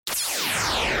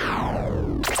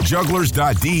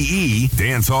Jugglers.de,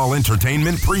 Dancehall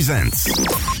Entertainment presents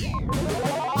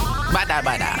Badda,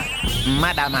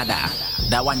 Mada,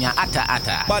 the one ya ata.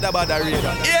 Badda,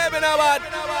 reader. Yeah, me no bad.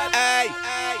 Hey,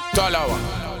 Talawa.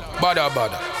 Badda.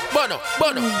 Bono.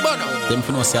 Them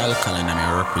for no say alkaline and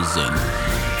I represent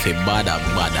for Badda,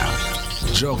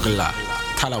 Juggler,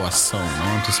 Talawa sound.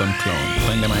 I want to some clown.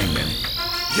 Find them in them.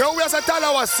 Yo, we are a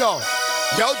Talawa sound.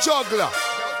 Yo, Juggler.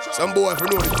 Some boy for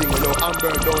know the thing, you know,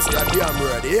 Amber don't say a damn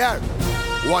word. Yeah.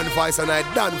 One vice and I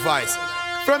done vice.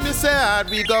 From you say hard,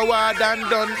 we go hard and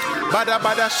done.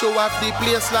 Badda show off the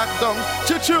place locked down.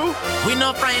 Choo-choo. We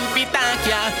no friend we thank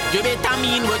ya. You better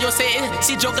mean what you say.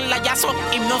 See Juggler ya so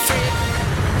him no afraid.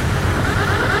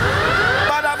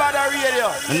 Badda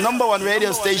Radio, the number one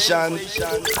radio station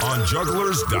on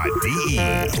Jugglers.de.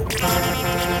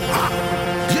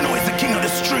 You know it's the king of the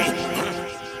street.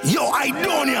 Yo, I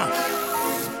don't ya.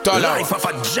 Life of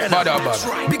a Jenna. Badda.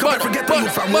 Because I forget you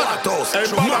from Waterhouse,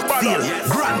 Knoxville,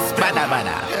 Grand Spell.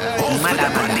 Badda. Mada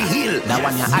on the hill. That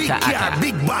one ya big car,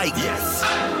 big bike. Yes.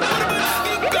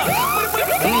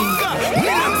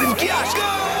 Millions in cash.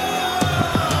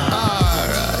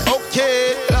 Alright.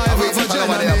 Okay. Life of a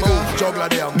Jenna. Juggler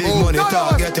there. Big money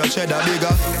talk, get your cheddar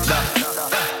bigger.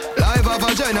 Life of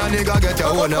a Jenna, nigga, get your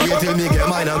own. Wait till me get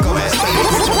mine and come and spend it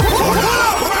with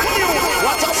you.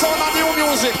 What's up, sound of new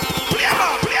music?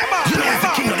 You know it's the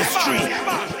king of the street.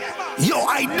 Yo,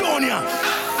 I don't ya.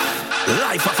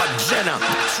 Life of a Jenna.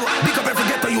 Big up every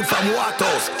ghetto youth from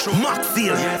Waterhouse,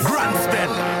 Knoxville, Grand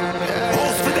Spell.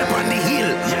 House for them on the hill.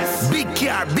 Big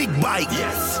car, big bike.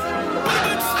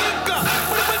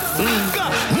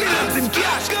 Millions in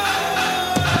cash.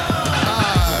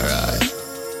 Alright.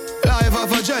 Life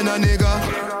of a Jenna, nigga.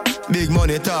 Big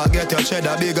money talk, get your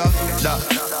cheddar bigger.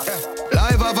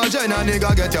 Life of a Jenna,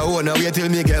 nigga, get your own. Wait till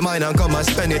me get mine and come and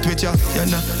spend it with you. You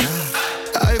know.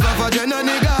 Life of a Jenna,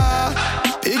 nigga.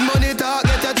 Big money talk,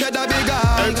 get your cheddar bigger.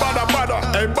 Hey, Badda.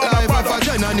 Life of a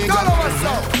Jenna, nigga.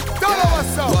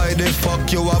 Why the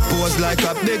fuck you a pose like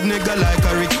a big nigga, like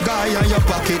a rich guy, and your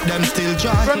pocket them still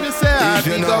dry? From the say if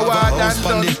you know about house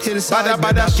on the hillside,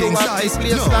 Badda king size, no,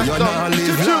 you not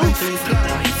live life.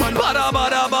 Badda,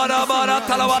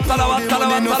 Talawa.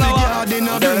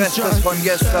 The rest is fun,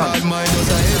 yes sir. Bad mind was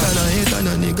a hate and a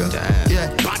nigga. Yeah,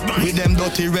 with them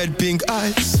dirty red pink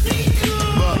eyes.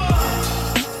 But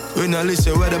we no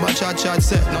listen where them a chat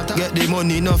say. Get the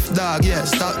money enough dog, yeah,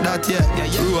 stop that, yeah.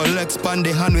 Rolex pan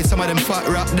the hand with some of them fat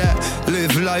rap there.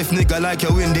 Live life nigga like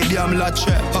you win the damn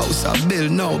lottery. House a bill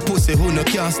now, pussy who no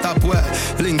can't stop where.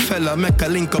 Link fella make a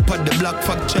link up at the black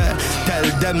factory. Tell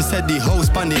them said the house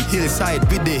pan the hillside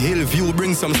with the hill view.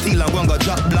 Bring some steel and go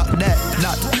drop block there.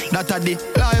 That a the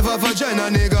life of a Jenna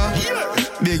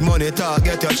nigga. Big money talk,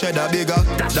 get your cheddar bigger.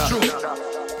 That's true.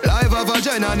 Life of a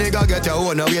Jenna, nigga, get your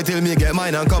own. Wait till me get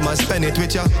mine and come and spend it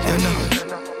with you. You know.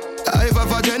 Life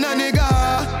of a Jenna,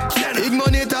 nigga. Big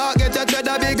money talk, get your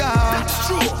cheddar bigger. That's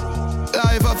true.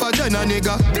 Life of a Jenna,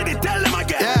 nigga. Did it tell them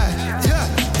again? Yeah.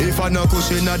 If I no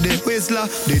cushion at the whistler,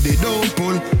 did it don't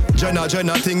pull. Jenna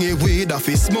thingy weed off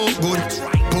his smoke good.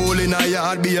 Pool in a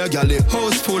yard, be a galley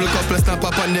house full. Couple snap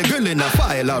up on the grill in a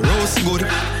file, a roast good.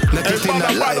 Knock it in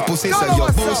a life, pussy say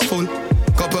you're boastful.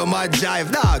 Couple my jive,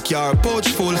 dark, your pouch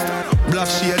full. Black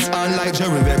shades on like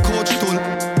Jerry, we coach tool.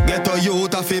 Get a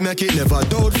youth off it, make it never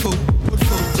doubtful.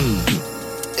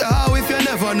 Yeah, if you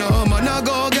never know, man, I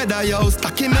go get a yo.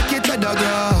 Stacky make it to the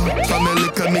ground. Come and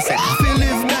look at me, say, I feel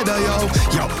live better, yo.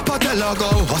 Yo, Patella go,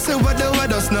 I say what the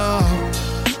weather's now.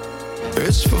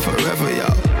 Rich for forever, yo.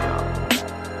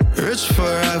 Rich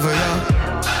forever, yo.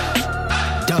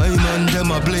 Diamond,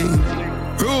 them a bling.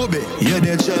 Ruby, yeah,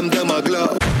 they gem, them a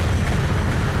glow.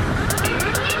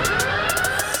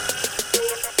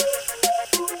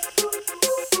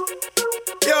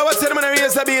 Yo, what's the man I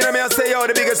raise a bean and I say, yo,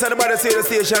 the biggest and the baddest radio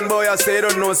station, boy, I say, you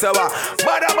don't know, so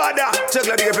Badda. Check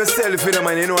like big up yourself, you know,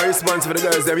 man, you know, I respond for the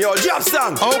girls, them. Yo, drop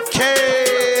song.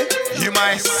 Okay, you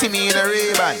might see me in a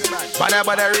Ray-Ban.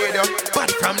 Badda Radio,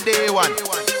 but from day one.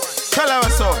 Tell our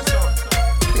son.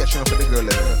 Yeah, show for the girl,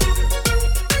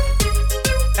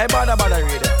 Hey, Badda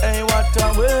Radio. Hey, what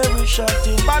time we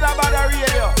shouting? Badda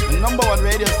Radio, number one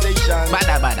radio station.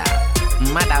 Badda, Mada,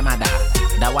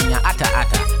 the one ya ata.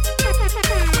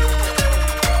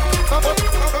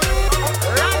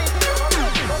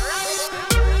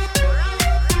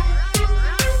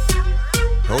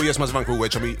 Oh yes, Master Van Crew,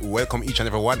 welcome each and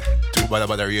every one to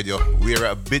Badda Radio. We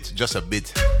are just a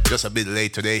bit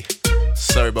late today.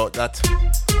 Sorry about that.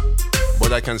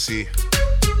 But I can see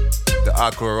the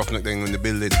hardcore roughneck thing in the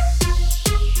building.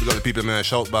 We got the people in the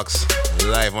shout box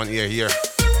live on air here.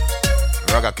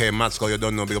 Raga K Matsko, you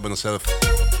don't know, big up on yourself.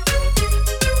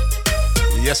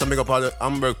 Yes, I big up all the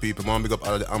Hamburg people. Man, big up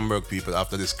all the Hamburg people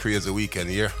after this crazy weekend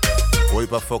here. What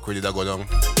if I fuck with it, I go down?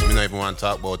 Me not even want to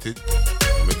talk about it.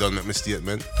 I done make my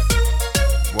statement.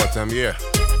 But I'm here.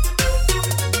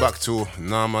 Back to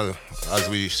normal, as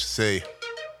we say.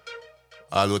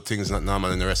 Although things not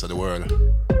normal in the rest of the world.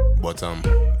 But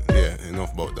yeah,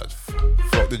 enough about that.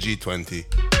 Fuck the G20.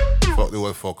 Fuck the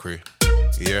whole fuckery.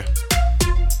 Yeah.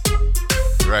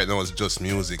 Right now it's just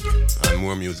music and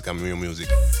more music and more music.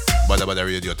 Badda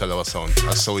Radio, tell our sound.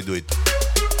 That's how we do it.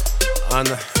 And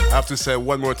I have to say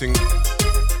one more thing.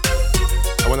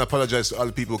 I want to apologize to all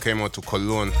the people who came out to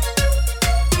Cologne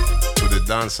to the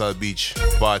Dancehall Beach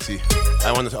party.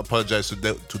 I want to apologize to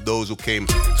those who came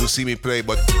to see me play,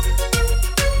 but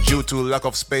due to lack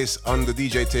of space on the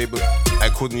DJ table, I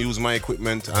couldn't use my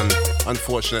equipment, and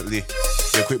unfortunately,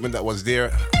 the equipment that was there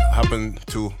happened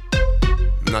to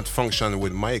not function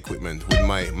with my equipment, with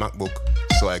my MacBook,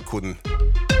 so I couldn't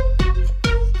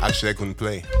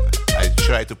play. I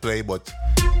tried to play, but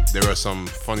there were some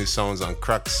funny sounds and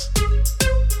cracks.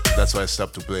 That's why I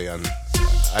stopped to play, and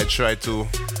I tried to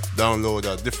download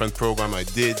a different program. I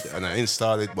did, and I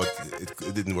installed it, but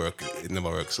it didn't work. It never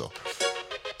worked, so.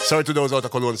 Sorry to those out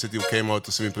of Cologne City who came out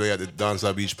to see me play at the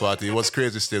Dancehall Beach party. It was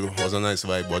crazy still, it was a nice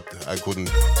vibe, but I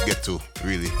couldn't get to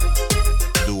really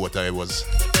do what I was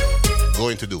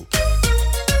going to do.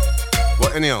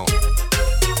 But anyhow,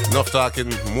 enough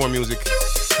talking, more music.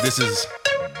 This is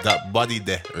That Body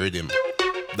The Rhythm.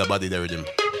 The Body The Rhythm.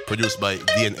 Produced by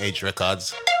D&H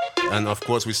Records. And of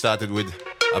course we started with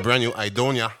a brand new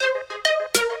Idonia.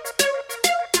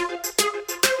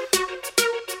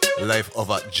 Life of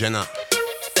a Jenna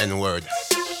N-word.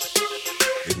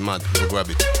 It's mad, go grab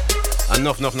it.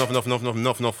 Enough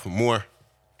more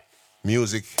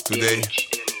music today.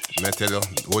 May I tell you,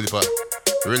 whole heap of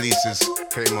releases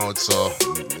came out, so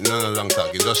no long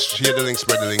talking. Just share the link,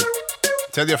 spread the link.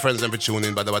 Tell your friends them to tune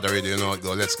in, Badda Radio, you know how it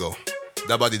go. Let's go.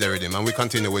 That Body The Rhythm, and we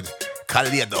continue with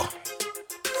Kaledo.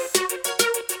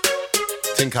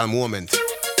 Think on moment.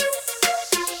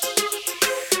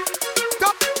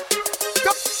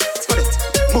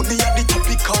 Money at the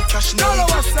topic of cash need.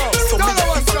 So me have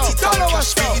to put it on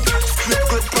cash speed. Script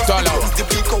good profit is the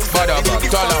big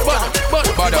house.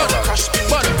 Badda cash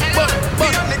speed. Me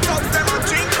and the thugs them a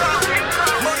drink up.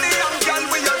 Money and girl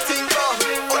we a think of.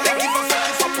 Only give a fuck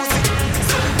if a pussy.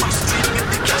 So we must street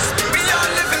with the cash speed. We are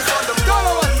living for the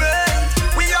moment.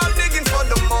 We are digging for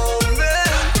the moment.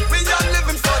 We are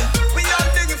living for the. We are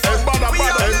digging for the. We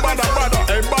are living for the.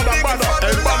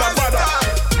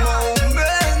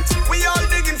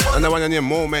 And I want to name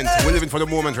Moment. We're living for the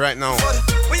moment right now.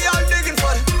 We are digging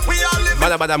for it. We are living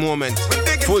Badda moment.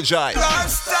 Full joy.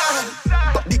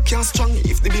 But they can't strong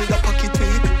if they build a pocket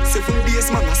week. 7 days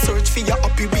man I search for your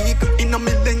happy week. In a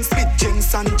million with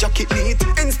jeans and jacket neat.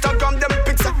 Instagram them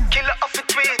pics a killer off a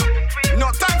tweet.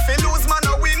 No time for lose man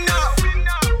a win now.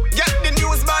 Get the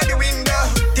news by the window.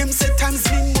 Them say times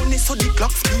mean money so the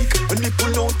clock speak. When they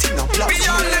pull out in a black. We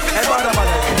are living for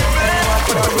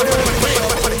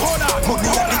money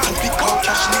at the topic of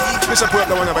cash need. We support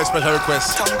the one of my special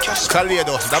requests.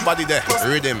 Kaledo, That Body The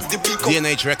Rhythm.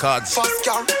 D&H Records. Fast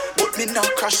car, but me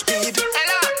not crash speed.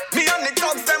 Me and the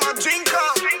dogs them a drink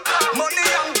up. Money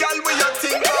and girl we a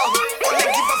think of. Only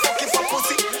give a fuck if a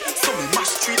pussy. So me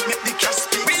must street make the cash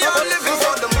speed. We are living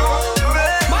for the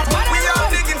moment. We are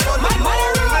digging for the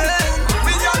moment.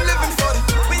 We are living for the.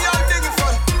 We are digging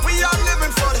for the. We are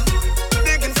living for the.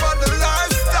 Digging for the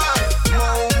lifestyle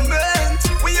moment.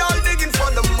 We are digging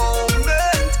for the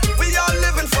moment. We are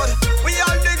living for the. We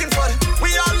are digging for the.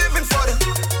 We are living for the.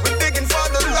 We digging for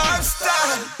the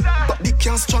lifestyle. But they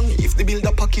can't strong if they build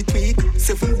a pocket week.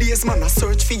 7 days man I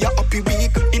search for your happy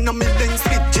week. In a million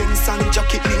with jeans and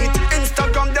jacket neat.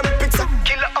 Instagram them pics a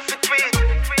killer off a tweet.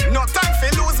 No time for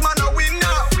lose man a win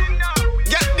now.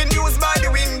 Get the news by the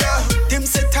window. Them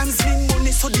say times mean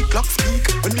money so the clock speak.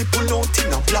 When they pull out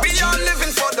in a black. We are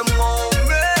living for the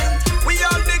moment. We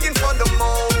are digging for the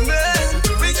moment.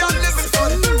 We are living for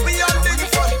the. We are digging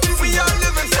for the. We are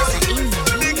living for the.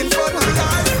 Digging for the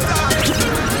lifestyle.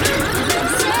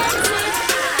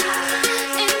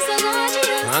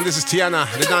 And this is Tiana,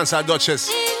 the Dancehall Duchess.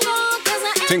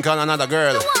 Think on Another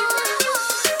Girl.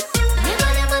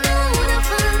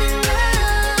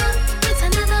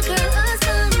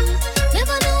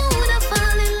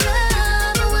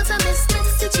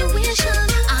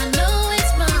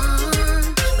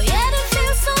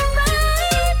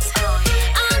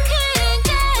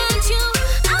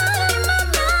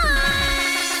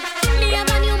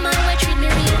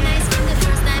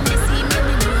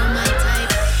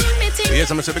 Yes,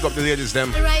 I'm gonna pick up the ladies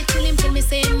them. Right till him tell me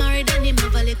say I'm married and him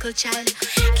have a little child.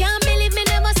 Can't believe me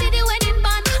never see the wedding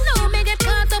band.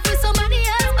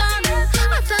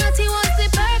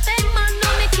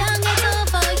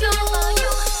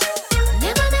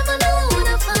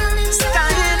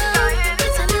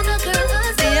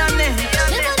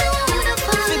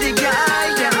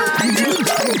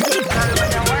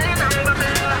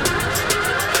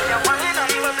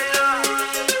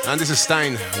 And this is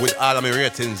Stein with all of my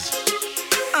ratings.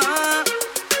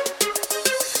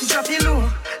 Drop it low.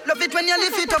 Love it when you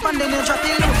lift it up and then you drop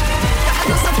it low.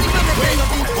 Do something when you bring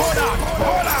up. Hold on.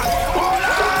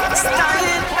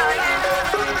 Style.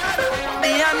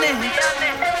 Be a minute.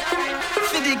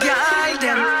 For the girl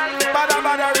them. Badda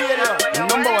Radio,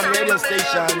 number one radio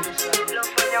station.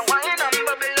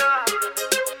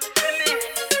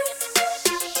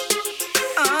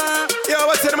 Yo,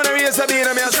 what's the man raise a bean?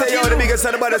 I say, yo, the biggest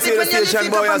and the baddest radio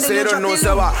station, boy. I say, you don't know,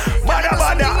 so what?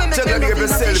 Badda. Check out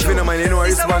yourself, you know, man. You know,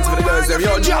 responsible for the girls them.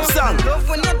 Yo, drop some. Love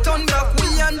when you turn back,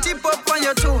 we and tip up on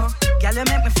your toe. Girl, you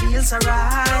make me feel so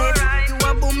right. You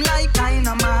a boom like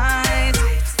dynamite.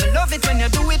 I love it when you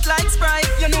do it like Sprite.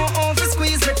 You know how to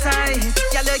squeeze me tight.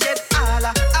 Girl, you get all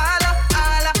of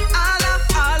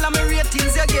my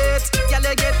ratings you get. Girl,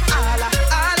 you get all of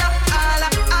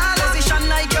position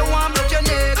like you want broke your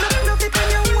neck. Love it when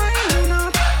you wind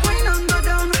up, wind on go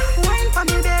down, wind for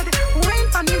me bed, wind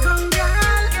for me ground,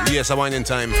 girl. Yes, a winding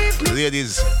time.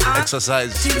 Ladies,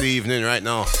 exercise for the evening right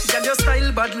now. Girl, your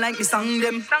style bad like me song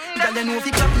them. Girl, you know if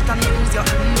you clap it and use your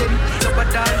hand them. So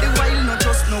bad all the while, not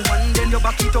just no one them. You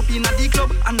back it up in the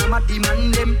club and I'm a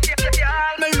demand them.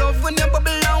 Me love when you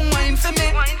bubble and wine for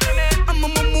me. I'ma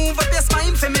move up your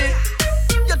spine for me.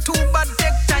 You're too bad,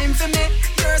 take time for me.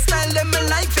 Your style them me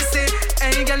like to say.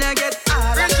 Hey, girl, you get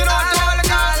all the girls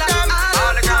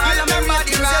them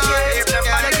body right. You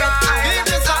get all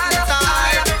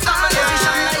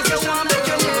position like you want make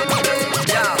your name.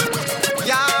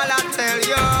 Y'all, I tell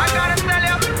you, I gotta tell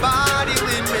you, body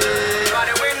with me,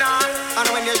 body winner. And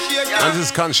when you shake your And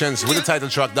this is Conscience with the title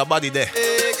track, The Body There.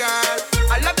 hey girl,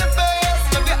 I love your face,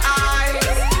 love your eyes,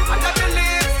 I love your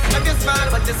lips, love your smile,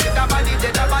 but you see the body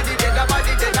there, the body there, the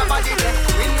body there, the body there,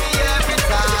 win me every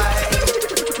time.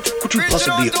 Could you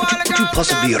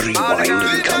possibly rewind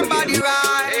and come body again?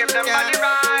 right,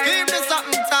 give me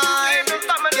something time,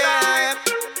 yeah.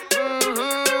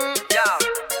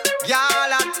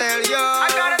 Y'all, I tell you, I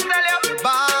gotta tell you, your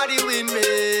body with me,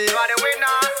 body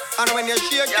winner. And when you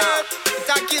shake it,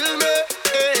 it'll kill me.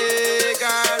 Hey,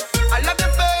 girl, I love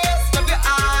your face, love your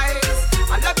eyes,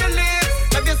 I love your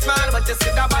lips, love your smile, but you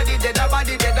see the body there, the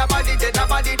body there, the body there, the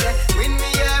body there, win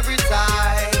me every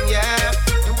time, yeah.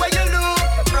 The way you look,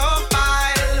 your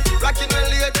profile, rocking your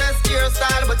latest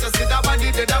hairstyle, but you see the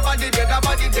body there, the body there, the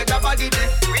body there, the body there,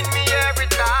 win me every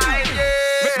time,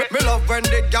 yeah. Me love when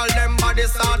the girl them body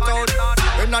start out.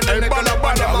 When on them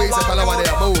Badda, we say follow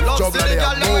there, move, juggle there,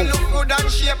 move. Look good and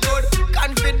shape good,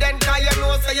 confident, cause you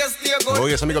know so you stay good. Oh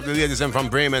yes, I make up the ladies them from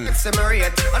Bremen.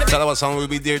 Talawa Sound will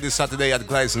be there this Saturday at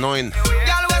Gleis 9.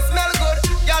 Girl we smell good,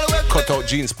 girl we Cut Out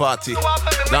Jeans Party.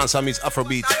 Dancehall meets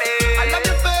Afrobeat. I love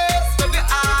your face, love your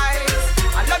eyes,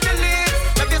 I love your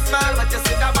lips, love your smile, but you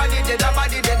see the body there, the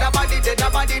body there, the body there, the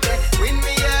body there, win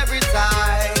me every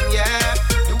time, yeah.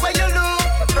 The way you look,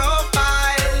 your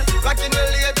profile, rocking your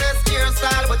latest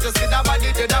hairstyle, but you see the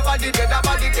body there, the body there, the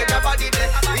body there, the body there,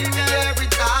 win me every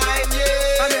time,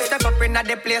 yeah. When you step up in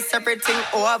the place, everything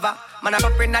over. Man, I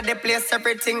up in the place,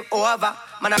 everything over.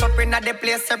 Man, I up in the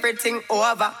place, everything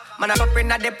over. Man, I up in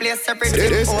the place,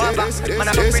 everything over. Man,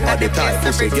 I up in the place,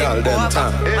 everything over.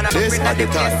 Man, I up in the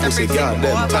place, everything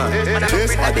over. Man, I up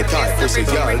in the place,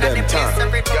 everything over.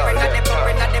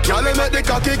 Y'all make the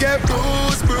cocky get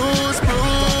bruised.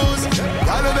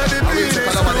 Y'all make the penis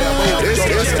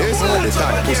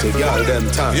Pussy girl them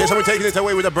time. Yes, I'm taking it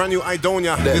away with a brand new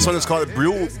Idonia. This one is called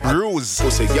Bruise.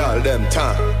 Pussy girl them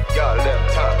time.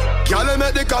 Y'all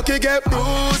make the cocky get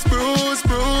bruised.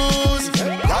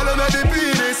 Y'all make the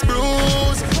penis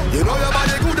bruised. You know your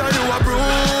body good and you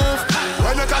approve.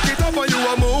 When you cock it up and you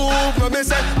a move, let me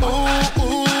say ooh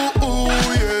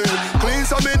yeah. Clean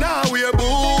so me now wear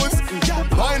boots.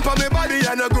 Wine for me body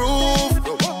and a groove.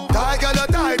 Tight and a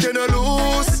tight and a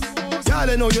loose.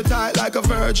 Y'all know you tight like a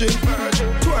virgin.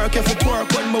 Twerk if you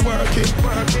twerk when me working.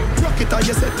 Rock it and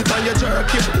you set it and you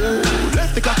jerk it. Ooh,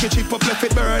 left the cocky chip up, left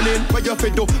it burning. What you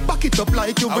fit do? Back it up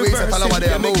like you reversing.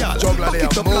 Yeah, me gal. Back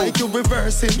it up like you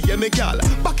reversing. Yeah, me gal.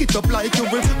 Back it up like you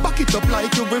back it up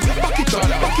like you back it up.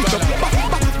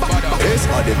 This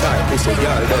are the time, pussy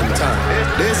girl them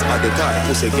time. This are the time,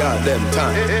 pussy girl them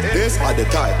time. This are the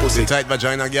time, pussy tight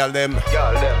vagina girl them.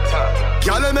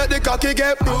 Y'all make the cocky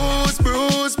get bruised.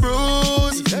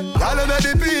 Y'all make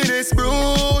the penis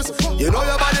bruised. You know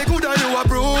your body good and you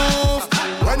approve.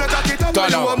 When you cock it up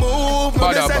and you a move,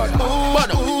 no they say ooh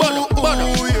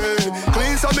yeah.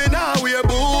 Clean so me now wear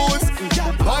boots.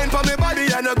 Wine for me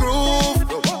body and a groove.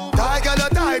 Tight and a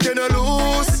tight and a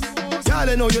loose.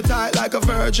 Y'all know you tight like a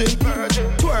virgin.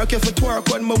 Twerk if you twerk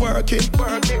when me working.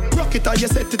 Rock it and you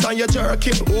set it and you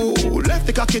jerking. Ooh, left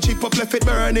the cocky chip up, left it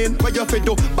burning. What you fit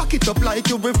do? Back it up like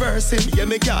you reversing. Yeah,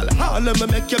 me gal, all of me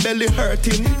make your belly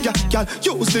hurting. Yeah, gal,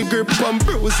 use the grip and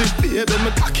bruise it, baby.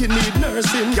 Me cocky need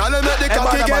nursing. Gal, make the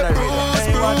cocky get bruised.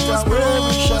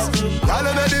 Gal,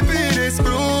 make the penis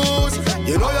bruise.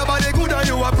 You know your body good and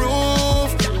you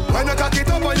approve. When you cock it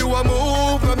up and you a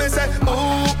move, let me say,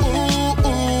 ooh, ooh,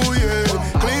 ooh, yeah.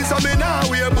 Clean so me now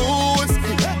wear boots.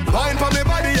 Wine for me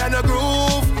body and a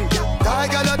groove.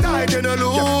 Tight in a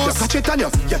loose. You catch it on you,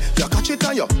 yeah, you catch it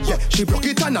on you, yeah. She broke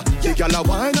it on her, yeah, girl a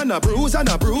wine and a bruise,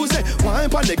 Wine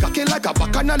pon the cocky like a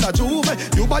bacchanal a juve.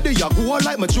 You body you go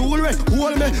like my jewelry.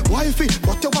 Hold me, wifey,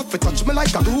 but you have to touch me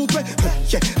like a groupie.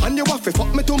 Yeah, and you have to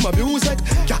fuck me to my music.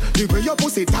 Yeah, the way your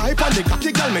pussy type on the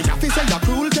cocky, girl, me have to say your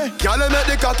cruelty. Girl, make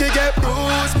the cocky get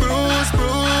bruise.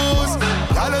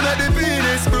 Girl, make the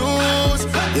penis bruise.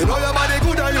 You know your body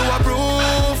good and you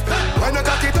approve. When you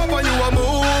cock it up and you a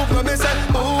move, let me say,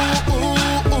 ooh, ooh,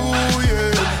 ooh,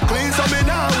 yeah. Clean so me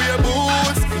now wear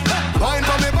boots. Wine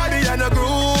for me body and a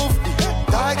groove.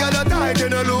 Tight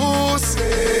in a loose.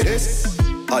 This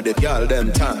are the girl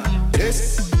them time.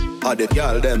 This are the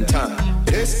girl them time.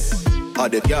 This are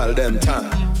the girl them time.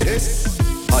 This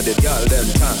are the girl them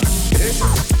time. This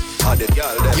are the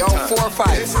girl them time. Yo, 4 or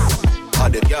 5. Are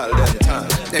the girl them time.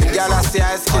 Them girl a see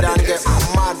ice kid and get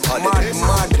mad.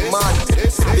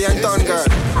 Be a done girl.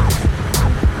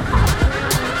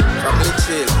 From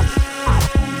Litchfield.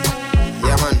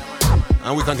 Yeah, man.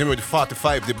 And we continue with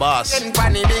 45, the boss.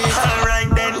 Alright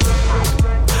then.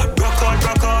 Rock on.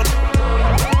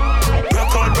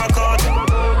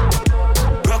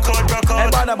 Hey,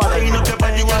 Badda. Wind up your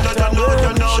body, one not know.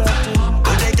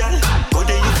 Go there, girl. Go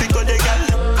there, you feel go there, girl.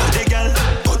 Go there, girl.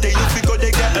 Go there, you feel go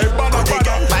there, girl. Hey,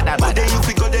 Badda. Go there, you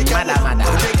feel go there, girl.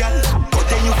 Go there, girl. Go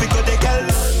there, you feel go there, girl.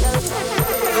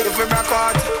 You feel my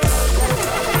card.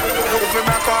 You feel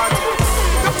my card.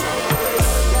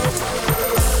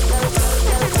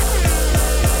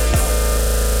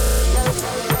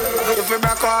 You feel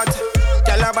my card.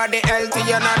 Tell about the healthy,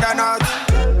 you're not done out.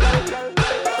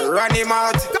 Run him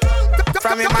out.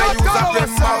 From him I use up him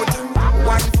mouth.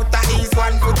 1 foot a east,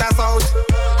 1 foot a south.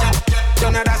 You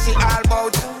know that she all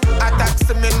bout. Attacks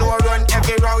me no run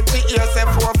every route. She hears say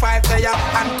 4 or 5 there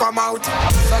and come out.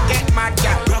 So get mad,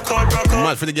 girl. Rock out.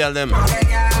 Mad for the girl them.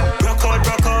 Rock out.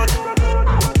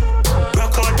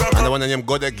 And the one named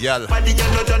Godek girl.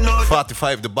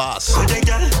 45 the boss. Go there,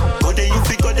 girl. Go there, you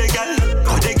feel go there, girl.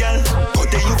 Go there, girl. Go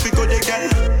there, you feel go there, girl.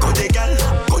 Go there, girl.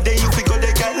 Go there, you feel go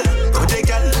there, girl. Go there,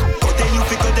 girl. Go there, you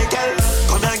feel go there, girl.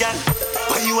 Come here, girl.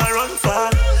 Why you a run far?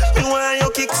 Me want you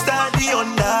kickstart the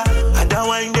under. I don't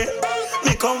wind it.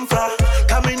 Me come far.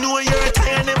 Cause me know you're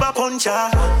tired, never punch her.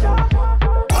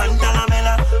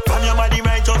 Guantanamela. From your body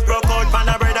right, just broke out, man,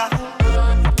 a brother.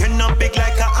 Turn up big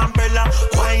like an umbrella.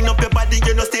 Wind up your body,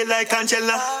 you know, stay like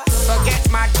Angela. So get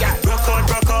mad, girl. Rock out.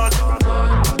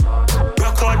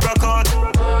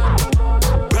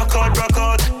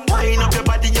 Wind up your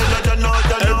body, you know, don't know.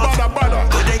 Badda.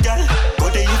 Go there, girl. Go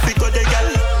there, you feel go there, girl.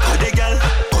 Go there, girl.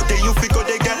 Go there, you feel go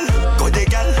there, girl. Go there,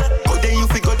 girl. Go there, you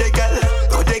feel go there, girl.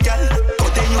 Go there, girl. Go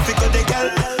there, you feel go there, girl.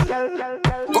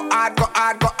 Go hard. Go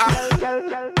hard.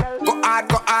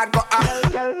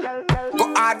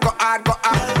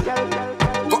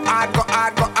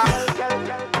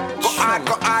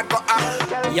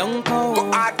 Young Paul. Go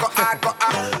hard.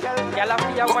 Gyal a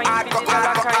fi a wine, fi the gyal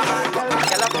a kind.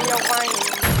 Gyal a fi a wine.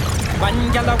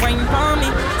 1 gyal a wine for me,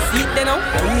 see it then out.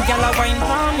 2 gyal a wine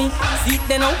for me, see it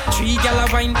then out. 3 gyal a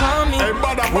wine for me,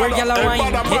 4 gyal a wine,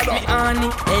 get me on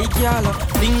it. Hey gyal,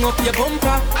 fling up your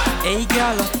bumper. Hey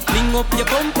gyal, fling up your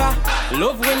bumper.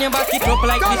 Love when you back it up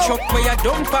like the truck where you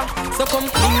dumper. So come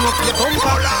fling up your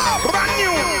bumper. Brand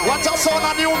new. What's up, sound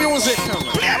of new music?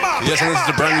 Yes, and this is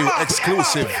the brand new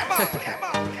exclusive.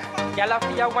 Gyal a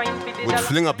fi a wine, fi the With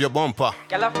fling up your bumper.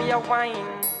 Gyal a fi a wine.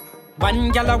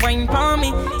 1 gyal a wine for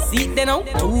me, see it then out.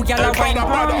 2 gyal a wine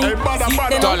for me, see it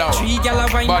then out. 3 gyal a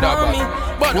wine for me,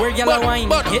 4 gyal a wine,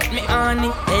 get me on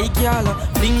it. Hey gyal,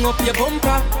 fling up your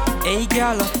bumper. Hey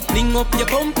gyal, fling up your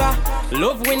bumper.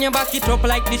 Love when you back it up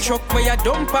like the truck where you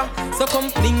dumper. So come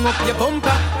fling up your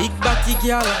bumper. Big body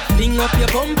gyal, fling up your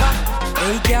bumper.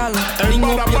 Hey gyal, fling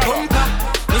up your bumper.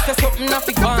 Mr. something off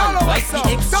the gone, like the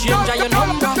exchange of your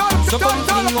number. So come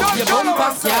fling up your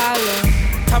bumper, gyal.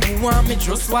 taboo want me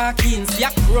just walk in. See a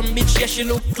crumb bitch, yeah, she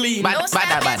look clean. Badda.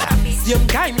 Same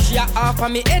time she a half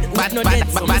on me head with no dead.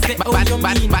 So me say, oh you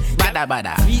mean?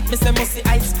 Badda. Sweet, me say must see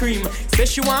ice cream. Say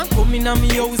she want come in on me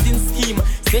housing scheme.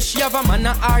 Say she have a man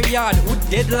a her yard who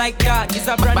dead like that. Is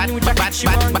a brand new jacket she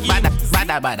want give.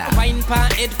 Badda. Wine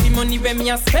pan head for money when me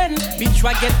a spend. Bitch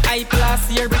wa get high class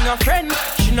here bring a friend.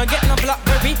 She no get no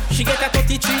Blackberry, she get a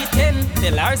 3310.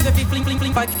 Tell her say fi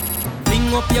fling back.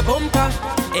 Fling up your bumper,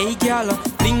 hey girl,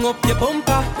 fling up your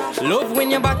bumper. Love when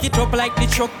you back it up like the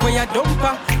truck where you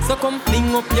dumper. So come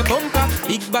fling up your bumper,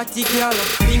 big body girl,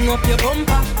 fling up your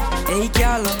bumper. Hey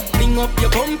girl, fling up your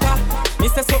bumper.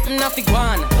 Mr. something na fi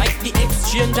gwan, like the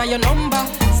exchange of your number.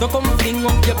 So come fling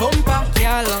up your bumper,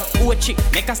 girl. Oh chick,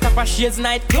 make a stop a Shades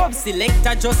nightclub.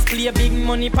 Selector just play big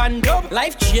money pan dub.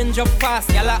 Life change up fast,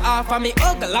 girl a half of me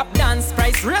hug. Lap dance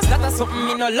price rest, that a something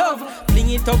me no love. Fling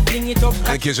it up.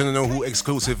 In case you don't know who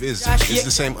Exclusive is, it's the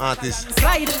same artist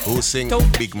who sing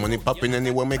Big Money Poppin'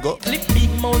 Anywhere Me Go. Flip big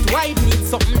mouth wide, need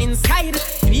something inside.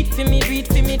 Do it for me, do it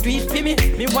for me, do it for me.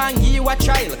 Me want give you a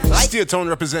child. Like Stay Town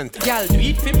represent. Girl, do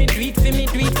it for me, do it for me,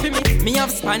 do it for me. Me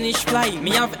have Spanish fly,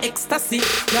 me have ecstasy.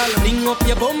 Girl, fling up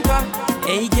your bumper.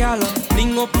 Hey girl,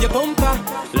 fling up your bumper.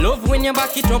 Love when you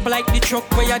back it up like the truck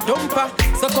where you dumper.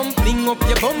 So come fling up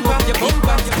your bumper, your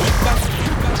bumper, your bumper.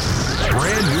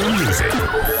 Brand new music.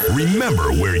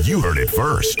 Remember where you heard it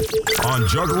first. On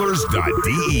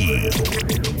jugglers.de.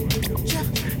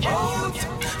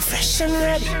 Fresh and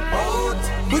ready.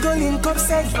 We gon' link up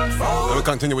safe. Then we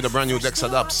continue with the brand new Dex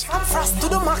Adapts. I'm fast to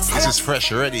the max. This is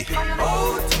Fresh Ready.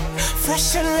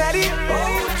 Fresh and ready.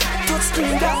 Touch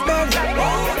screen Blackberry.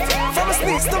 From my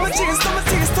sneaks to my jeans to my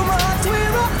tees to my heart. We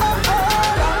roll.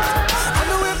 And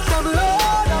the whip them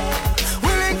load up. We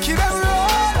link it and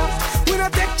roll up. We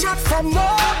don't take chat from no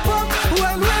pump.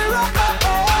 When we roll up.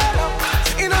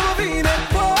 In a V-neck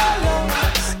polo.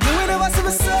 You will never see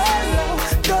me solo.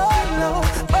 Don't know.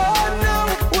 Oh no.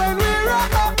 When we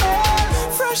roll up.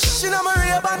 Fresh in a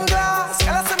Ray-Ban glass.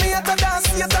 Girl I see me at a dance.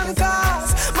 See a dance cars.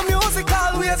 My music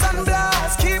always on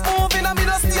blast. Keep moving and me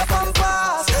don't stay up on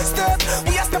pass. Step.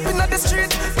 We are stepping at the street.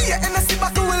 Be a NSC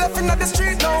back to we left in the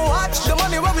street. Now watch the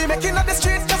money when we making at the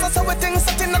street. Cause that's how we think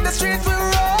sitting at the street. We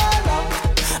roll up.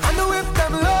 And the whip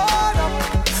them load up.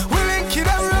 We link it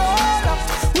and roll up.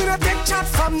 We don't take chat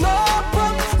from no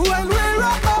pump. When we roll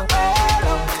up.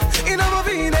 In a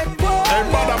V-neck polo. Hey,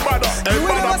 Badda. You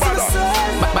will never see the sun.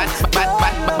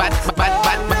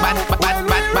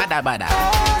 Badda.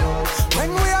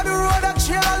 When we are the road, that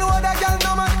trail a load of girl,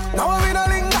 no man. Now we no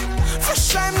linger.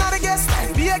 Fresh time, not a guest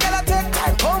time. Be a girl a take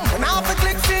time. Come, when I have a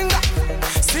click finger.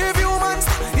 Save humans.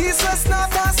 East, west,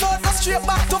 north, and south. Go straight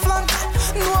back to flank.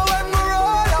 No when we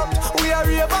roll out. We are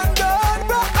Ray-Ban done.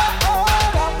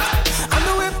 And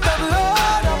the whip them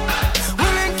load up. We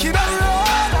link it and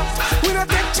roll up. We don't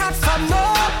take chat from no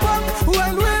pump.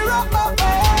 When we roll up.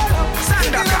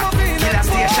 Sandaka, killer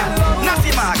station. Nazi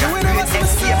Maga, great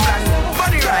escape plan.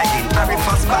 Body riding, Harry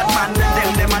first bad man.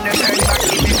 Them and the turn back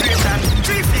immigration.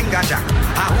 3-finger jack,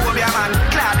 I hope your man.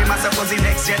 Clad him as suppose the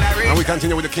next generation. And we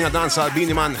continue with the King of Dancehall,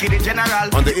 Beanie Man, Kid the general.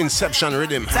 on the Inception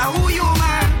rhythm. So who you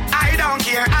man? I don't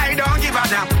care, I don't give a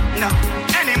damn. No,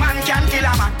 any man can kill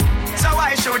a man. So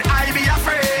why should I be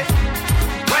afraid?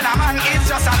 When a man is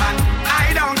just a man.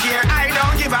 I don't care, I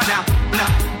don't give a damn. No,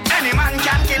 any man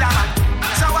can kill a man.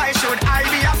 So why should I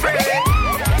be afraid?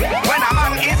 When a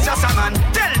man is just a man.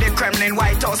 Tell the Kremlin,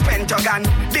 White House, Pentagon.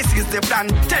 This is the plan.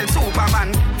 Tell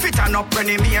Superman. Fit and up when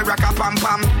him here rock a pam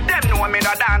pam. Them know me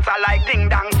no dancer like ding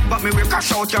dong. But me will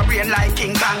crush out your brain like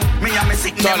King Kong. Me and me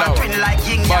sitting them a twin like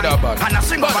yin yang. And I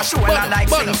swing over shoulder like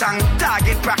sing song.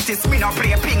 Target practice, me no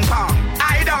play ping pong.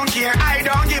 I don't care, I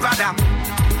don't give a damn.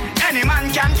 Any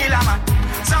man can kill a man.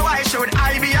 So why should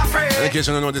I be afraid? In case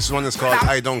you don't know, this one is called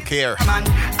I Don't Care. Man,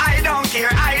 I don't care,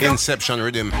 I don't. Inception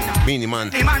rhythm, Beanie Man.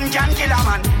 The man can kill a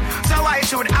man. So why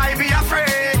should I be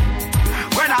afraid?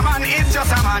 When a man is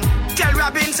just a man. Tell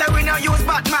Robin say we no use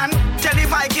Batman. Tell the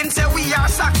Vikings say we are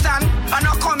Saxton. And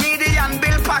a comedian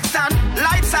Bill Paxton.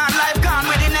 Lights on, life gone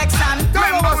with the next hand.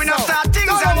 Remember we no start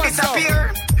things and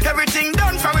disappear. Everything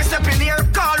done for we step in here.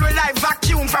 Call we live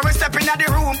vacuum for we step in the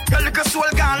room. Your little soul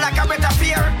gone like a better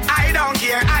fear. I don't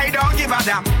care, I don't give a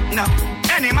damn. No,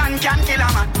 any man can kill a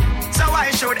man. So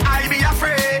why should I be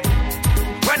afraid?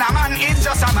 When a man is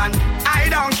just a man. I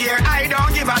don't care, I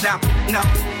don't give a damn. No,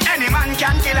 any man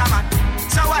can kill a man.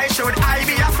 So why should I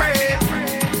be afraid?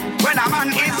 When a man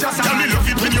is just a man. Girl, me love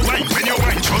it when you whine,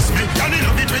 trust me. Girl, me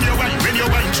love it when you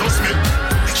whine, trust me.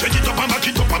 Shake it up and back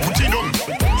it up and put it down.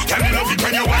 Girl, me love it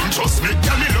when you whine, trust me.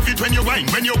 Girl, me love it when you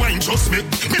whine, trust me.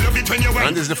 Me love it when you whine.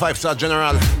 And this is the 5-star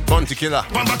general, Bounty Killer.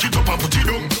 And back it up and put it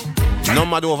down. No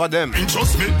mad over them.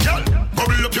 Trust me, girl.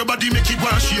 Bubble up your body, make it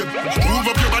one shape. Move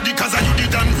up your body, cause you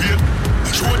did and great.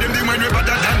 Show them the mind way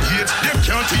better than hate. Them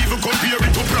can't even compare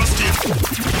it to prostate.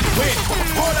 Wait,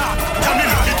 hold on. Tell me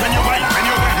love it when you whine,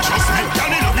 trust me. Tell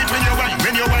me love it when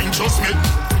you whine, trust me.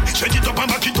 Shake it up and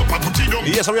back it up and put it down.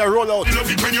 Yes, we are roll out. Me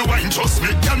love it when you whine, trust me.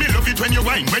 Tell me love it when you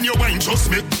whine, trust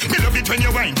me. Me love it when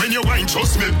you whine,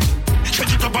 trust me.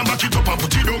 Shake it up and back it up and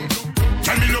put it down.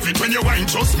 Tell me love it when you whine,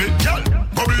 trust me. Girl,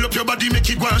 bubble up your body, make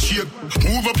it one shape.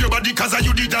 Move up your body, cause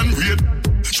you did and great.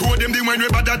 Show them the mind way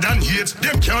better than hate.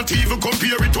 Them can't even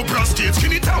compare it to prostate.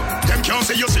 Skin it out. Them can't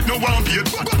say you sit no one beat.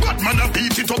 But man a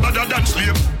beat it up better than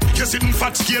slave. You sitting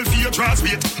fat scale for your draws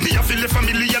weight. Me a feel a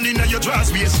million in your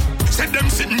draws waist. Said them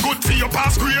sitting good for your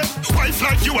past grade. Wife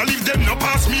like you, I leave them no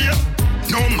pass me.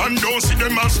 No man don't see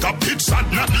them and stop it. Sad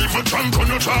not even drunk on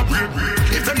no trap.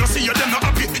 If them no see you, them not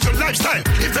happy. It's your lifestyle.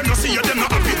 If them no see you, them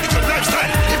not happy. It's your lifestyle.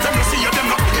 If them no see you, them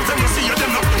not. If them no see you, them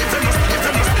not. If them no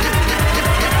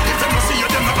see you,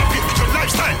 them not happy. It's your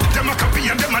lifestyle. Them a copy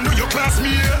and them a know your class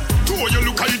me. Two you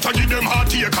look at it and give them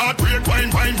heartache, heartbreak, wine,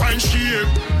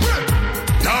 shape.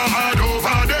 Nah mad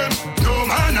over them. No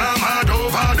man, nah mad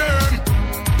over them.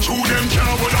 Show them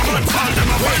can't hold a man fall. Them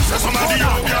a find say somebody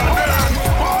out there them.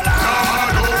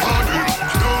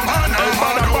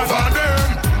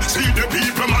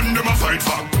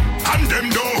 And them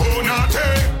don't hold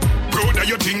nothing. Proud of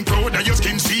your thing, proud of your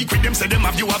skin secret. Them say them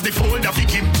have you have the fold of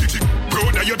him.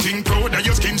 Proud of your thing, proud of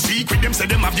your skin secret. Them say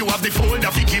them have you have the fold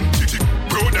of him.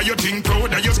 Proud of your thing,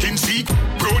 proud of your skin secret.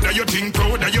 Proud of your thing,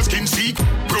 proud of your skin secret.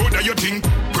 Proud of your thing,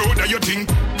 proud of your thing,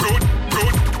 proud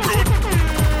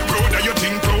of your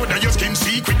thing, proud of your skin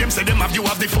secret. Them say them have you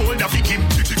have the fold of him.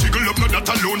 Jiggle up, not that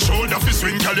alone, shoulder fi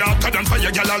swing. Girl, you hotter than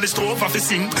fire, girl, all the stove fi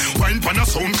sing. Wine pan a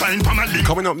sound, climb pan a link.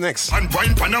 Coming up next, and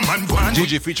wine pan a man go on.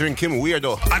 DJ featuring Kim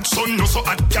Weirdo. At sun, no so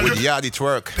at girl. With Yardy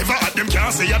Twerk. Never at them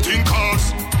can't say a thing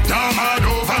cause. Nah mad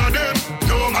over them.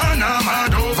 No man, nah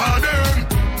mad over them.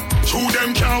 Show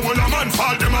them can't hold a man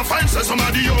fall. Them a find say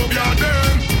somebody over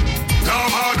them. Nah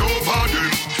mad over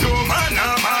them. No man,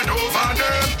 nah mad over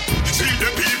them. See the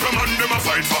people man them a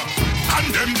fight for. And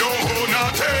them don't hold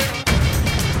nothing.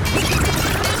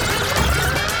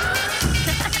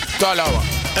 Talawa.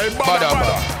 Hey, Badda.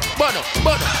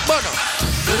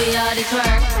 Do the yardy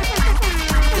twerk.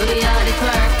 Do the yardy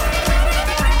twerk.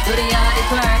 Do the yardy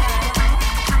twerk.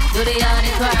 Do the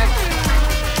yardy twerk.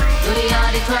 Do the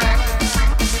yardy twerk.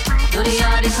 Do the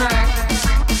yardy twerk.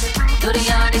 Do the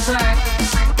yardy twerk.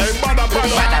 Hey, Badda.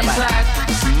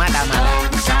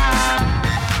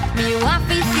 Me want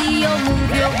to see you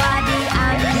move your body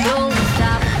and don't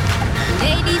stop.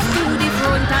 Ladies to the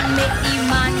front and make the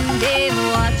man them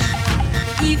watch.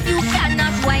 If you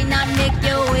cannot whine and make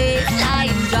your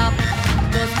waistline drop,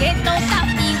 just get out of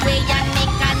the way and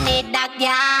make a need that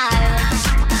girl.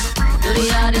 Do the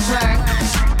yardy twerk.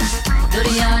 Do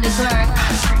the yardy twerk.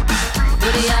 Do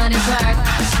the yardy twerk.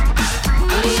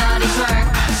 Do the yardy twerk.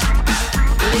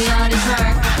 Do the yardy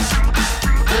twerk.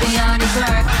 Do the yardy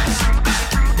twerk.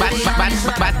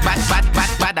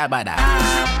 Badda.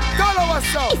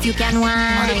 If you can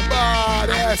whine,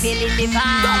 I'm feeling the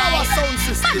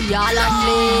vibe. Y'all are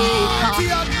late.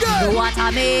 Do what I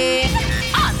mean.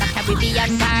 All the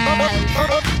Caribbean girls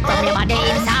from your body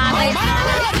inside.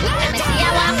 Let me see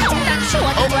how I come and show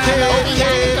the world how we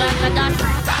are the dust.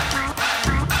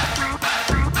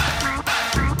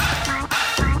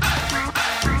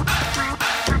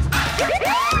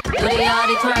 Do the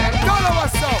yardy twerk.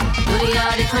 Do the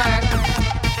yardy twerk.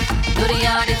 Do the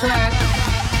yardy twerk.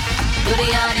 Do the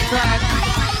yardy twerk.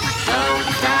 Don't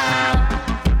stop.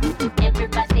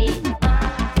 Everybody.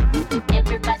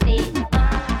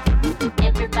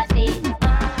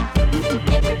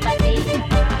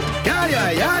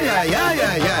 Yeah.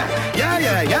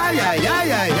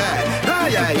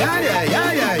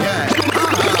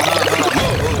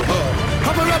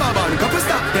 Couple rubber band, couple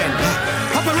stop then.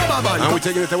 And we're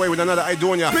taking it away with another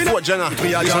Idonia. Fort Jenna.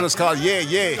 This one is called Yeah.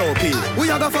 We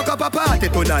are gonna fuck up a party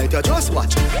tonight, you just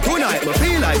watch. Tonight, we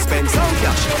feel like spend some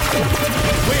cash.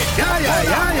 Yeah.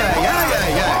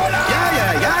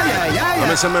 I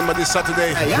must remember this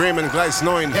Saturday, Bremen Gleis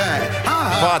 9.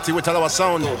 Party with our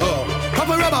sound.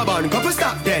 Couple rubber band, couple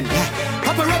stop then.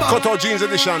 Cut out jeans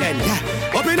edition.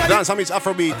 Dance and meets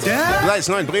Afrobeat. Gleis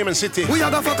 9, Bremen City. We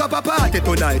are gonna fuck up a party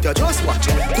tonight, you just watch.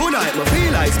 Tonight, we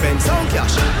feel like spend some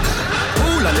cash.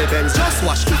 Cool on the Benz, just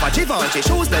watch. If a Givenchy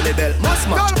shoes, then the belt must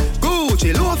match.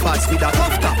 Gucci loafers with a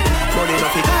tough top. Money no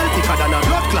fickle, thicker than a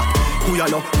blood clot. Who you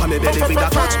know, on me belly with a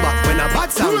touch back. When a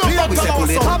bad sound clear, we say pull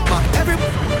it up back. Every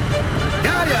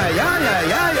yeah.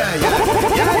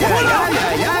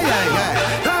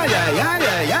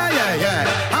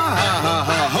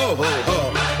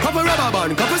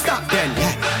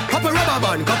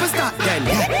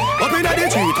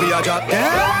 we a drop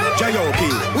dead.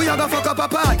 J.O.P. We a go fuck up a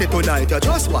party tonight, you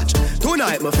just watch.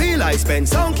 Tonight me feel I spend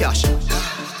some cash.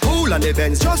 Cool on the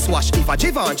Benz, just wash. If a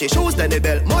Givenchy shoes, then the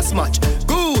belt must match.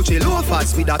 Gucci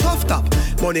loafers with a tough top.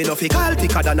 Money no fi call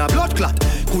thicker than a blood clot.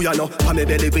 Kuya no, pa me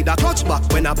belly with a clutch back.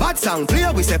 When a bad sound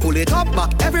clear, we say pull it up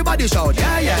back. Everybody shout,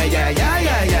 yeah, yeah, yeah, yeah,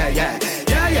 yeah, yeah, yeah.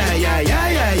 Yeah, yeah, yeah, yeah,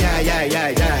 yeah, yeah, yeah, yeah,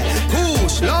 yeah.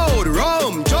 Push, load,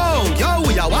 rum, junk. Yo,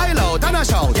 we a wild out and a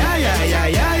shout. Yeah, yeah, yeah,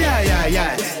 yeah, yeah, yeah,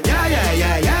 yeah. Yeah, yeah,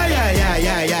 yeah, yeah, yeah, yeah,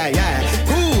 yeah, yeah, yeah.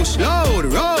 Push, load,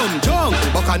 rum, junk.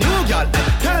 Buck a new girl,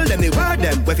 tell them the word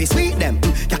them, where fi sweet them.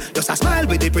 Yeah, just a smile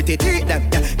with the pretty teeth them.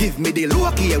 Yeah, give me the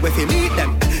look here where fi meet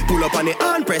them. Pull up on the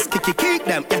hand press, kick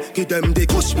them. Yeah, give them the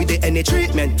push with the any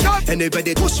treatment.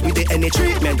 Anybody push with the any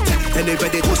treatment.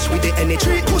 Anybody push with the any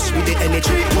treat, push with the any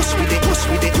treat, push with the push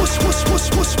with the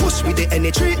push with the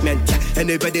any treatment.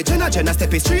 Anybody Jenna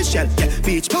step is street shell. Yeah,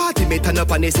 beach party me turn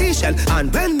up on the seashell.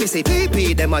 And when me see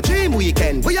PP, them a dream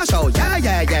weekend. We a show, yeah,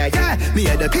 yeah, yeah, yeah. Me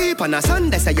and the peep on a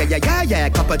Sunday say yeah, yeah, yeah, yeah.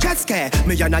 Couple jet scare,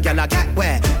 me and a gyal a get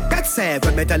where. Get safe,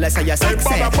 when me tell her say you're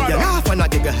sexy. You laugh and a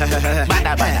giggle.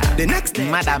 Badda. The next day,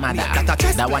 Mada.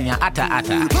 That one ya atta.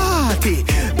 Party,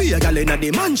 be a gyal inna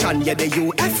the mansion, yeah, the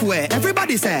UF where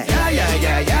everybody say yeah, yeah,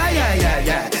 yeah, yeah, yeah, yeah,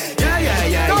 yeah. Yeah, yeah,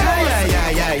 yeah, yeah, yeah,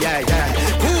 yeah, yeah, yeah.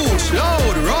 Push,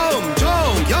 load, rum,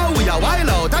 junk. Yo, we a wild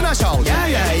out and a shout. Yeah,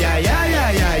 yeah, yeah, yeah,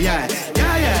 yeah, yeah, yeah.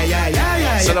 Yeah, yeah, yeah, yeah,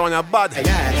 yeah. So that one you bad.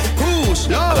 Yeah, push,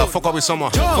 load. I gotta fuck up with summer.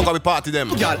 Fuck up with party them.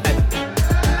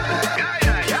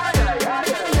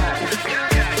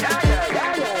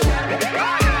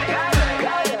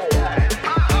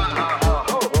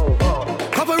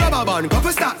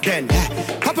 Couple start then,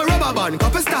 yeah. Couple rubber band,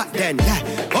 couple start then, yeah.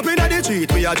 Up inna the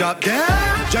street, we a drop there.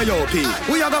 J.O.P.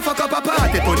 We a go fuck up a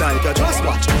party tonight, you just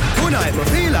watch. Tonight me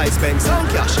feel I spend some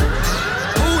cash.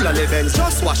 Cool on the Benz,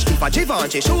 just wash. If a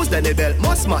Givenchy shoes, then the belt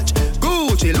must match.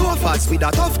 Gucci loafers with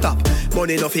a tough top.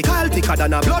 Money no fi call thicker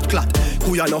than a blood clot.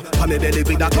 Kuya no, pa me belly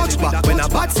with a clutch back. When a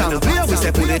bad sound clear, we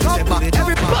say pull it up back.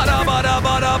 Everybody. Bada,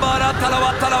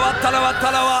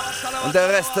 Talawa. Und der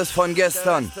Rest ist von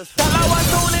gestern. Talawa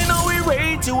only know we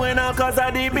rate you when cause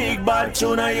of the big bad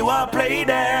tune you a play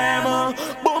them.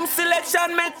 Boom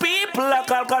selection make people a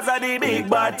call cause of the big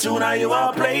bad tune you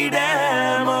a play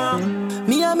them.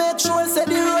 Me a make sure say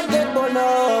the road get burn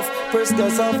off. First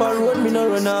class off a road, me no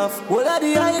run off. Well a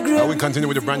the high grade. Now we continue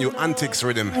with the brand new Antics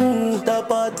rhythm. The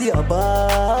party a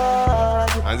bad.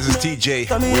 And this is TJ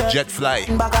with Jet Fly.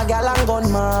 Back a gal and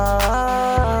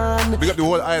gunman. Big up the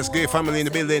whole ISG family in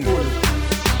the building.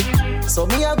 So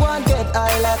me a go and get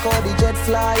high like how the jet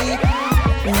fly.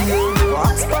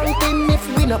 What's pumping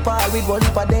if we no par with one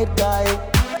for dead guy?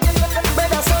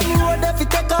 Better some road if you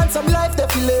take on some life they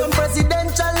feel it. Some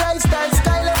presidential lifestyle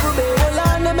style every day. Hold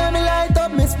on, they make me light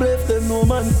up me spliff. Them no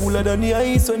man cooler than the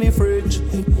ice on the fridge.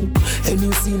 And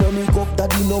you see no me cup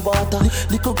that in no water.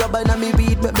 The cooker by na me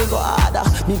beat make me go harder.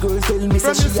 Me girl tell me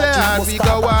say she a drink we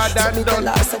go hard and done.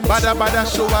 Badda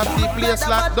show up the place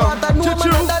locked down.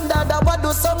 Choo-choo. What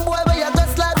do some boy where you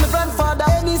just like my grandfather?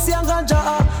 Any young ganja,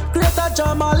 create a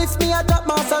drama. Lift me a top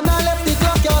mass and I left the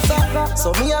clock yourself.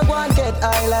 So me a go and get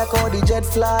high like how the jet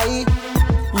fly.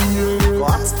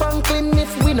 What's funkin'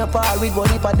 if we no par with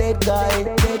one if a dead guy?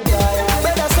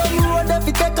 Better some road if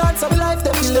you take on some life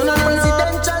them still on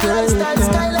presidential lifestyle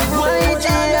style of white.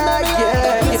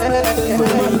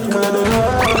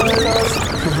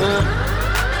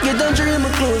 You don't dream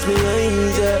of close me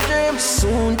eyes, yeah.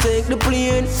 Soon take the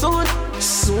plane, soon.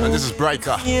 And this is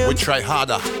Briker, we try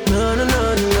harder. No,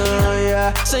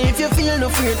 yeah. So if you feel no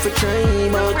fear for try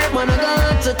out, man I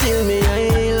got to tell me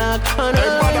I lock. And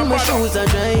I my shoes are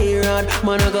dry rod.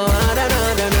 Man I go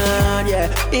hard, yeah.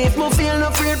 If me feel no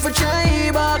fear for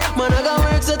try back, man I got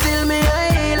work to tell me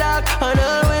I lock. And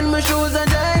all when my shoes are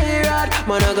dry rod,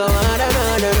 man I go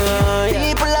hard, yeah.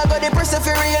 People are got the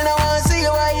perseverance, I want to see you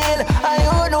heal. I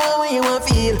don't know what you want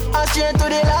feel. I straight to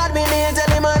the Lord, me name tell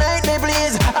him and write me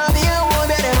please. I'll be a one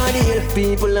better man deal.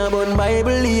 People are born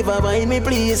Bible, leave a mind me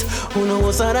please. Who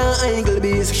knows how the angle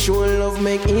bees? Show love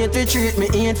make ain't for treat, me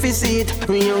ain't for seat.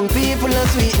 We young people are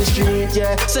sweet in street,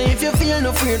 yeah. So if you feel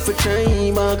no afraid for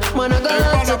try back, man I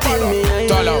got to tell me I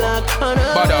ain't lock. And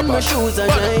I my shoes are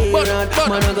dry rod.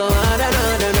 Man I go hard,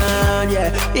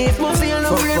 yeah. If me feel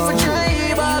no afraid for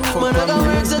try back, man I got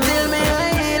work to tell me I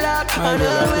ain't lock. And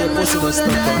I my shoes are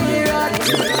dry rod.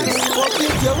 Fuck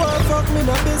if you want fuck me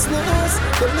no business,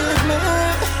 believe me.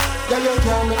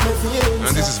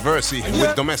 And this is Versi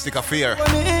with Domestic Affair.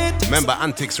 Remember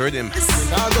Antics Rhythm. I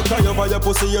go cry over your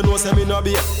pussy, you know say me no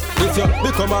be. If you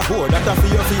become a whore, that a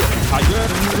fear. I hear.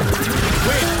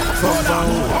 Wait, hold on.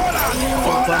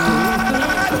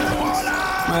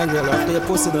 My girl, after your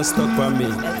pussy done stuck by me.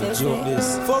 Joke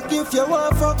this. Fuck if you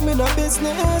want, fuck me no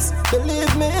business.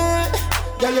 Believe me.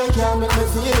 Girl, you can't make me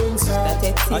feel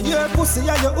inside. And your pussy,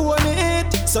 and you own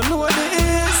it. So know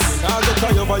this. I'll go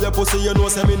cry over your pussy, you know,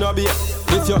 say me no be.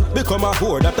 If you become a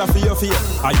whore, that a for your fear.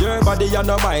 And your body and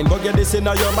no mind, but get this in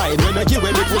your mind. When you give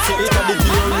away the pussy, it's a the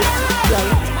theory. Girl,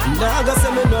 now go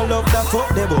say me no love that fuck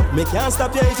there, but me can't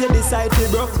stop you if you decide to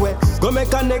broke way. Go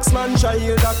make a next man try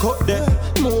heal that cut there.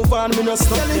 Move on, me no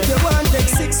stop there. Girl, if you want take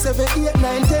 6, 7, 8,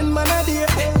 9, 10 man a day,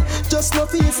 just no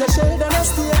feel say shell than a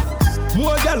stay.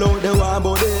 More gal out there want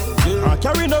body. I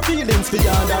carry no feelings for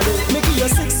your daddy. Me give you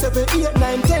 6, 7, 8,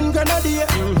 9, 10 grand a day.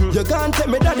 You can't take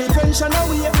me daddy pension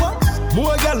away.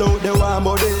 More gal out there want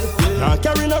body. I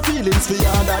carry no feelings for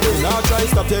your daddy. Now try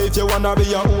stop you if you wanna be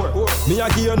a whore. Me a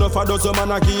give you enough a dozen man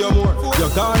a give you more. You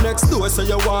gone next door so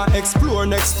you want explore.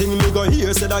 Next thing me go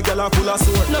here say that gal a full of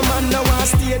sword. No man no want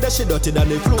stay there, she dirty than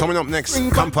the floor. Coming up next,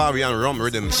 Campari and Rum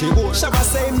Rhythm. She go Shabba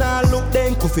say nah look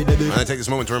then coffee the And I take this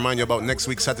moment to remind you about next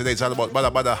week Saturday. It's all about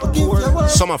Badda.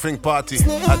 Summer Fling Party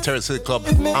at Terrace Hill Club,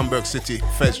 Hamburg City,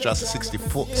 Fez Just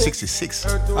 66.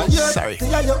 Sorry.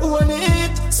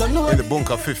 In the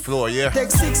bunker, 5th floor, yeah.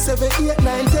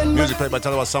 Music played by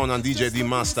Talawa Sound and DJ D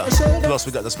Master. Plus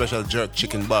we got the special jerk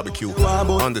chicken barbecue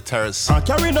on the terrace. And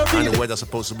the weather's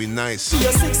supposed to be nice. So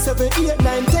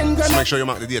make sure you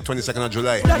mark the day, 22nd of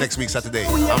July. Next week Saturday,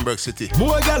 Hamburg City,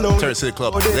 Terrace Hill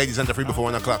Club. Ladies enter free before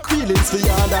 1 o'clock.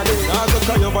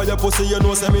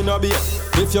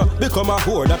 If you become a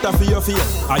whore, that a for your fear.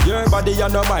 And your body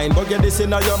and no mind, but get this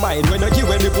in your mind. When you give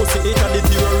away the pussy, it a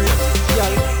deteriorate.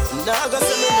 Girl, now go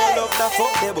say me no love that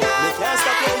fuck there, but me can't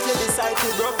stop you if you decide to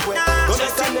broke way. Go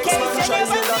make the next man try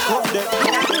me that fuck there.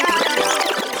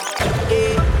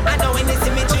 I know when they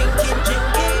see me drinking.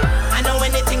 I know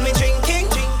when they think me drinking.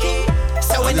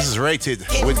 So when this is Rated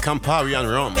with Campari and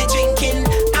Rum. Me drinking,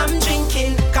 I'm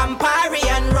drinking Campari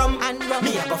and rum.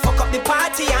 Me a go fuck up the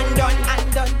party and done.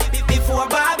 Before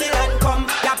Babylon come,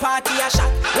 the party a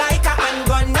shot like a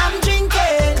handgun. I'm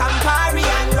drinking Campari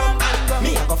and rum.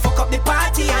 Me a go fuck up the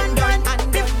party and done.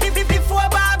 Before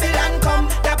Babylon come,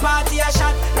 the party a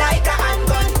shot like a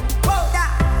handgun.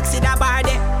 See that bar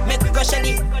there, make we go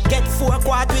shelly. Get 4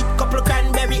 quart with couple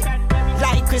cranberry.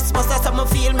 Like Christmas, that's how me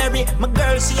feel merry. My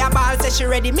girl, she a ball, say she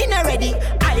ready, me not ready.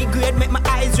 I grade, make my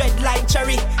eyes red like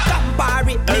cherry.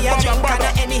 Campari, me a drink and a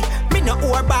any. Me no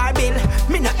or bar bill,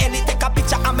 me no any. Take a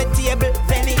picture on my table,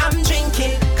 Benny. I'm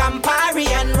drinking Campari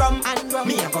and rum.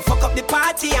 Me a go fuck up the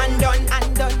party and done.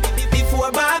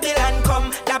 Before Babylon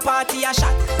come, the party a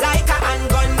shot like a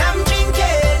handgun. I'm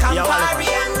drinking Campari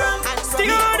and rum. Me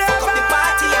a go fuck up the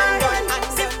party and done.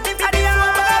 Before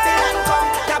Babylon come,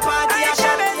 the party a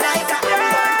shot like a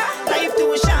handgun. Life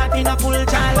too short in a full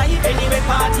time life. Anyway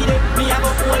party there, me a go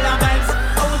hold a vibes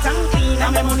out and clean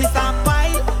and my money stop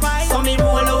pile. So me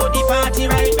roll out the party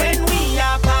right when we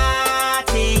a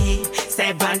party.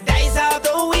 7 days of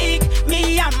the week,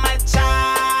 me and my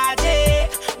charge.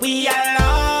 We all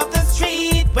love the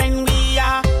street when we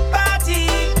are party.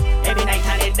 Every night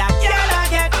I let that girl I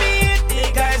get beat.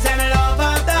 The girls and love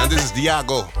of the. And this is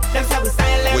Diago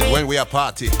with When We Are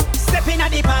Party. Stepping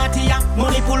at the party,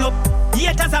 money pull up.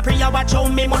 Haters a prayer, watch how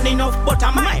me money enough. But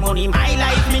my money, my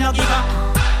life, me no give up.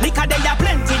 Liquor they a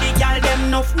plenty, the girl them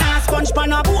enough. Nah sponge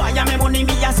pan a boy, and me money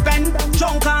me a spend.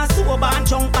 Junk and sober and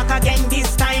junk back again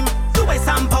this time.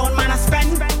 £2 pound man a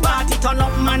spend. Party turn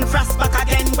up man frost back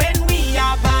again when we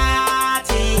a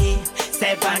party.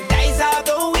 7 days of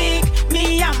the week,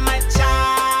 me and my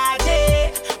charge.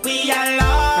 We a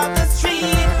love the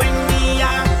street when we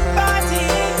a party.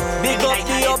 Big up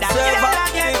the observer,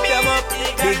 pick them up.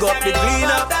 Big up the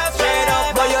cleaner, straight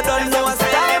up, but you don't know what's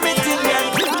time it in there.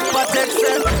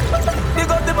 Protection. Big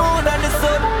up the moon and the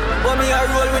sun, but me I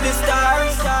roll with the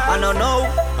stars. I don't know.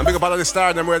 I'm big up all of the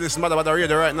stars, and where this mother about the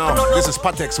radio right now. This is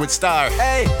Patex with Star.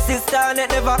 Hey, sister, net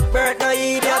never burnt no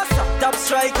idiot. Top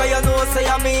striker, you know, say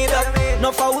I mean that.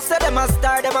 No for who say them a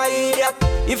star, them a idiot.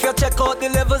 If you check out the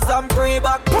levels, I'm free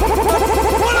back.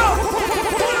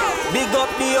 Big up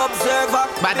the observer.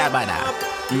 Badda.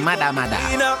 Mada.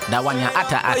 That one you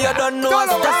atta. You don't know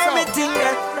what's time it in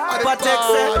there.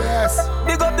 Patex.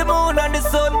 Big up the moon and the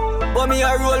sun, but me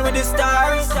I roll with the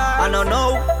stars. I don't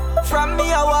know. From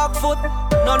me I walk foot.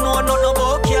 No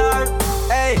about car.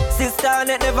 Hey, sister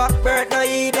net never burnt no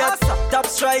idiot. Top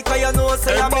striker, you know,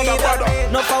 say I'm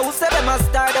idiot. No for who say them a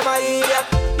star, them a idiot.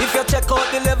 If you check out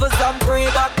the levels, I'm free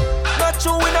back. Not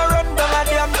true, we no run down a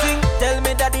damn thing. Tell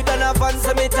me that it done a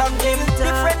fancy me thank him.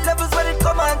 Different levels when it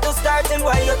come on to starting.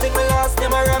 Why you think me lost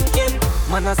name a ranking?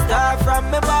 Man a star from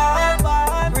me born.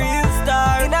 Real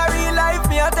star. In a real life,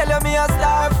 me I tell you me a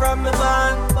star from me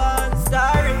born.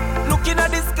 star. Looking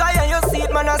at the sky and you see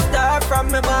it, man, a star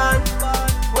from me born.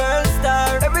 World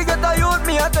star. Every get a youth,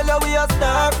 me I tell you we a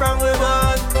star from we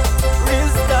born. Real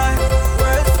star,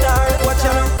 world star. Watch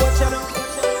out.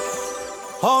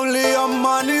 Only a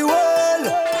money world.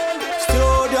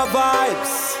 Studio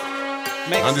vibes.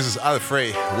 And this is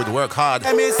Alfred with Work Hard.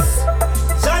 Hey, miss.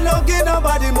 Shall not give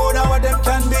nobody more than what them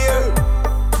can bear.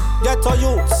 Get a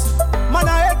youths. Man,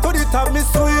 I head to the top, me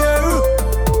swear.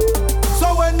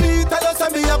 So when me tell you say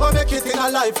me a go make it in a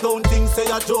life, don't think say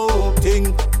a joke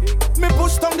thing. Me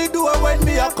push down the door when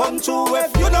me a come through.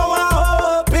 If you know I'm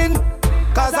hoping,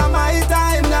 cause I'm my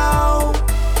time now.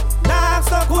 Now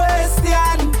ask no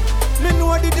question. Me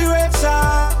know the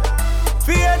direction.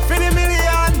 Fear for the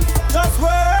million. Just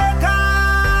work hard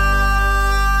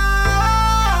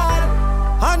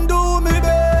and do me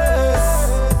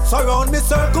best. Surround me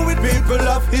circle with people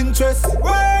of interest.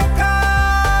 Work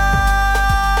hard.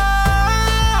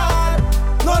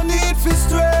 No need for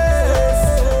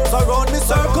stress. Surround me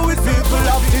circle with people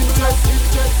of interest.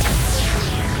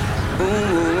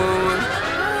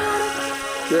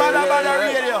 Badda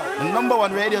Radio, number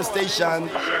one radio station.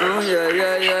 Oh yeah.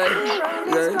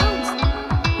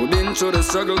 We've been through the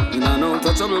struggle, in and out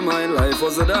of trouble. My life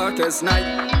was the darkest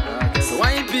night. So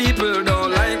why people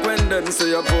don't like when them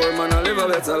say a poor man I live a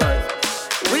better life?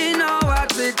 We know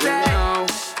what it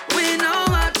takes. We know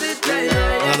what it takes.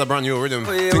 Another brand new rhythm,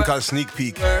 thing called Sneak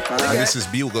Peek, and this is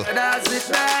Bugle.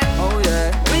 Oh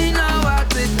yeah, we know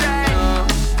what it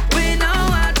takes. We know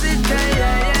what it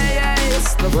takes.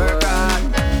 It's the work hard,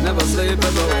 never sleep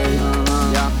ever way.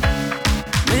 Yeah.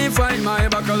 Me fight my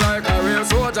battle like a real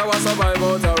soldier, was survive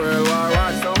out a real war.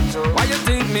 Why you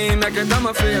think me make it? I'm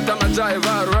a faith, I'm a drive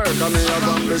hard work, I'm a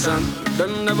ambition.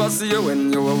 Them never see you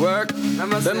when you work. Them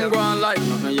go on like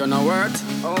nothing you're not worth.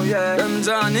 Oh yeah. Them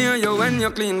John hear you when you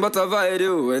clean, but avoid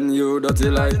you when you dirty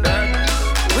like that.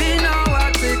 We know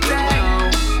what it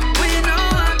takes. We know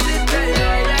what it takes.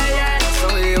 Yeah. So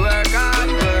we work hard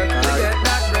to get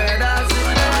that bread as it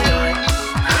takes.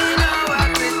 We know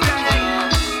what it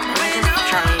takes. We know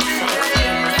what it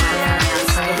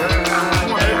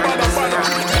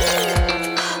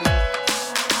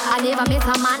I never met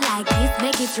a man like this.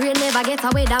 Make it real, never get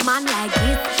away with a man like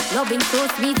this. Loving so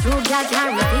sweet, true girl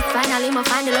can't resist. Finally, me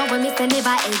find the love when me say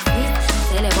never exist.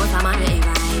 Tell about a man ever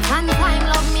right. And time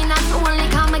love me not only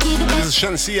come and give the best. This is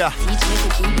Shansia Teach me to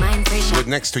keep mine fresh. with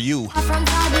Next to You. From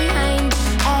far behind,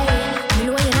 hey, me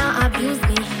know you not abuse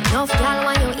me. Enough girl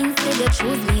want you instead you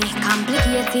choose me.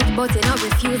 Complicated but you not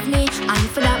refuse me. And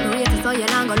for that me rate it so you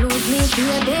not gonna lose me.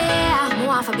 Baby, me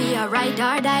want to be a ride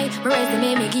or die. My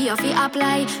resume me give you fi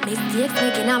apply. Mistakes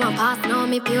making on my past now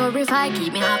me purify.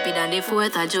 Keep me happy than the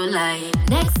 4th of July.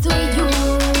 Next to you.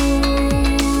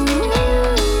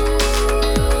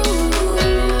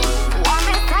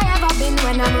 Warmest I ever been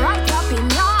when I'm wrapped up in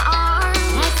your arms.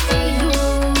 Next to you.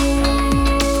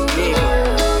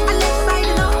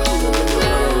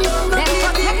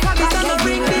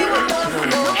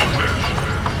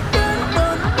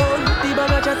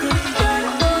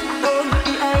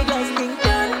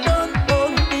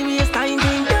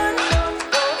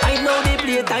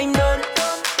 Time done.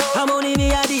 I'm only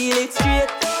me a deal it straight.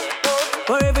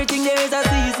 For everything there is a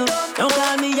season. Don't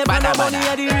call me up on money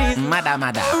a the reason. Mada.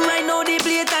 Right now the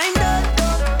play time done.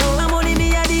 I'm only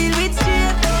me a deal with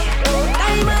straight.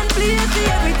 Time and place see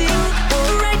everything.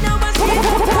 Right now my straight.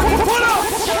 Pull up.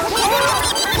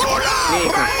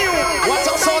 Brand new. What's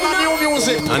up sound of new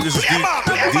music? And this is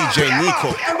DJ Nico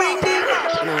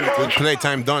with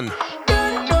Playtime Done.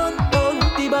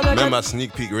 Remember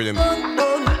Sneak Peek Rhythm,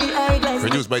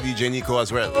 produced by DJ Nico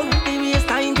as well.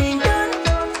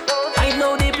 I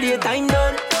know they play time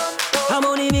done. I'm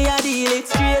only me a deal it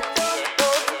straight.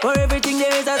 For everything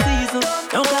there is a season.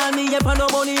 Don't call me up for no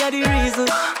money a the reason.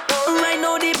 Right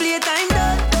now they play time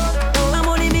done. I'm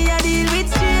only me a deal with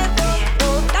straight.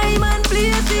 Time and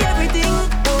place see everything.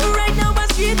 Right now I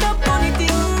straight up money thing.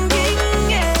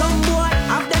 Yeah. Some boy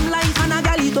have them life and a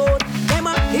galley toad. Them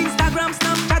a Instagram,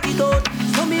 Snapchat it out.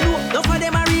 So me know no for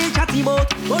them a real chatty boat.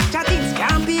 But chattings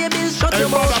can't pay bills, shut your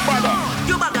mouth.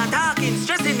 You bugger talking,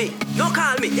 stressing me. Don't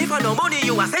call me if I no money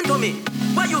you a send to me.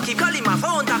 Why you keep calling my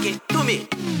phone talking to me?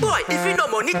 Boy, if you no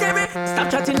money, Terry, stop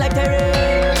chatting like Terry.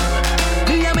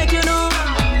 Me I make you know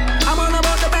I'm all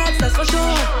about the beds, that's for sure.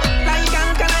 Like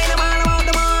I'm all about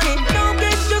the money. No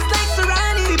bitch just like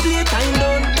Serrani. We play time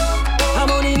done. I'm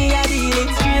only me a deal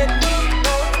it straight.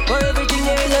 For everything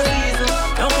there is a reason.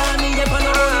 Don't call me if I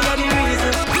no money a the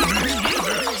reason.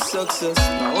 Success.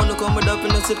 I wanna come with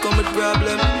happiness, it come with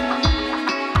problem.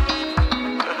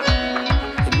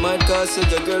 It might cost you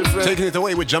your girlfriend. Taking it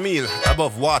away with Jamil,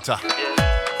 Above Water.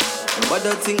 What do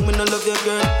you think me no love your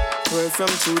girl? We're from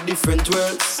two different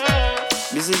worlds.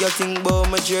 Busy you think about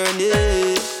my journey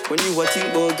when you a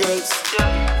think about girls.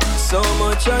 So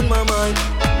much on my mind,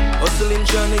 hustling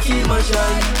trying to keep my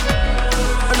shine.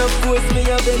 And of course me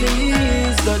have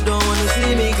enemies that don't wanna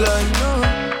see me climb. No,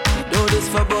 do this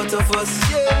for both of us.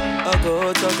 I go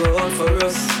out for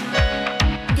us.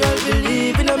 Girl,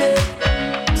 believe in me.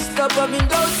 Stop having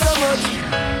doubts so much.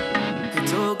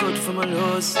 It's all good for my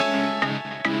nose.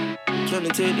 Can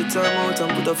you take the time out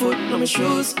and put a foot on my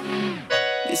shoes?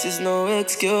 This is no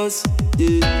excuse.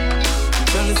 Yeah. I'm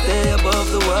trying to stay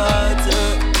above the water.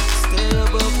 Stay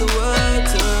above the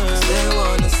water. They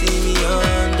wanna see me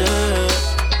under.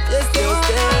 Just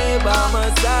stay by my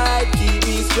side, keep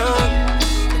me strong.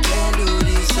 I can't do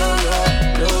this alone.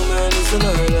 No man is an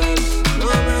island. No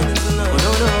man is an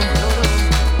island.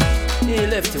 No. Hey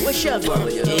Lefty, what's she going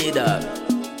with you? Hey dog.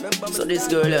 So this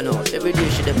girl, you know, every day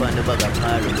she depend on the bag of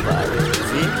party.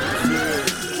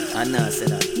 See? And now say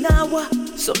that. Now what?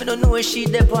 So me don't know where she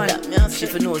depend. Me ask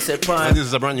if you know say part. And this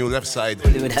is a brand new left side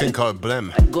thing called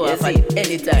Blem. Go off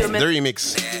anytime. The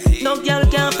remix. No girl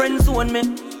can't friend zone me.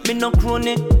 Me no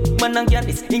crony. Man and girl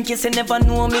this in case you never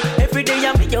know me. Every day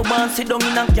I make you want sit down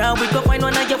in a car. We go find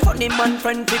one of your funny man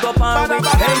friend. Pick up and we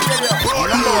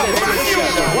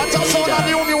What's up for the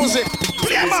new music?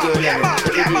 This girl,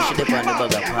 every day she depend on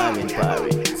the bag of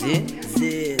party.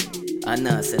 See? And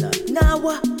now say that. Now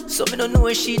what? So me don't know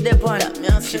where she depend. Me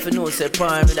ask if you know say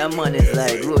par with that man is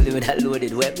like rolling with that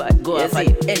loaded weapon. Go off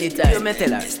anytime. You me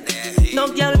tell her. No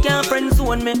girl can't friend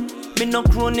zone me. Me no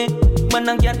crony. Man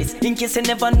and girl this in case you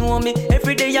never know me.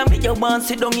 Every day I make you want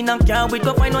sit down in a car. We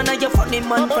go find one of your funny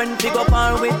man friend. Pick up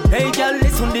our way. Hey girl,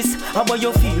 listen this. How about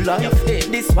you feel like? Hey,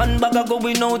 this one bag a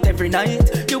going out every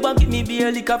night. You want give me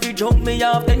beer liquor if you drunk me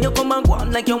off. Then you come and go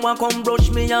on like you want come brush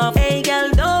me off. Hey girl,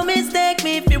 don't mistake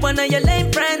me if you one of your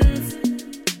lame friends.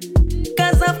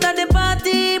 Cause after the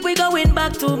party, we going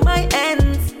back to my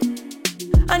ends.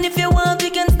 And if you want, we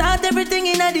can start everything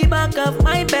in the back of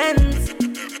my Benz.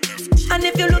 And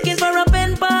if you're looking for a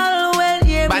pen pal, well,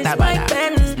 here is my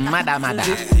pen. Mada.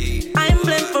 I'm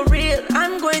blend for real,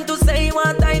 I'm going to say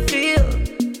what I feel.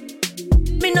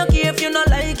 Me no care if you not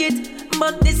like it,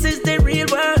 but this is the real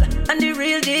world and the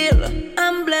real deal.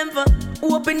 I'm blend for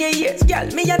open your ears, girl,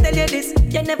 me I tell you this.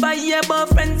 You never hear about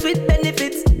friends with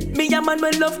benefits. Me a man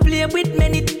will love play with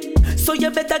many. So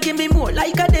you better give me more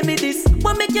like a demi this.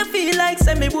 What make you feel like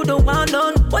say me wouldn't want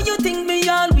none? Why you think me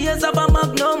always have a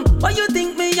magnum? Why you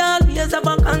think me always have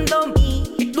a condom?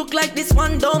 It look like this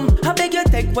one dumb. I beg you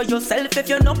take for yourself if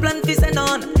you no plan for send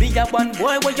on. Be a one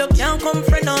boy where you can't come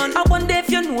friend on. I wonder if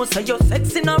you know so you're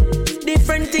sexing up.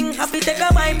 Different thing have to take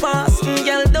a bypass.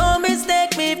 Girl, don't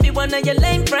mistake me if you one of your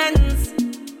lame friends.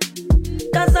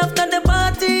 Cause after the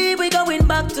party we going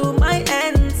back to my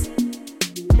ends.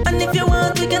 And if you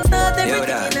want, we can start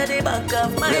everything in the back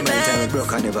of my bed.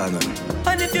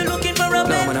 And if you're looking for a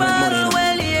bed,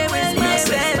 well, here is my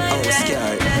bed. I was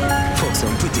scared. Fuck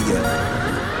some pretty girl.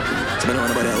 So I don't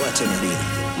want nobody watching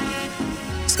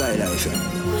you. Sky life,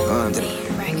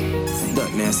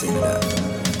 that nasty that.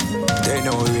 They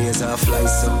know raise a fly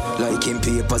so like in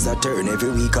papers a turn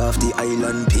every week off the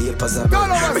island papers a burn.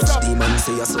 Rich demon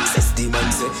say a success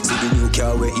demon say see the new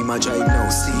car where him a drive now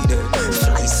see the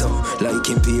fly so like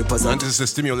in papers and this is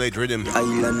stimulate rhythm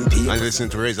island papers and listen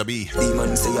to Razor B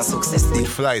demon say a success the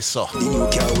fly so the new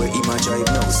car where him a drive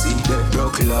now see the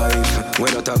broke life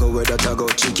where that I go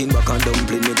chicken back and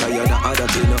dumpling me tired of other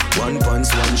thing one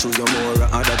pants one shoes no more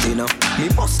other thing me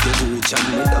must get rich and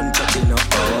me done chatting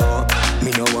oh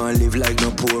me no want live like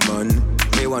no poor man.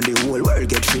 Me want the whole world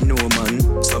get free no man.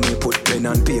 So me put pen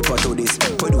and paper to this.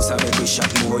 Producer make we shot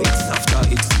more hits after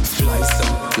it's fly so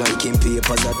like in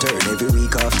papers a turn every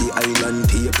week off the island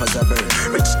papers a burn.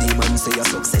 Rich demon say a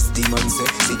success demon say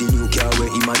see the new car where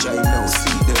him a drive now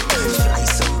see the fly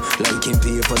so like in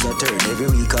papers a turn every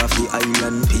week off the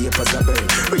island papers a burn.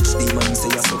 Rich demon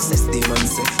say a success demon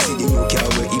say see the new car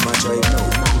where him a drive now.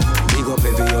 Big up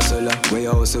every hustler, where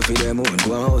you hustle for them own.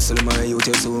 Go and hustle my youth,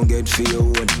 you soon get for your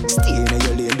own. Stay in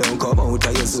your lane, don't come out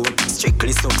of your zone.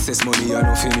 Strictly success money, and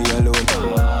not for me alone.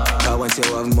 Cause once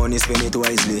you have money, spend it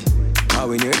wisely. Cause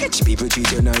when you're rich, people treat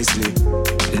you nicely.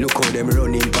 Look how them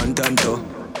running pantanto.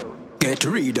 Get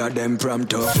rid of them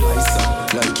prompto. Fly so,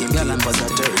 like him papers a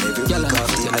turn every week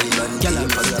off the island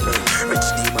papers a burn. Rich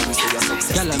demons say a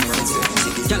success demons say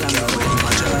see the new car where him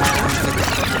a drive.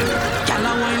 Gyal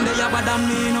a wine they a bad than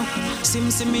me no.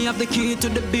 See me have the key to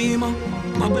the beamer.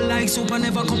 Bubble like soup and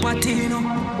never Cupertino.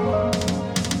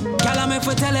 Gyal a make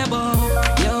for tell you about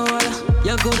yo hola,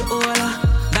 you good hola.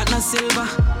 That not silver,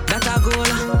 that a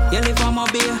gold. You live on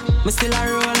my beer, me still a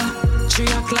roller. 3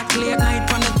 o'clock late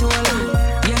night on the toilet.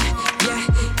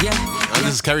 Yeah. And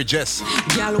this is Carrie Jess.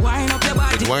 Girl, wind up your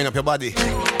body. With wind up your body.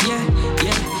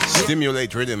 Yeah.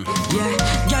 Stimulate rhythm.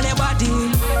 Yeah, girl, your body.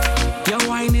 You're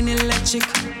whining electric.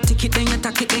 Tick it, then you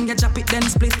tack it, then you drop it, then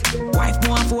split. Wife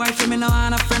more for wife, me no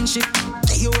want a friendship.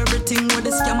 Tell you everything with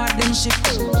the scammer, then shit.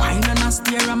 Wine on a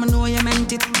steer, I know you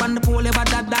meant it. On the pole,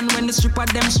 better than when the stripper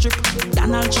them strip.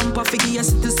 Donald Trump a figure your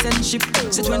citizenship.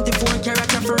 Say 24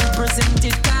 karat for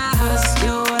represented. Cause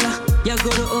you go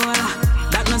to Ola.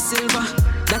 That no silver,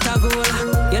 that a gold.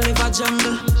 You live a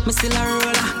jungle, me still a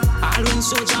roller. All when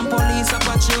soldier and police a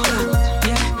patrol.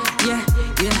 Yeah.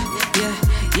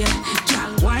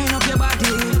 Girl, wind up your body.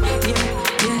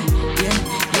 Yeah.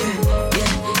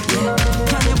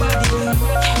 Girl, your body.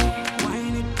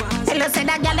 Wind it past. Hello, say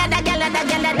that girl,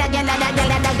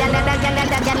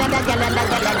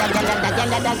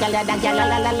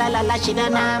 she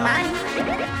don't know, man.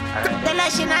 Tell her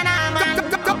she don't know, man.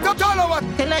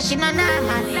 Tell her she don't know,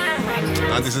 man.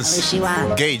 And this is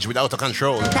Gage with Out of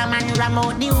Control. The man ram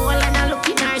out the hole and I look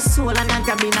in her soul and I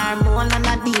grab in her mole and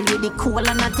I deal with the cool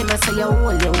and I tell her say you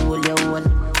hold.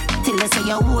 Tell her say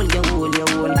you hold.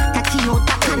 Cocky out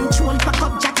of control, pack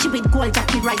up Jackie with gold.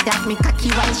 Jackie right that me cocky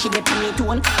while she dey on it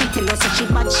all. Me tell her say she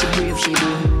bad, she brave, she do.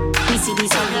 Me see the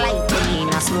sunlight in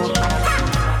a smoke.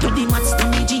 Do the maths to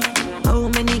me G. How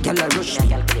many gal a rush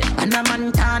me? And a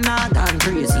Montana gone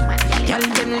crazy. Gal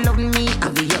them love me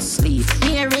obviously.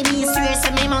 Me already swear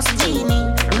say me must genie.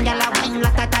 Gal a wine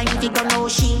like a time fi go no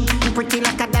she. Pretty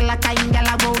like a dollar time gal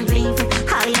a won't leave.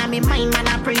 All inna me mind man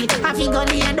a pray. I fi go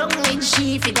lay down with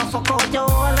she. Fi go fuck out your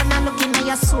hole and a look inna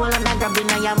your soul and a grab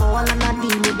inna your mole and a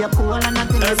deal with your cool and a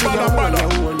tell you say you hold.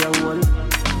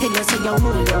 Tell you say you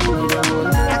hold.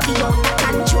 Cocky out the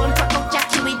control. Pack up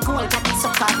Jackie with gold. Cocky so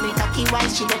call me cocky while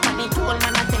she dey on it all.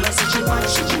 Man I tell her say she bad,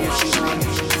 she brave, she do.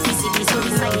 You see this so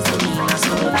nice to me and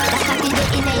so. That cocky dey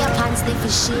inna your pants, they fi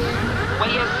share. What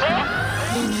you say?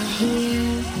 You know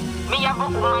here. Me have a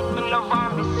woman, me love her,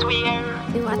 me swear.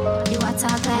 You a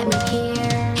talk like me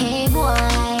care. Hey boy,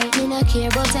 me no care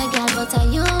about a girl, but a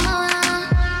you man.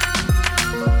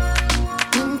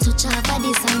 Touch her body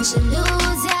and she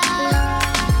lose ya.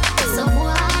 So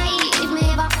why, if me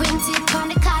ever quint it on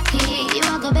the cocky, you a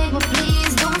go beg me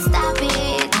please, don't stop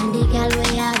it. And the girl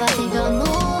we have a figure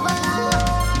mover.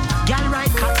 Girl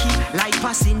ride cocky like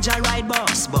passenger ride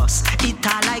bus. It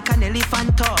all like an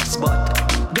elephant toss. But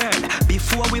girl,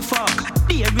 before we fuck,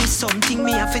 there is something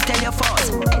me have to tell you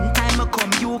first. Anytime I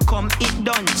come, you come, it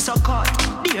done. So cut,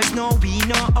 there's no we,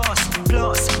 no us.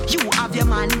 Plus, you have your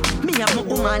man, me have my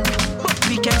woman. But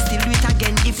we can still do it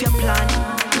again if you plan.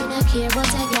 Me no care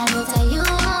about a girl, but a you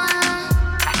man.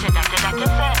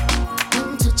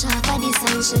 Touch her body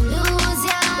and she lose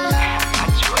ya.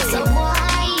 So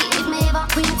why, if me ever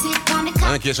quint it on the cocky?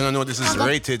 And in case you don't know, this is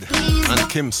Rated and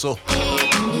Kim So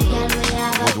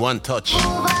with One Touch.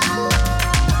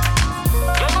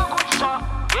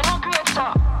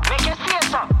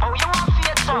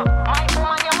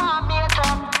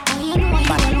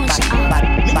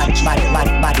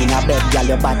 Body in a bed, girl,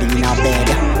 your body in a bed.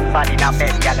 Body in a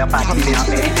bed, girl, your body in a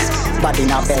bed. Body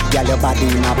in a bed, girl, your body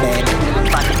in a bed.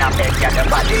 Body in a bed, girl, your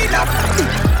body in a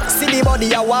bed. See the body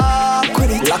you walk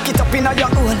with it. Lock it up in your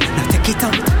hole, now take it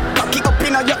out. Cock it up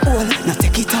in your hole, now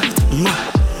take it out.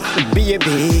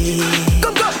 Baby,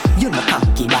 come. You know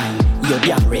cocky bang, you're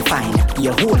damn refined.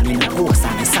 You're holding the rose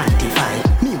and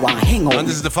sanctified. Me want hang out. And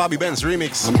this is the Fabi Benz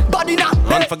remix. Body na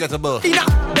Unforgettable.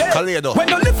 Kaledo. When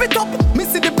you lift it up, me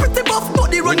see the pretty buff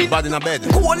body running. Body in a bed.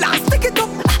 Cool and stick it up.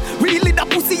 Really the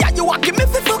pussy and you walking me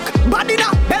fi fuck. Body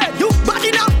na bed, you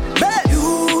body na bed.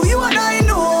 You and I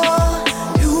know.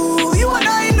 You and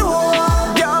I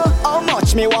know. Girl, how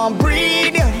much me want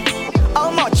breed?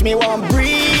 How much me want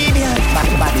breed?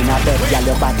 Body in a bed, girl,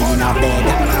 your body in a bed.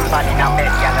 Body in a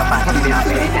bed, girl, your body in a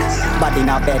bed. Body in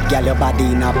a bed, girl, your body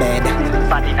in a bed.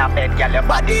 Body in a bed, girl, your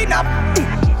body in a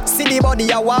bed. See the body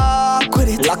you walk with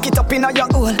it. Lock it up in your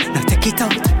hole, now take it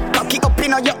out. Cock it up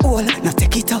in your hole, now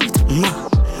take it out.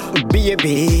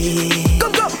 Baby,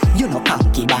 come. You know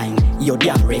cocky bang, you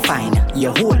damn refined.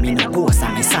 You hold me no ghost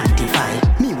and me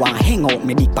sanctify. Me want hang out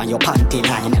me deep on your panty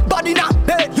line. Body na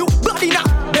bed, you body na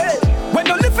bed. When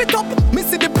you lift it up, me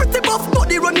see the pretty buff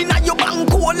body running at your bang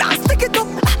cool and stick it up.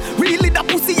 Really the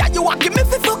pussy and you walking me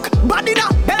fi fuck. Body na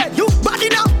bed, you body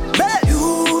na bed.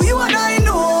 You and I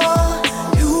know.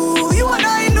 You and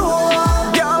I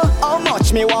know. Girl, how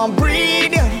much me want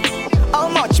breed? How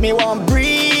much me want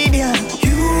breed?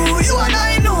 You and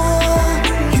I know.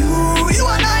 You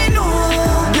and I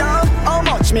know. Girl, how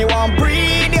much me want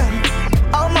breed?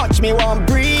 How much me want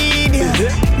breed?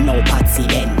 No patsy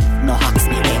then.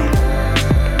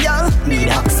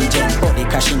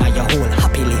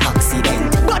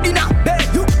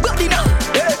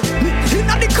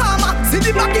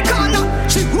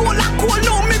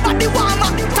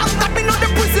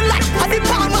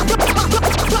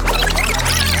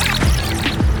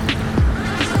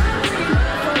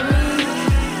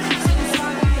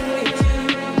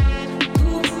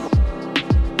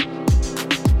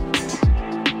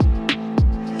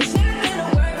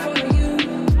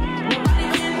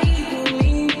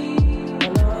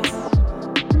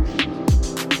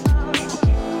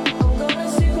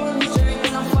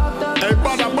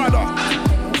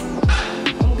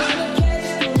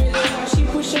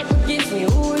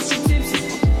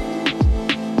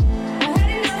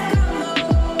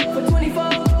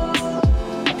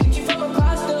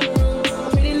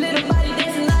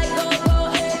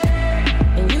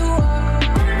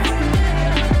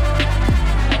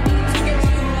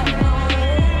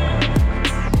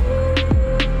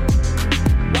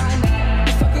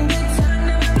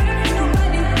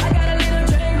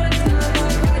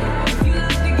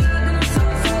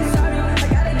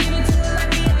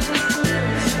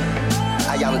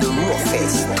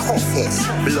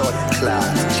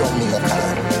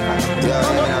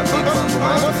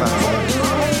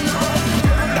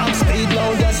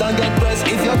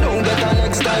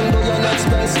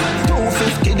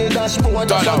 dashboard.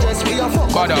 Suggest we a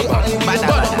fuck up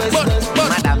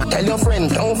behind. Tell your friend,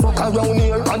 don't fuck around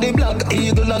here. On the black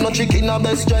eagle and no chicken a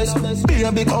best dress.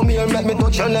 Baby, come here, make me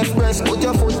touch your left breast. Put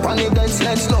your foot on the desk,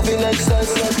 let's love in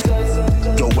excess.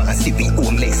 You want see we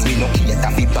homeless, we no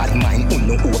cater fi bad mind,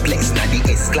 no hopeless. Now the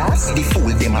S-class, the fool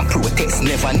them a protest.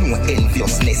 Never knew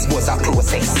enviousness was a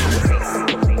process.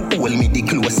 Hold me the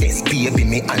closest, baby,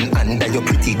 me and under your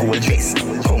pretty gold dress.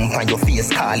 Come on your face,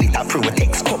 call it a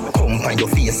protex. Come on your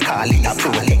face, call it a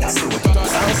protex.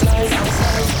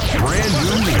 Brand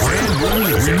new.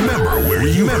 Remember where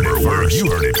you heard it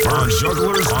first. On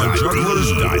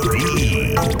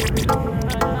jugglers.de.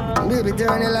 Baby,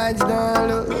 turn the lights down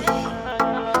low.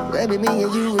 Baby, me and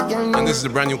you again. And this is the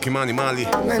brand new Kimani Mali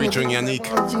featuring Yannick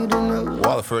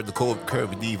Walford, the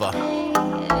Curvy Diva.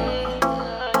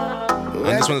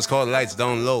 And this one is called Lights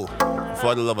Down Low.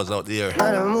 For the lovers out there,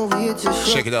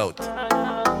 check it out.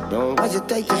 Don't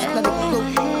hesitate, just let it go.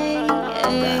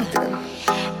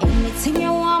 Anything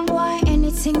you want, boy,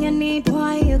 anything you need,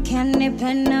 boy, you can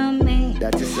depend on me.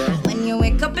 That's it. When you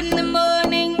wake up in the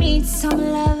morning, need some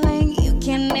loving, you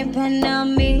can depend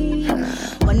on me.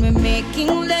 When we're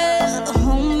making love,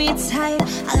 hold me tight.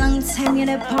 A long time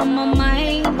you're upon my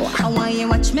mind. I want you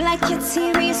watch me like your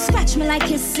TV, scratch me like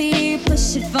you see.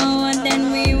 Push it forward,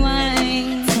 then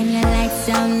rewind. Turn your lights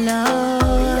down low.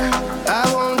 I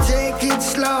won't take it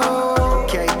slow.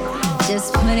 Okay.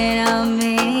 Just put it on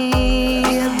me.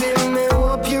 Baby, me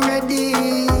hope you're ready.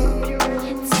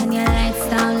 Turn your lights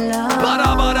down low.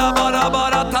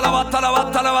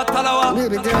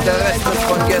 The rest is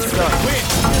for Gessler.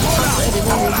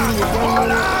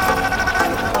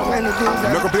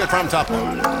 Make a play from top.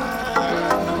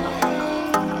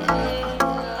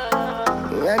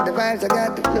 Got the vibes, I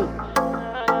got the flow.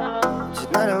 It's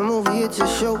not a movie, it's a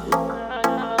show.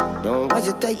 Don't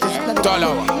hesitate, just let it go.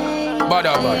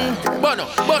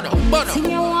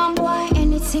 Anything you want, boy,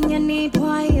 anything you need,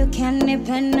 boy, you can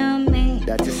depend on me.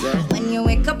 That's it, sir. When you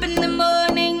wake up in the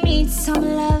morning, need some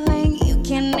loving, you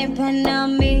can depend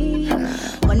on me.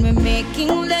 When we're making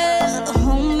love,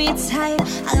 hold me tight.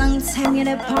 A long time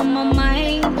you're upon my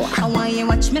mind. I want you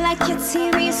watch me like your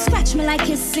TV, scratch me like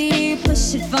you see.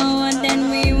 Push it forward, then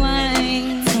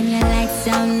rewind. Turn your lights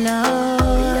down low.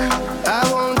 I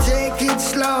won't take it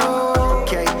slow.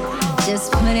 Okay.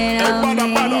 Just put it on me.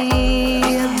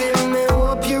 Baby, me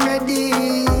hope you're ready.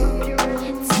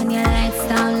 Turn your lights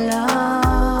down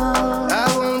low. I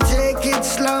won't take it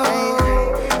slow.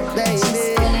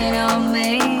 Just put it on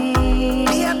me.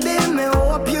 Baby, me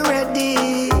hope you're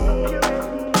ready.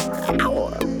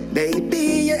 Baby,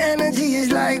 your energy is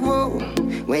like whoa.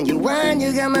 When you whine,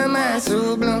 you got my mind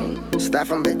so blown. Start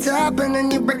from the top and then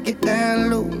you break it down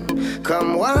low.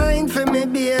 Come wine for me,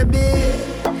 baby.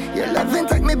 Your loving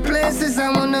take me places I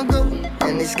wanna go.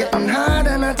 And it's getting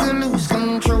harder not to lose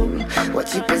control.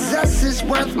 What you possess is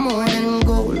worth more than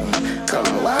gold.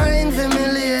 Come wine for me,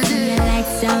 lady. Turn your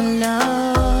lights down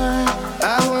low.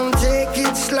 I won't take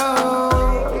it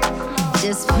slow.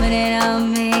 Just put it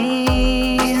on me.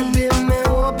 Baby, me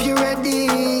hope you're ready.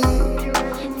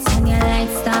 Turn your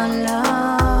lights down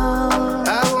low. I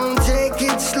won't take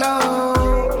it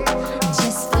slow.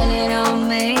 Just put it on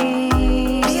me.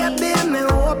 Baby, me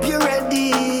hope you're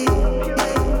ready.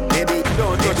 Baby,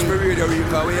 don't touch me radio,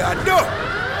 Rico. We are do.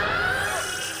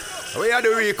 We are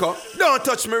the Rico. Don't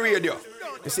touch me radio.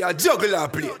 You see a juggler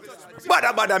play.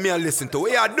 Badda me and listen to.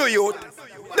 We are do youth.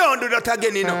 Don't do that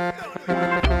again, you know.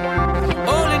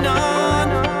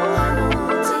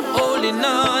 Holding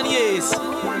on, yes.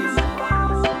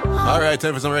 Alright,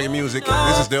 time for some reggae music.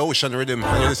 This is the Ocean Rhythm,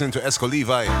 and you're listening to Esco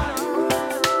Levi.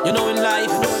 You know in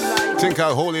life, Think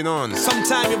I'll holding on.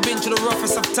 sometimes you've been through the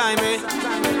roughest of time, eh?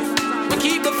 But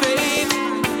keep the faith,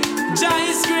 Jah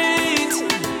is great.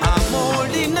 I'm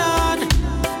holding on,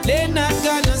 they're not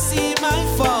gonna see my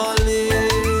falling.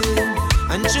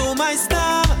 And through my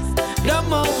storm, the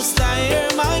most I hear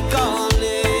my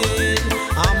calling.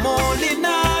 I'm holding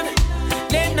on,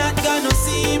 they're not gonna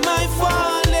see my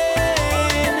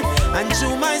falling. And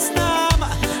through my storm,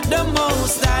 the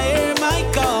most I hear my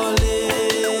calling.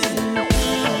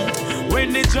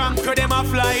 When the drunk them a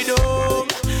fly down,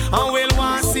 and will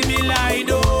want see me lie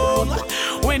down.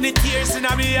 When the tears in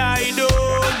my eye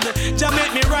down, Jah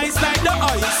make me rise like the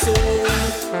ice.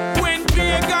 When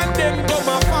pagan them come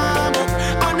a farm up,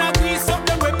 and I grease up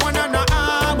them weapon and a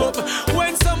arm up.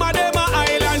 When some of them a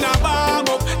island a bomb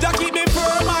up, Jah keep me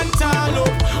firm and tall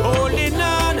up. Holding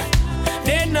on,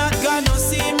 they're not gonna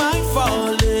see my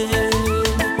falling.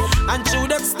 And through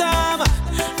that storm,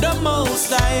 the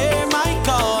most I hear my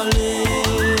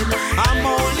calling. I'm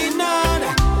holding on,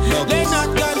 they're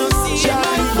not gonna see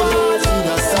my falling.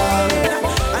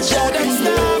 And through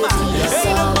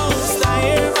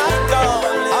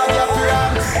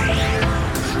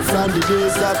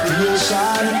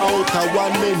out of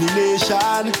one many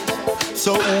nation.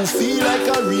 So who feel like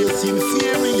a race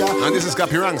inferior? And this is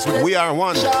Cappy Ranks with We Are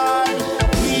One. We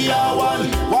are one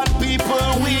people,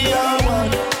 we are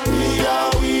one. We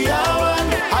are one.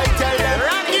 I tell them,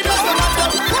 it doesn't matter.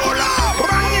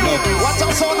 What's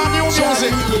our sound of new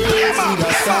music?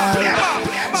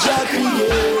 Jah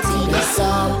created the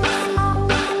sound.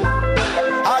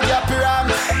 I got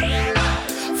Ranks.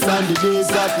 From the days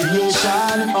of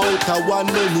creation, out of one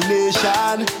many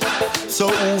nation. So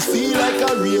who feel like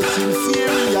a race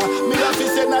inferior? Me have to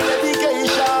send a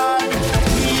dedication.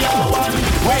 We are one,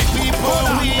 white people,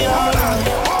 we are one.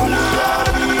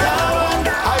 We are one.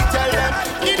 I tell them,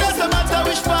 it doesn't matter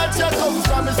which part you come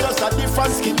from, it's just a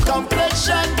different skin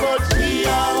complexion. But we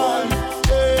are one,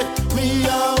 hey, we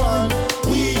are one.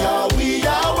 We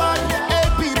are one. Hey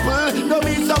people, don't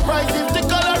be surprised if the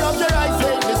color of your eyes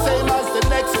ain't the same as the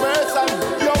next person.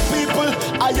 Young people,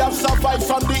 I have survived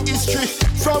from the history.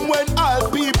 From when all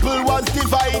people was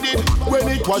divided. When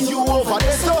it was you over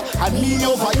there so, and me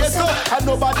over there so, and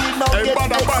nobody now get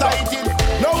excited.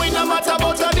 No, it no matter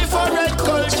about the different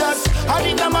cultures, and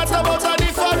it no matter about the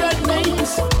different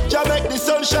names. Just make the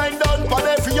sunshine down on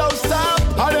every house top,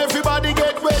 and everybody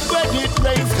get wet when it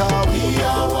rains. Cause we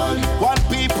are one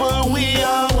people, we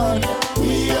are one.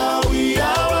 We are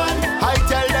one. I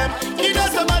tell them, it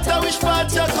doesn't matter which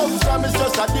part you come from, it's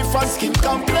just a different skin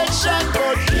complexion.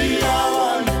 But we are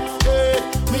one, hey,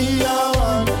 we are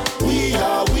one. We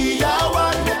are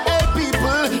one. Hey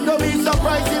people, don't be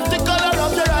surprised if the color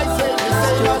of your eyes ain't the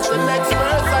same as the next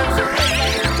person.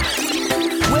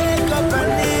 Wake up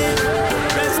and live,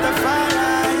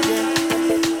 Rastafari,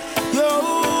 yeah. Yo,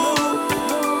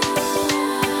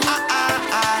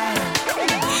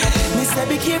 me say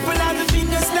be careful of the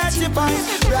fingers that you point.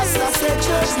 Rasta said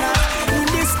church now, in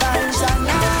this time shall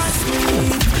not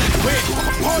sleep. Wait,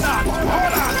 hold on.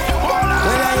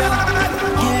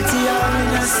 Guilty or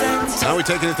innocent. Now we're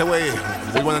taking it away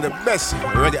with one of the best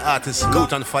reggae artists,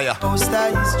 Goat on Fire.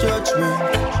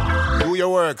 Do your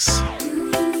works.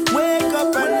 Wake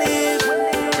up and live,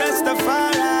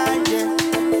 Rastafari, yeah.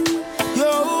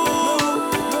 Yo,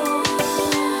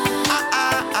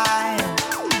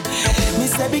 me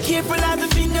say be careful of the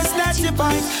fingers that you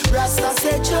point. Rasta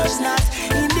said church not,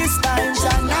 in this time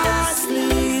shall not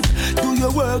sleep. Do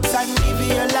your works and live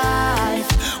your life.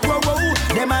 Whoa,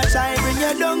 them a try bring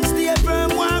you down, stay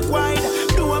firm, walk wide.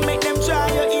 Do I make them try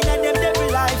you in a them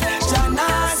devil life? Shall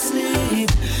not sleep.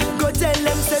 Go tell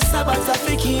them say Sabbath a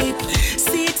fi keep.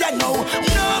 See it and know,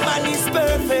 no man is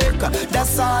perfect.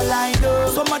 That's all I know.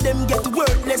 Some of them get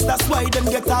worthless, that's why them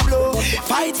get a blow.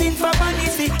 Fighting for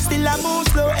vanity, still a move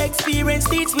slow. Experience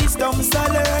teach wisdom, so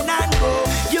learn and go.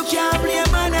 You can't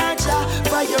blame manager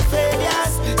for your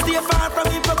failures. Stay far from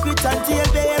hypocrite and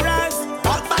talebearers.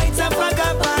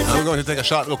 And we're going to take a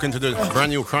short look into the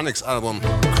brand new Chronix album,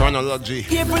 Chronology.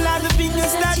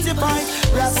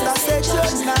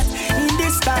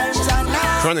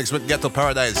 Chronix with Ghetto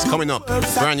Paradise coming up,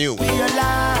 brand new.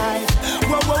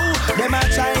 Them a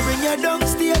try bring you down,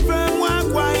 stay firm,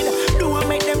 walk wide. Do I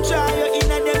make them try you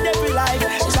in a them devil life?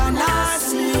 Shall not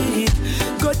sleep.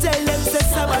 Go tell them say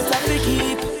Sabbath a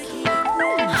keep.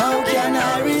 How can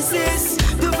I resist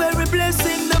the very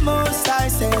blessing the Most High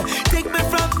say? Take me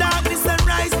from darkness and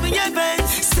rise me heaven.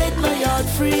 Set my heart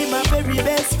free, my very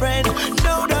best friend.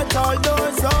 Know that all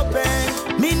doors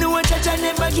open. Me know a church I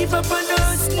never give up on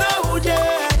us, no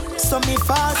day. So me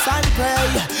fast and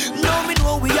pray. Now me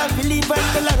know we have to live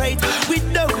and tolerate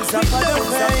with those that follow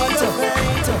faith.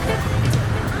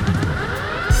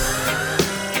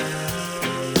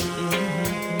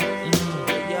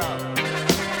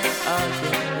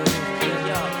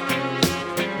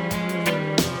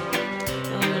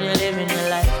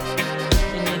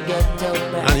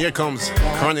 And here comes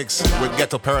Chronix with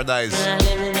Ghetto Paradise,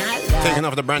 taking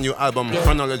off the brand new album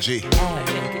Chronology.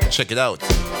 Check it out.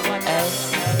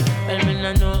 Well, me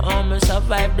no know how me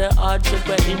survive the hardship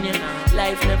in you.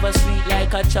 Life never sweet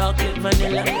like a chocolate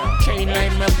vanilla. Train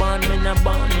line me born, me no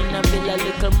born in a villa.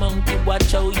 Little monkey,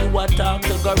 watch how you a talk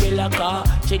to gorilla car.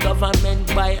 She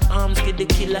government buy arms, get the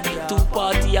killer. Two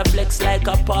party a flex like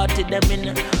a party, them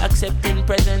in accepting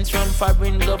presents from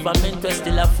foreign government. We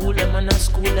still a fool them and a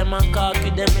school them and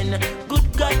cocky them in.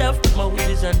 Good God of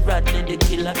Moses and Rodney the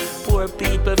killer. Poor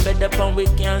people fed up and we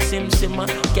can't simmer.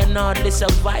 Can hardly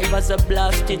survive as a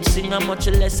blasted singer, much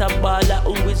less a baller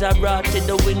who is a brought to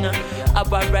the winner.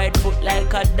 Have a right foot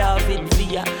like a David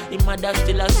Villa. Him mother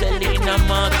still a selling in a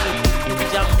market.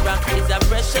 Jam rock is a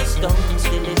precious stone.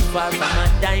 Still it's far from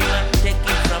a diamond. Take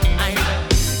it from iron.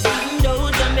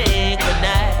 Though Jamaica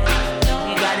night,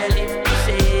 you gotta live to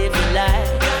save your life.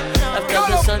 After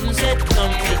the sunset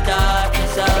comes the darkness.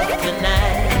 darkness of the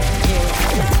night.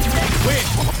 Yeah. Wait,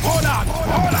 hold on.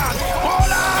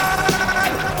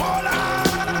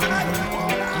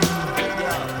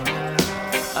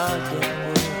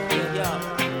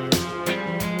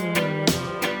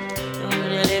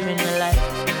 When you're living a life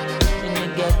in the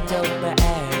ghetto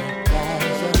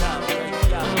paradise,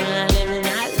 when you're living a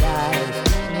life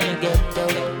in the ghetto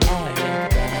paradise,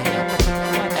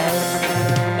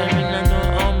 I know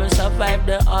how me survive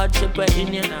the hardship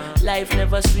in you. Life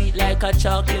never sweet like a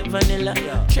chocolate vanilla.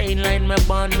 Train line me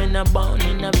born, me na born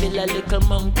in a villa. Little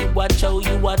monkey, watch how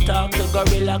you a talk to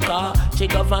gorilla car. She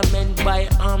government buy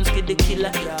arms, get the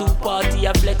killer. Two party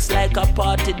a flex like a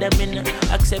party, them in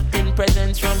accepting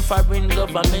presents from foreign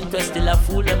government. We still a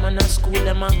fool them and a school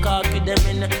them and cocky them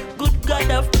in. Good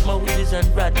God of Moses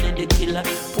and Bradley the killer.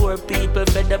 Poor people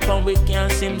fed up and we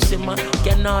can't simmer.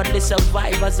 Can hardly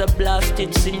survive as a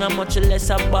blasted singer. Much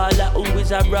less a baller who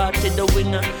is a brought to the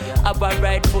winger. Have a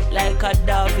right foot like a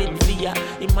David Villa.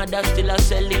 Him mother still a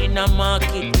sell in a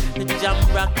market. The jam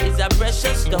rock is a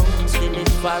precious stone. Still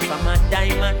it's far from a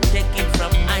diamond. Take it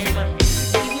from Iman.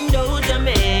 Even though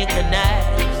Jamaica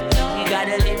nice, you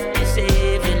gotta live to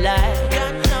save your life.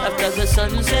 After the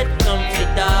sunset comes the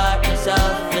darkness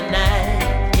of the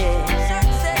night. Yeah.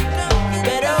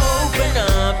 Better open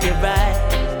up your eyes.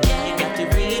 You got to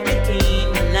read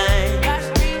between the lines.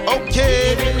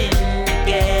 Okay. Living in the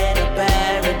ghetto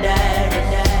paradise.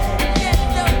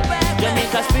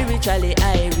 Jamaica spiritually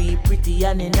irie, pretty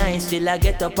and nice. Till I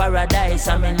get to paradise,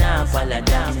 I'm in a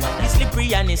apologize. It's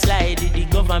slippery and it's slidey, the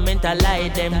government a lie.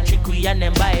 Them trickery and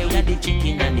them buy with the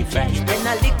chicken and the fries. When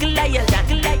a little lie,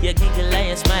 you giggle and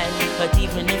you smile. But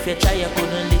even if you try, you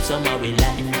couldn't live somehow with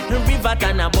life. The river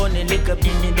and a bunny lick up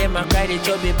in them a cry, the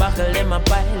chubby buckle, them a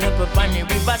pile up upon the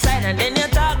riverside. And then you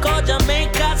talk out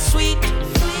Jamaica sweet.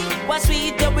 What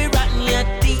sweet to be rotten your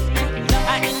teeth.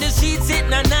 In the streets sitting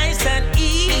nice and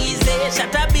easy.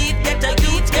 Shut a beat, get a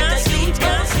youth, can't sleep.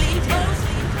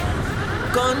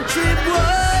 Country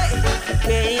boy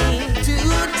came to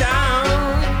town.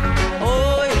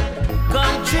 Oh,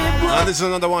 country boy. And this is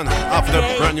another one after the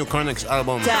brand new Chronics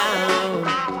album.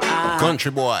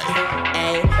 Country boy.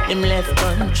 Hey, him left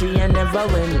country and never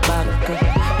went back.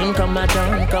 Him come a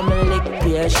town, come a lick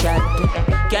beer shot.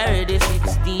 Carry the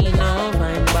 16 over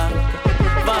and back.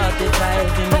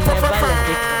 45 him never left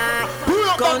it.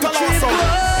 Country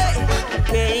boy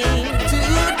came to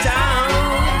town.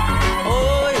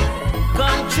 Oh,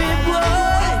 country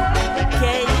boy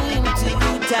came to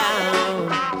town.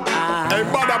 Hey,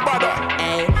 Badda.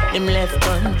 Hey, him left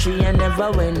country and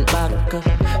never went back.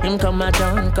 Him come a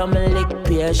town, come a lick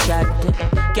beer shot.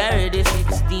 Carry the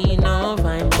 16 over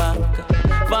and back.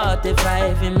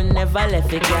 45 him never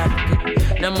left it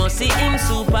back. Now must see him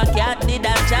super cat did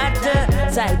a chatter.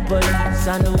 Side police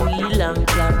on the wheel and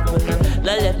clap.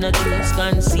 La left no trace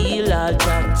conceal all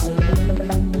tracks.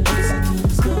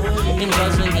 Him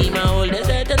cousin give my old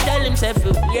desert and tell himself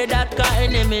if wear that car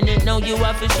in a minute. Now you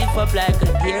have to shift up like a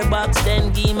gearbox,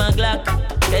 then give my Glock.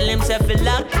 Tell himself he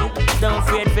lock it. Don't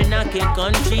afraid for knocking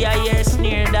country. I hear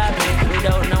sneer that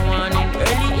without no warning.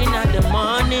 Early in the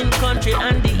morning, country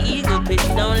and the eagle pitch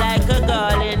down like a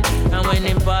garland. And when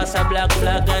him pass a black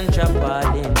flag and drop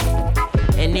all in.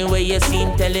 Anyway you see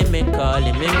him, tell him me call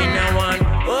him. Me no want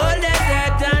all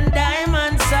desert and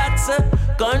diamond socks.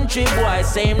 Country boy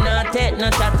say him not take no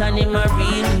tat and him a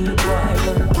real boy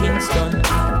from Kingston.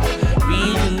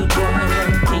 Real boy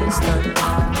from Kingston.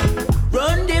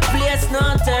 Run the place, no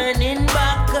turning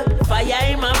back. Fire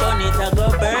him a burn it, I go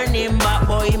burn him back.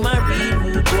 Boy, him a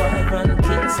real boy from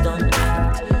Kingston.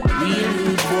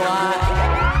 Real boy.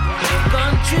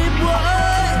 Country boy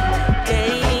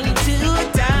came to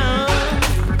town.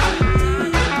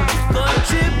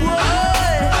 Country boy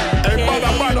came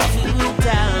to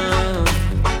town.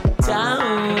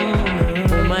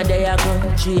 Woman, they a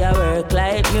country, I work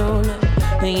like mule.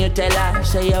 When you tell her,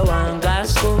 say you want go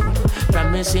school.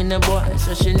 Promising the boy,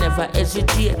 so she never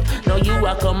hesitate. Now you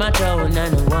a come a town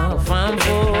and want farm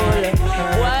full.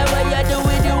 Why what you do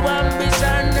with your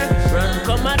ambition? Run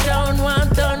come a town,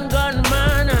 want done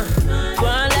gunman. Go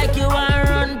on like you want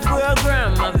run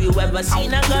program. Have you ever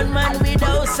seen a gunman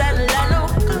without saddle? No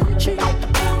country.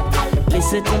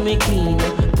 Listen to me clean.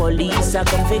 Police a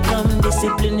come fi come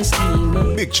discipline the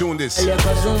scheme. Big tune this. Tell your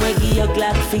cousin we give your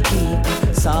Glock fi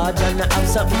keep. Sergeant a have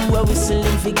something where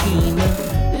whistling fi keep.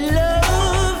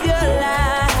 Love your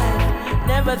life,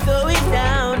 never throw it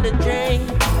down the drain.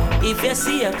 If you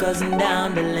see your cousin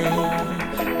down the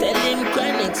lane, tell him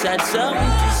Chronics had something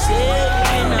to say.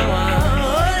 You know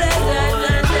all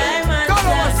that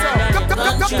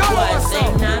country boy say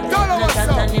not that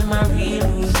and him a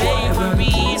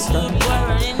real stone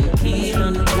worrying, kill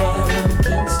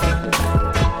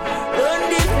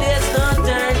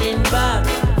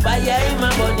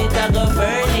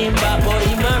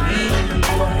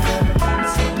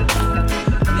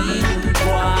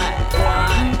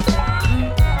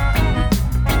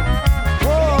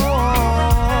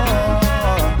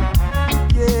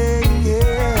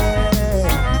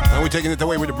taking it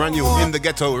away with a brand new In the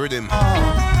Ghetto rhythm. Me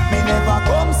never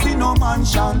come see no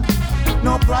mansion,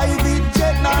 no private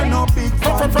jet, nor no big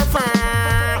fun.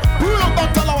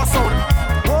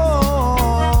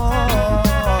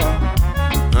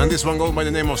 And this one goes by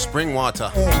the name of Spring Water.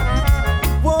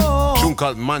 Tune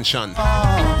called Mansion.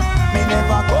 Me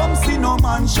never come see no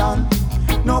mansion,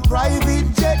 no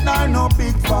private jet, nor no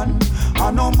big fun.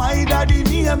 I know my daddy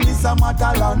name is a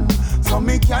Matalan, so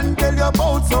me can tell you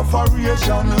about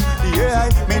sufferation. Yeah,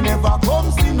 me never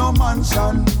come see no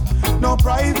mansion, no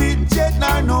private jet,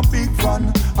 nor no big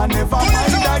fun. I never my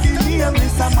daddy name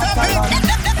is a Matalan,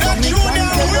 so me can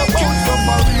tell you about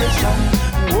sufferation.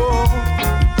 Whoa.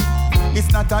 It's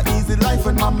not an easy life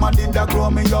when mama did that grow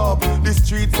me up. The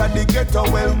streets and the ghetto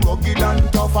well rugged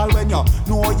and tough. All when you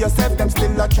know yourself, them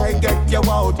still a try get you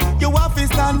out. You have to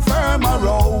stand firm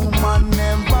around, man,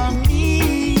 never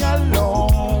me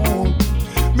alone.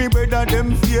 Me brother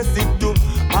them face it too.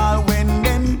 All when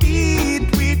them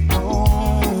beat we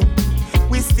down,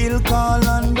 we still call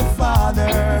on the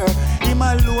Father. Him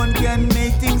alone can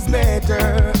make things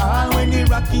better. All when the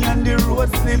rocky and the road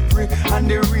slippery and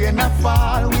the rain a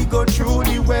fall, we go through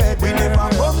the weather. We never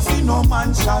come see no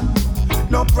mansion,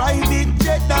 no private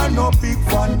jet, and no big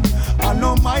fun. I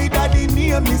know my daddy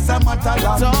name is a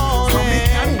Matalan, so me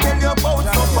can tell you about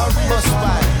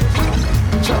sufferation.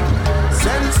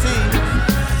 Sensi,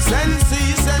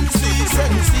 sensi, sensi,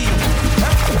 sensi.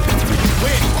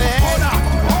 Wait, hold on.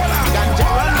 Ganja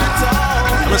run the town.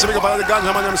 I'm gonna about the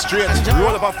ganja man, I'm straight. We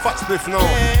all about fat spliff now.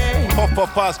 Pop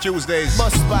past Tuesdays.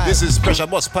 This is Special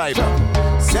Bus Pipe.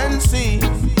 Sensi,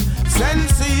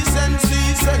 sensi,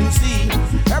 sensi, sensi.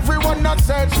 Everyone that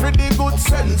search for the good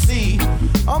sensi.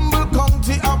 Humble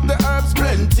county of the herbs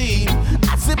plenty.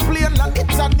 As a plain land,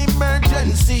 it's an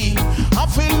emergency. I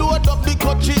feel load up the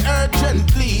country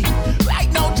urgently.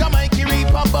 Right now, Jamaica reap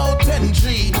about 10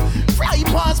 tree. Fly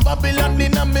past Babylon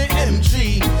in a me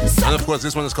M3. And of course,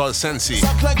 this one is called Sensi.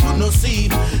 Suck like you no see.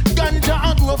 Ganja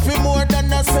a grow for more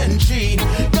than a century.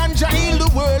 Ganja heal the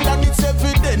world and it's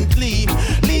evidently.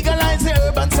 Legalize the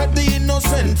herb and set the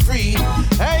innocent free.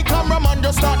 Hey, cameraman,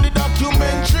 just start the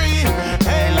documentary.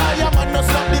 Hey, liar man, just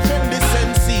stop defend the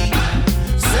sensi.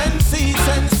 Sensi,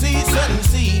 sensi,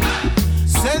 sensi.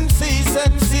 Sensi,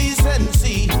 sensi,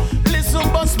 sensi. Listen,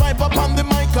 bust my pop on the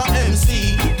mic and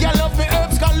MC. Girl love me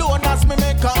herbs cologne as me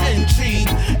make a entry.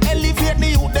 Elevate the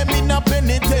youth them in a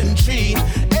penitentiary.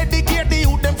 Educate the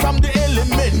youth them from the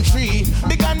elementary.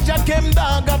 The ganja came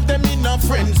dog of them in a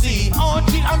frenzy.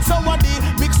 OG and somebody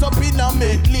mix up in a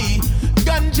medley.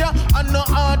 Ganja and no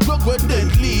hard drug with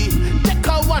deadly. Take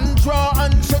a one draw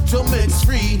and set to mix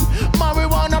free.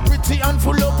 Marijuana pretty and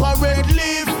full up a red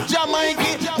leaf.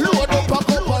 Jamaica load up a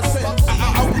cup of sense.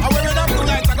 I wear it up 2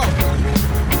 nights ago.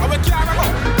 I wear car ago.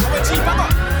 I wear jeep ago.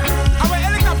 I wear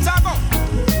helicopter ago.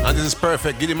 And this is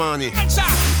perfect, Gidimani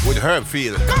with Herb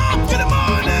Feel. Come to the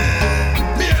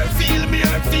morning. Me herb feel, me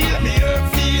herb feel, me herb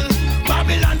feel.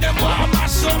 Babylon them want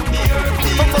mash up me herb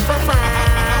feel.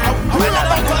 I wear that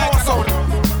back to our sound.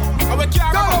 I wear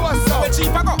car ago. I wear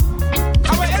jeep ago.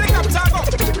 I wear helicopter ago.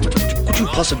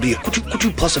 Could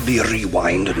you possibly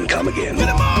rewind and come again?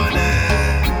 Good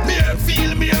morning. Me herb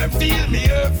feel, me herb feel, me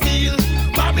herb feel.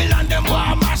 Babylon them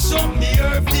want mash up me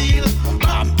herb feel.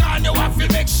 Babylon you have to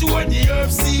make sure the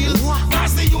herb seal.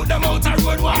 Cause the youth them out the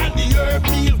road want the herb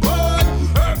feel.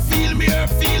 Herb feel, me herb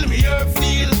feel, me herb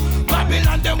feel.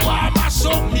 Babylon them want mash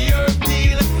up me herb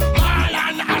deal. All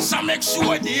and Asha make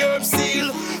sure the herb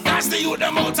seal. Cause the youth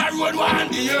them out the road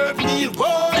want the herb deal.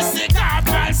 Mr.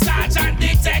 Corporal, Sergeant,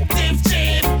 Detective,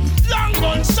 Chief. Long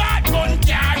gun, short gun,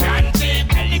 car and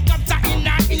jeep. Helicopter in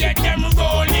the air, them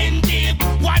rolling deep.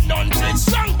 100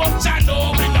 strong, but I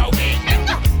know we no weak.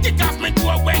 Kick off me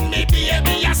door when me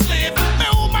baby asleep. Me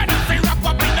woman a fi wrap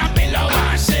up in a pillow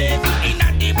and shave. In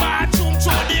a the bathroom,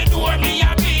 through the door me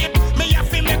a beep. Me a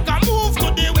fi make a move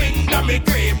to the window me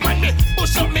creep. When me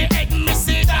push up me head, me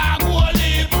see dog whole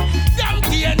leap. Damn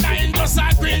K9 just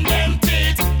a grin them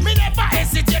teeth. Me never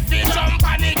hesitate fi jump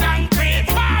on the concrete.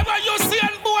 Father, you see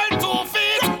and bowl 2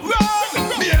 feet.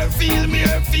 Run! Me a feel, me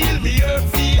a feel, me a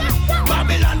feel.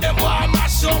 Babylon them want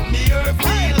mash up me a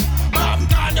feel.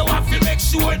 Babylon you have to make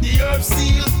sure the herb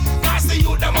seal. Cause the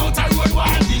youth them out the road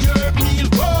want the herb meal.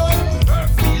 Herb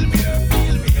feel, me herb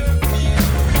feel, me herb feel.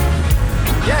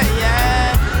 Yeah,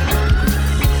 yeah.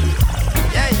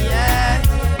 Yeah, yeah.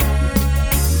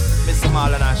 Mr.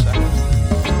 Marlon Asher.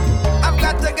 I've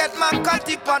got to get my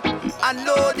cutty pot and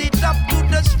load it up to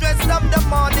the stress of the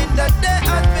morning. The day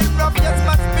has been rough, yes,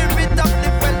 my spirit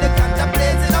uplift when the ganja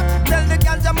blazing up. Tell the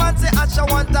ganja man say Asher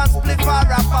want a split for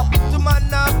wrap up. To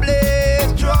man a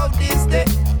blaze throughout this day.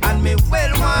 And me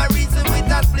well want reason with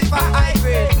that split for high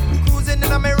grade. Cruising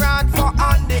in a mirage for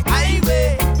on the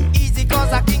highway. Easy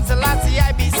cause a King Selassie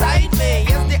I beside me.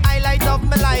 Yes, the highlight of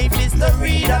my life is to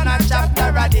read on a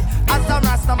chapter of it. As a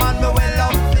Rasta man, me well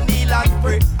love to kneel and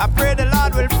pray. I pray the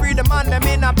Lord will free the man, them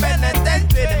in a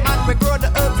penitentiary. The man we grow the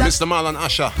herbs Mr. Marlon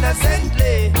Asher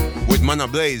innocently. with Mana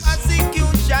Blaze.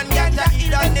 Persecution, ganja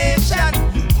in a nation.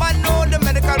 Man know the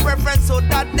medical reference so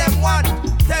that them want.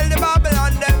 Tell the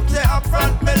Babylon them to up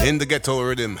front below. In the ghetto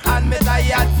rhythm. And me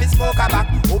tired fi smoke a back.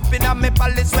 Open up me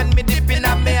palace when me dip in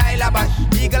up me Isla Bash.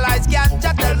 Legalize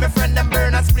ganja, tell me friend them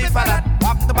burn a split for that.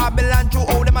 Walk to Babylon through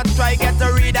all them a try get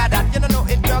a read of that. You don't know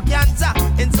if you're cancer,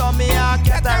 in some me a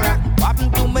cataract. What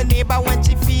happened to my neighbor when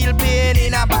she feel pain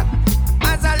in her back?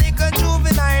 As a little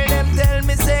juvenile, them tell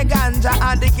me say ganja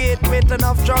and the gateway to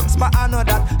enough drugs, but I know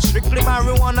that strictly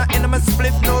marijuana in my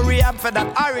spliff, no rehab for that.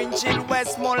 Orange Hill,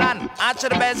 Westmoreland, actually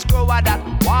the best grower that.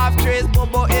 Wharf Trace,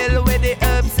 Bobo Hill with the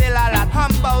herbs, a lot.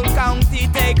 Humboldt County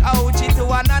take Ouchie to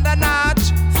another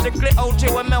notch. Strictly Ouchie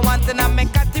when me want to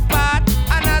make a tip part.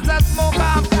 And as I smoke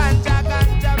off ganja,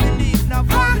 ganja believe no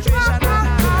frustration.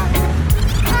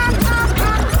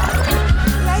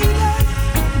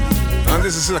 And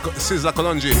this is Sizzla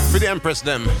Kalonji for the Empress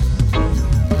them.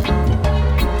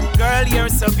 Girl, you're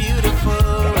so beautiful.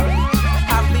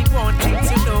 I've been wanting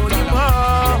to know you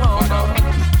more.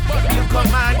 You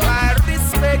command my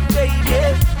respect, baby.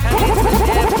 And it will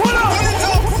never pull up.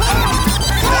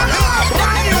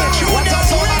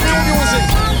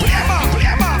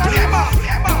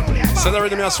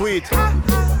 Celebrate me a sweet.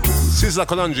 Sizzla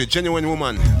Kalonji, genuine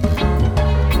woman.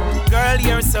 Girl,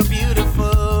 you're so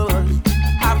beautiful.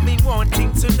 I've been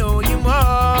wanting to know you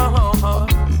more.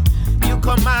 You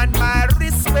command my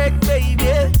respect,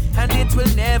 baby, and it will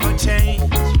never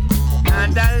change.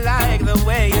 And I like the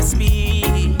way you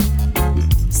speak,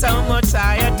 so much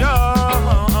I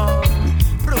adore.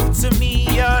 Prove to me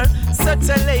you're such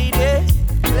a lady,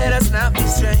 let us not be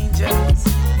strangers.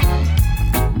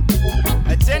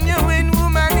 A genuine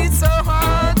woman is so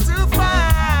hard to find.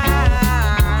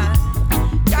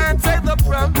 Can't take the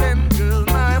problem, girl,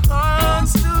 my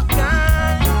heart's too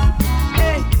kind.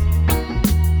 Hey,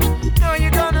 no,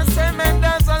 you're gonna say, man,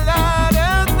 there's a lot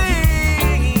of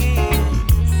things,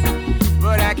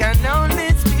 but I can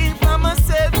only speak for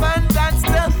myself, and that's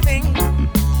the thing.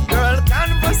 Girl,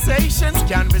 conversations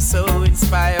can be so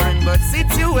inspiring, but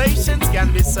situations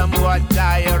can be somewhat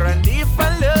dire. And if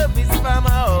I love is for my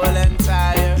whole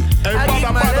entire, hey, I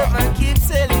give my love and keep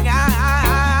telling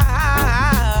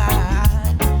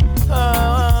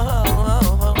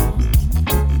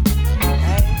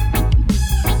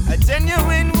a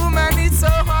genuine woman is so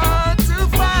hard to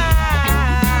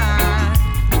find.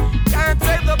 Can't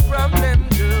take the problem,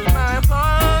 girl, my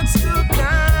heart's too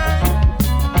kind.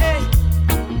 Hey,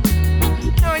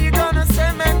 no, you're gonna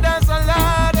say, man, there's a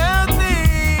lot of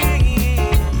things,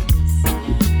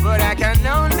 but I can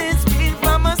only speak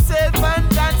for myself, and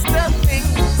that's the thing.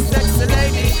 Sexy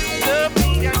lady, love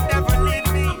me and never leave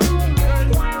me.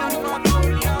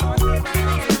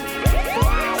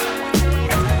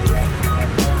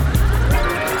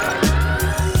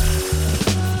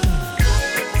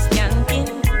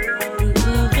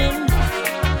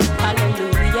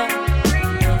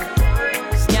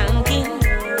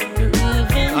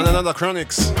 And another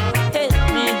Chronics.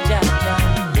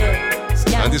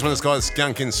 And this one is called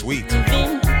Skanking Sweet.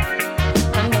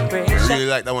 Really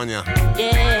like that one, yeah.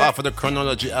 Off of the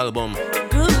Chronology album.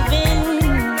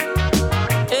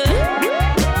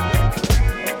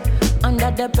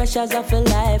 Under the pressures of your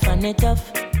life and it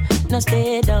tough. No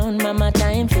stay down, mama,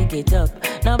 time pick it up.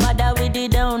 No bother with the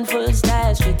down, full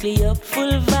style, strictly up,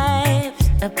 full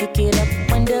vibes. Now pick it up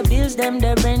when the bills, them,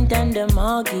 the rent and the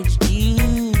mortgage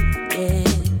due. Yeah,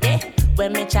 yeah.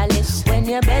 When me chalice, when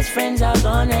your best friends are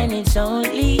gone and it's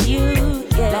only you.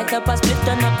 Yeah, like a split,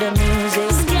 turn up the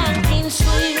music. Skanking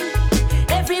sweet,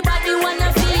 everybody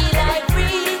wanna feel like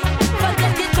free.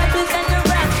 Forget the troubles and the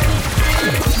rap.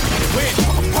 Wait,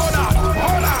 hold on,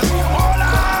 hold on, hold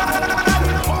on.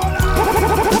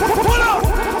 Pull up,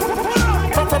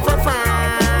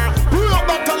 pull up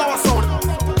that Talawa sound.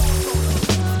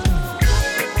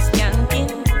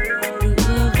 Skanking,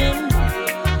 grooving,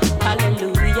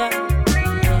 hallelujah.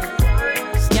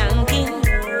 Skanking,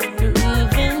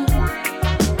 grooving,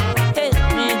 help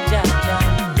me, Jaja.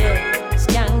 Yeah,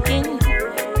 skanking,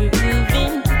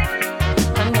 grooving,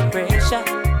 under pressure.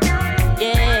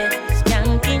 Yeah,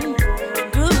 skanking,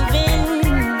 grooving.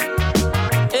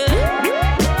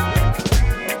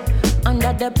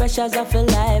 Under the pressures of your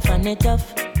life and it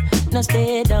tough. No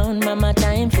stay down, mama,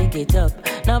 time pick it up.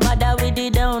 No bother with the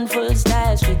down, full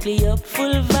style, strictly up,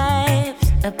 full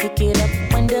vibes. I pick it up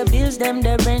when the bills, them,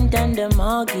 the rent and the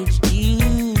mortgage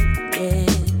due. Yeah,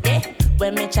 yeah.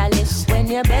 When me chalice, when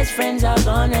your best friends are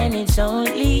gone and it's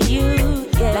only you.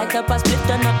 Yeah, like up a split,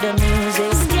 turn up the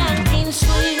music. Skanking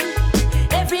sweet.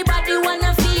 Everybody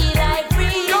wanna feel like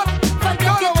free.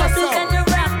 Forget your troubles and you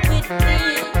rock with me.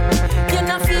 You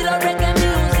know feel a reggae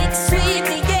music sweet.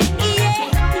 Yeah, yeah.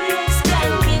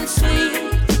 Skanking sweet.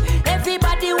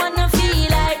 Everybody wanna feel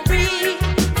like free.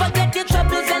 Forget your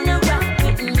troubles and you rock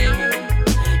with me.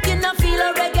 You know feel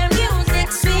a reggae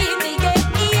music sweet. Yeah,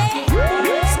 yeah.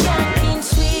 Skanking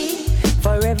sweet.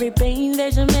 For every pain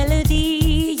there's a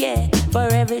melody. Yeah. For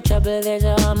every trouble there's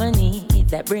a harmony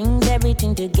that brings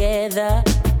everything together.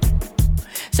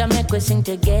 So make we sing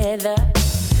together.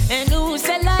 And who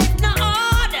said life no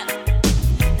order?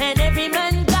 And every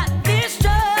man got this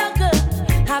struggle.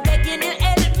 I beg you to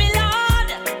help me,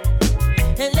 Lord,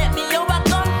 and let me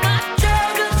overcome my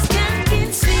struggles.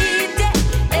 Skanking sweet, yeah.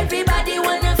 Everybody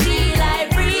wanna feel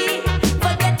like free.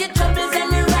 Forget your troubles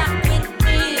and you rock with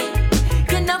me.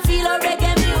 You know feel a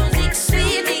reggae music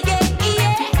sweet, yeah,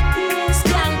 yeah.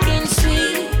 Skanking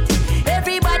sweet.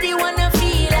 Everybody wanna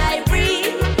feel like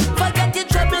free. Forget your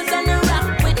troubles and you rock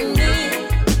with me.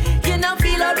 You know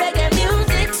feel a reggae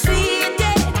music sweet,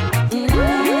 yeah.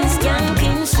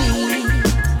 Skanking sweet.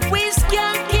 We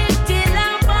skank it till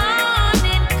our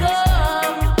morning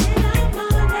come.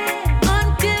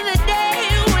 Until the day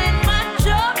when my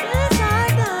troubles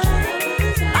are gone.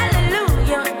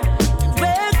 Hallelujah.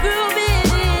 We're grooving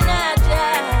in our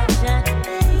judgment.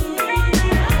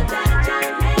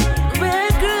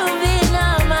 We're grooving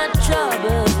all my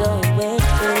troubles away.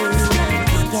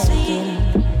 Skanking.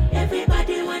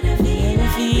 Everybody wanna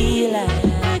feel like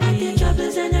forget your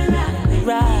troubles and a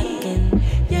rockin'.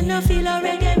 You know feel a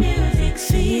reggae music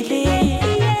sweet.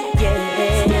 Yeah.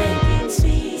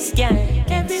 Skank.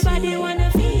 Everybody wanna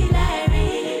feel like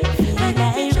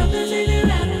forget your troubles and a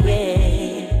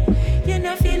rockin'. You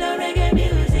know feel a reggae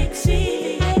music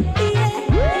sweet.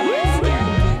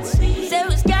 So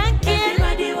skanking.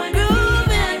 Everybody wanna feel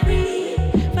like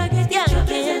forget your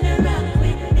troubles and a rock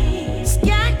with me.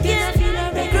 Skanking.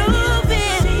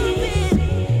 Grooving.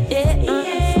 Yeah.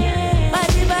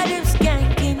 Everybody was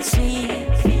skanking sweet.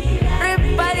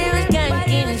 Everybody was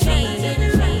skanking sweet.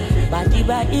 Body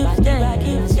was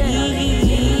skanking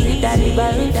sweet.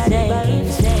 Everybody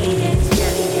was skanking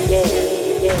sweet.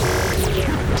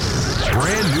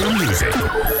 Brand new music.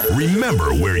 Remember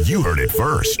where you heard it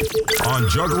first on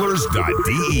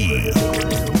jugglers.de.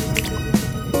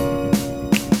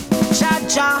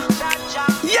 Cha-cha.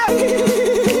 Yeah.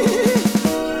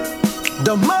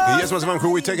 The more. Yes, Massive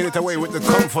Crew, we're taking it away with the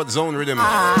Comfort Zone rhythm.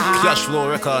 Cash Flow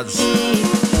Records.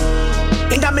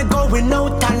 And I'm going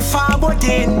out and forward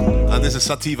in. And this is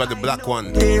Sativa, the black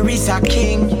one. There is a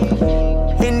king.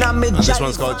 And this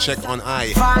one's called Check on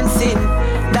I. Fancy.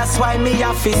 That's why me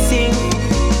have to sing.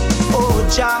 Oh,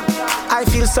 Jah, I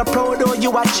feel so proud of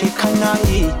you a check on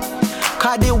I.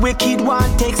 Cause the wicked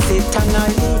one takes it on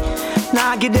I.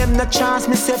 Now give them the chance,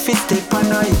 me say fi step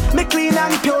on I. Me clean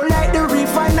and pure like the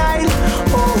river Nile.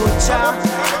 Oh, Jah,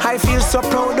 I feel so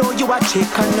proud of you a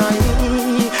check on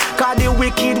I. Cause the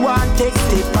wicked one takes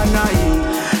step on I.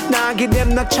 Now give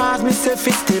them the chance, me say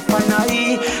fi step on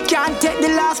I. Can't take the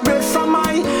last breath from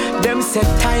I. Them say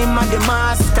time and the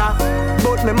master,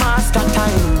 but me master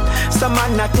time. Some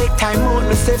man not take time out,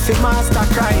 me say fi master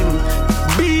crime.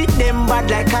 Beat them bad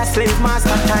like a slave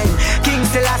master time. King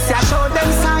Selassie I show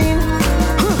them sign.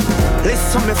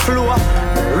 Listen me flow,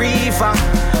 river.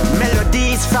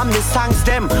 Melodies from the songs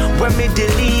them when me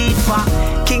deliver.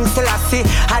 King Selassie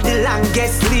had the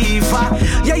longest lever.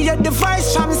 Yeah, the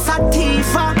voice from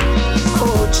Sativa.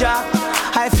 Oh Jah,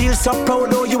 I feel so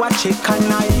proud of you a check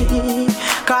on I.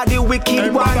 Cause the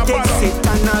wicked one takes it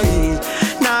on I.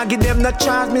 Now give them the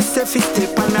chance, me say fi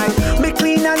step on I. Me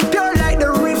clean and pure like the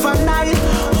river Nile.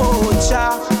 Oh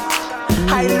Jah,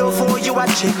 I love how you a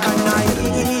check on I.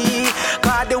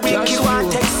 Cause the wicked one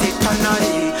takes it on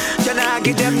I. You now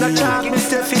give them the chance, me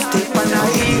say fi step on I.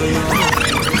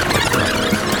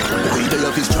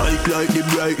 Love is strike like the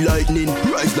bright lightning,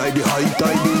 rise like the high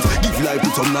tidings. Give life to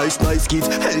some nice kids,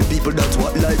 help people, that's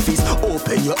what life is.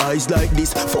 Open your eyes like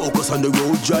this, focus on the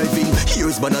road driving.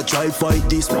 Here's man I try fight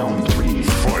this. Round 3,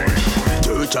 fight.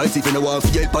 Church eyes if you know want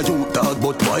to help a youth dog,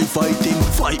 but why fighting?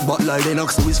 Fight back like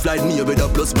Lennox, who is flying me with a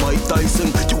plus Mike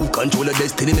Tyson. You control the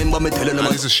destiny, remember me telling them.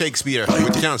 This is Shakespeare, you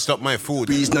can't stop my food.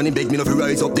 Reason and he beg me not to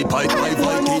rise up the pipe by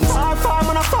Vikings. Far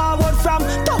man a forward from,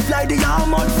 tough like the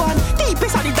almond fan.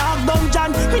 Deepest of the dark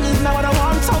dungeon, we need now what I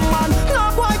want some man.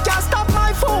 No boy can't stop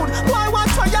my food, why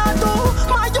watch what you do?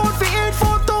 My youth fi eat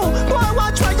food too, why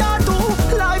watch what you do?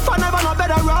 Life I never no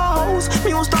better rose,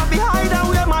 me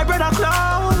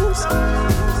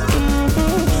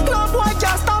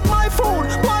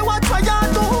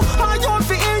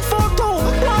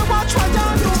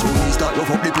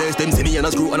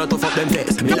a screw and I tough up them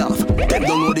face. Me laugh. Them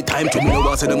don't know the time to me. No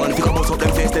one say them man. If you bust up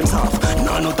them face, them soft.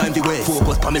 Nah, no time to wait.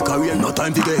 Focus on my career, no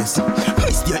time to guess. I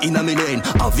stay in a me lane.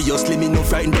 Obviously me no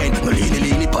frightened then. No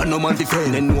lean upon no man to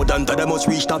friend. Then no than they must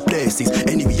reach top places.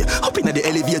 Anyway, up in the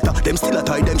elevator, them still a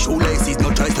tie them shoelaces.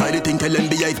 No try style the thing, tell them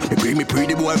behave. Me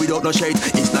pretty boy without no shade.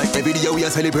 It's like every day we a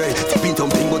celebrate. Tipping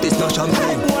something, but it's not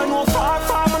champagne. One more far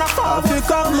from and a far. If you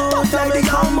come out like the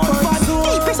comfort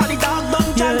zone. Deep inside the dark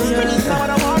dungeon.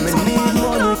 Me need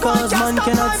money cause man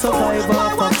cannot survive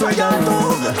off a bread and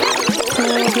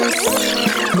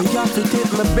me have to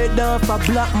take my bed off for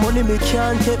black money. Me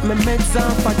can't take my meds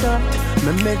off for that.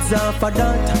 My meds off for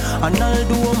that. And I'll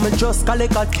do me just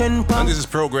collect a 10 pounds. And this is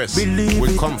progress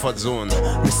with Comfort Zone.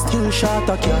 Me still short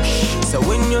of cash. So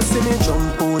when you see me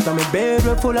jump out of my bed,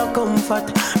 we full of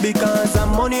comfort. Because I'm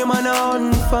money man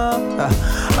on for.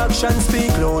 Action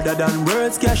speak louder than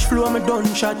words. Cash flow me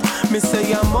done shot. Me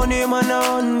say I'm money man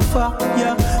on for.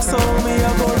 Yeah. So me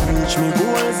a go reach me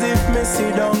goals if me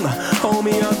sit down. How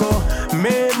me a go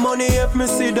make money if me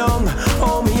sit down.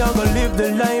 How me a go live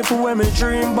the life where me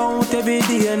dream about every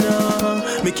day now.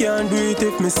 Me can't do it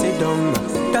if me sit down.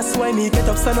 That's why me get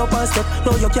up, stand up and step.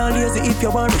 No, you can't lazy if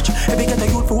you want rich. Every get a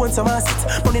youth for once some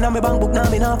assets. Money in my bank book, now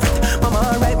me not fit. Mama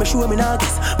alright, me sure me not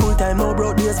guess. Full time, no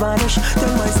broke days vanish.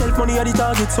 Tell myself money are the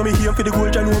target, so me here for the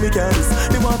gold, I know me can't miss.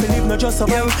 Me want to live, not just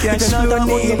survive. If you're not that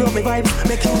money, you broke me vibes.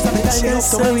 Make use of me time,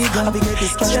 just so we go.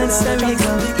 Just so we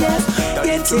go, yes.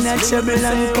 Get in a trouble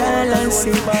and call and see.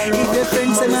 If your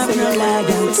friends them have no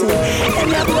loyalty,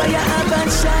 and your boy you have a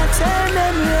short-term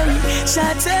memory,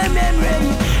 short-term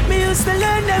memory. Me used to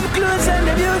learn them clothes and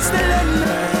them used to learn me.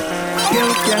 Yo,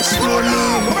 cash money.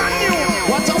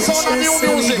 What's up, sound of new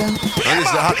music? And this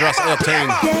is the Hot Ross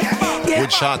Octane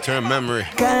with short-term memory.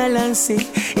 Call and see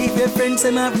if your friends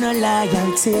them have no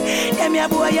loyalty. Them your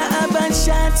boy you have a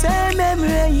short-term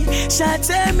memory,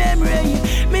 short-term memory.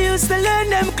 Me used to learn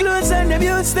them clothes and them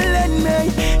used to learn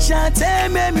me.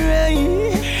 Short-term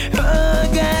memory. Oh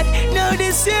God, now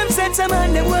the same set of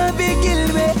man them want to kill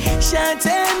me.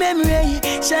 Short-term memory,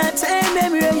 short-term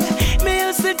memory. Me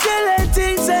used to tell her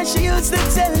things and she used to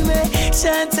tell me.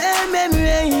 Short-term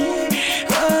memory.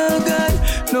 Oh God,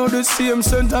 now the same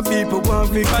set of people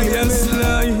want to kill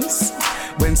me.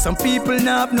 When some people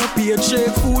not have no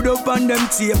paycheck, food up on them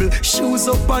table, shoes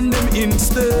up on them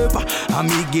instep. And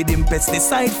me give them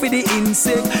pesticide for the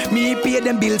insect. Me pay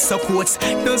them bills so quotes,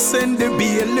 don't send the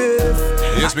bill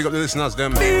love. Yes, pick up the listeners,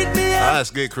 them.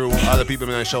 Ask Gay Crew, all the people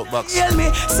in the shout box.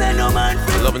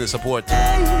 Loving the support.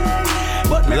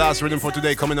 The last rhythm for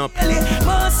today coming up.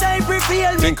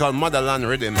 Thing called Motherland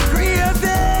Rhythm.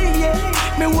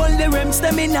 Me hold the rims,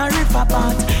 them in a river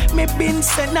part. Me been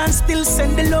sent and still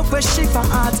send the love where she for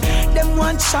heart. Them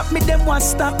want chop me, them want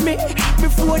stop me.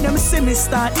 Before them see me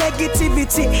start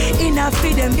negativity in a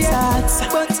feed them thoughts.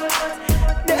 But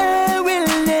they will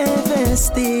never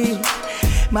steal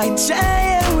my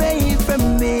joy away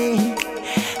from me.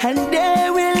 And they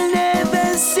will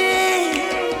never see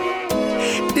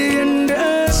the end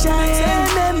of short-term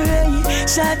memory,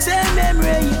 short-term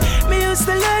memory. Me used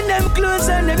to learn them clothes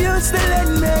and them used to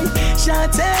learn me.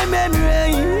 Short-term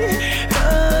memory.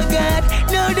 Oh God,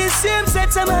 now the same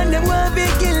set of man them want to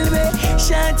kill me.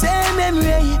 Short-term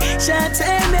memory,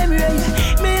 short-term memory.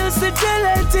 Me used to tell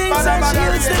her things and she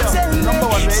used to tell me.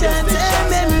 Short-term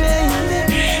memory.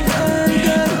 Oh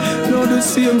God, now the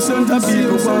same set of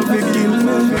people want to kill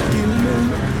me.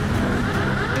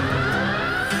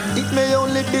 It may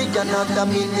only be another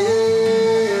minute.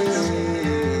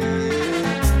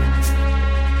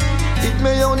 It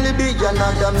may only be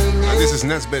another minute. And this is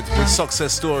Nesbit with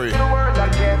Success Story.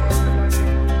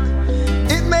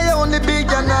 It may only be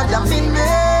another minute.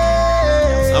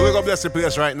 And we're gonna bless the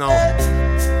place right now.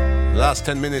 Last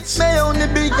 10 minutes. May only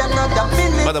be another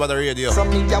minute. Badda Radio. So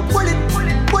me just pull it.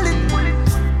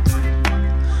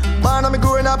 Man, I'm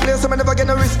growing up place, so I never get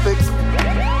no respect.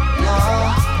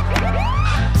 Nah.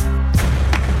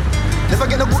 Never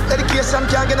get no good education,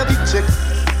 can't get no big check.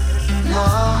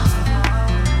 Nah.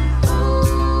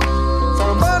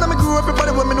 From born, I grew up,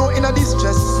 everybody want me know in a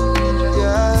distress.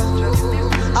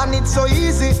 Yeah. And it's so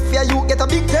easy, fear you get a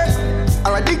big test.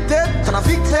 Or addicted, turn a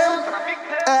victim.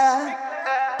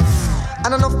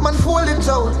 And enough man hold it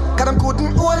out, cause them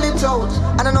couldn't hold it out.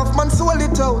 And enough man sold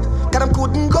it out, cause them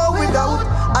couldn't go without.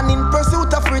 And in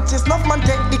pursuit of riches, enough man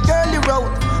take the girly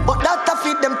route. But that a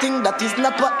fit them thing, that is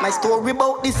not what my story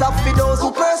about. This a for those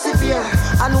who persevere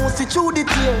and who see through the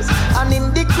tears. And in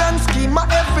the grand scheme of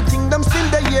everything, them still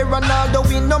the year. And although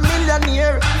we no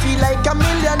millionaire, feel like a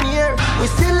millionaire, we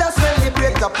still a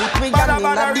celebrate to put we gang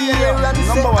in the air. And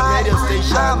say I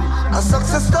am a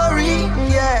success story,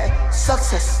 yeah,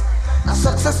 success. a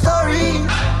success story.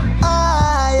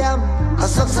 I am a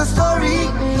success story.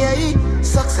 Yeah,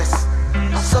 success,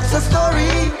 a success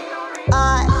story.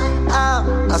 I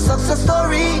am a success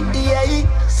story. Yeah,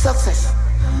 success,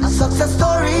 a success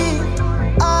story.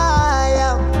 I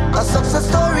am a success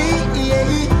story.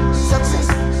 Yeah, success,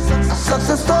 a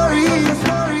success story.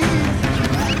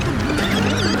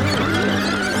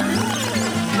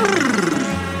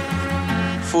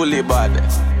 Fully bad.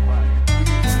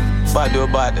 Bad,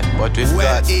 but with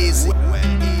well God. Easy.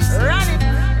 Run it.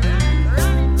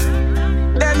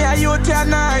 Them ya youth ya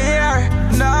not here.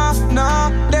 No,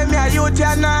 them ya youth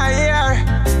ya not here.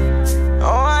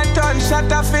 Oh, I turn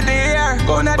shot off in the air.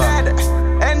 Gonna dead,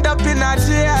 end up in a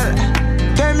jail.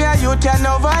 Them ya youth ya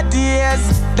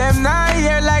nowadays. Them not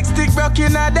here like stick broke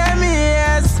in a them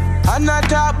ears. And not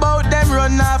talk about them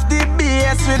run off the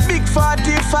base with big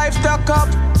 45 tuck up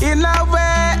in a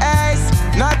waist.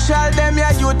 Natural them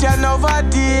ya youth ya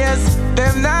nowadays.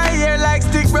 Them not here like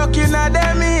stick broke in a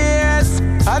them ears.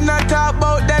 And not talk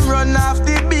about them run off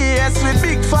the base with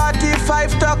big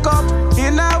 45 tuck up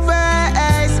in a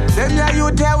waist. Them ya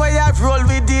youth ya where you roll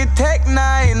with the Tech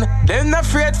 9. Them not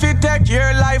afraid fi take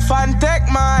your life and take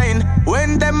mine.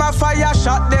 When them a fire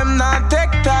shot them not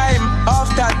take time.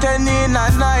 After 10 in a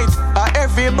night,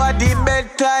 everybody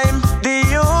bedtime. The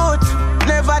youth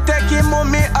never take him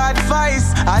mommy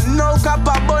advice. And no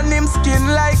copper burn him skin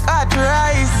like hot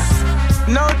rice.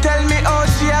 Now tell me how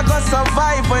she a go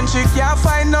survive when she can't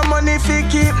find no money fi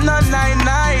keep no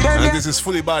 99. And this is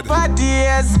fully bad. Bad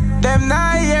years, them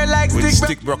not here like with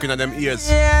stick broken in them ears.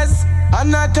 Yes,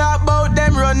 and not talk about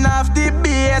them run off the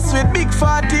base with big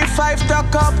 45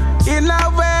 tuck up in a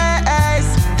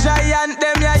waist. Giant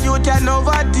them ya youth ya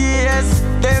nowadays.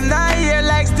 Them not here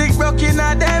like stick broken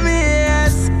in them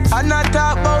ears. And not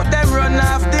talk about them run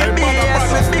off the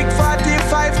base with big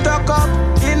 45 tuck up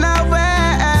in a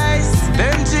waist.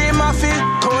 Them G Mafia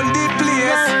turn the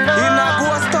place in a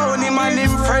ghost town. Him and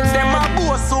him friend them a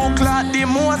boss who clock the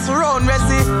most round.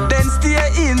 Resi then stay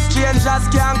in, strangers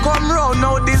can't come round.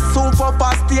 Now this super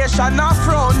station of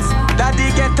frowns.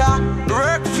 Daddy get a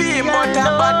work fee, but a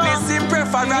badness him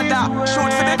prefer rather.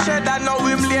 Shoot for the cheddar, now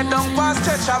him lay down for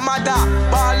stretch a mother.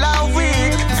 Ball a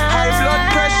weak, high blood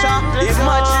pressure.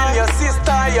 Imagine your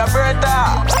sister, your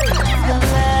brother. The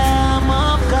Lamb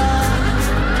of God.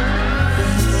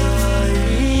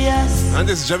 And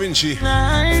this is Da Vinci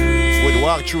with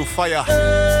Walk Through Fire.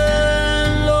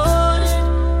 Lord,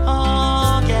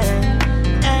 okay.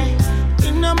 Hey,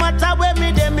 it no matter where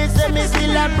me dem, me say me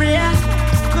still a prayer.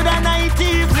 Coulda night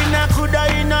evening, coulda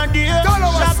in a day.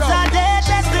 Shots are dead,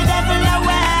 that's the devil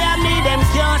away. I me them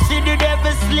can't see the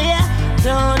devil slay.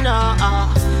 No,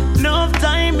 enough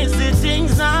time me see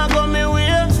things now go me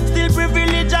way. Still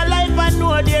privilege a life, I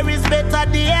know there is better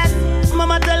days.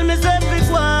 Mama tell me say pick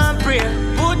one prayer.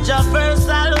 Put your first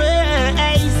always,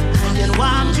 and then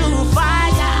walk through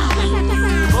fire.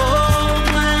 Oh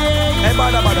my. Hey,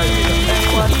 Badda, hey,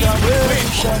 what's your way?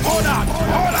 Hold on.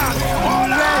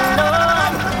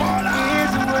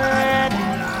 His word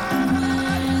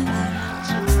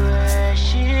to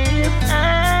worship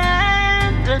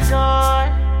and adore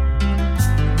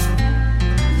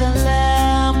the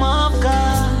Lamb of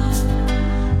God,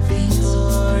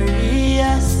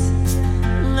 victorious.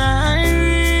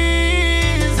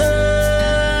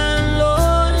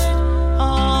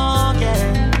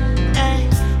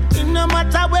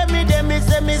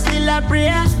 Me still a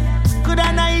prayer.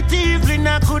 Coulda night evening,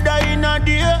 coulda in a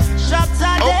day. Shots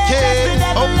are dead, that's the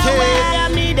devil away. I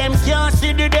me them can't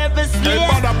see the devil slay.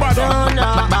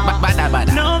 Badda.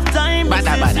 Enough time, me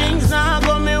see things now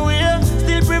go me way.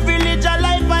 Still privilege a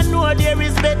life, I know there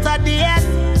is better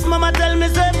days. Mama tell me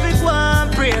say pick one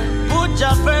prayer. Put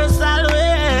your first always,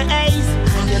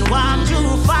 and then walk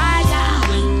through fire.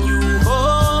 When you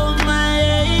hold my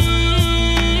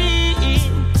hand,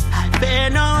 I fear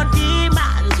no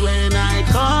demons when I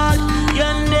call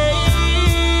your name.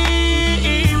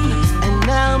 And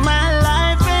now my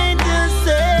life ain't the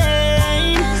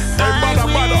same. I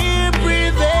will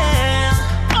prevail.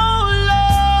 Oh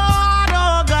Lord,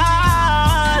 oh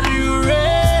God, you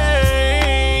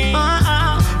reign.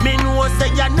 Me know say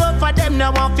you know for them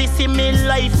now want to see me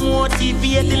life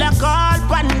motivate. Till I call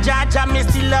Panjaja, me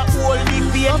still a hold the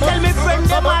faith. Tell me friend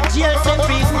them a jail, so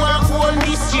big one hold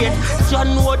the straight. You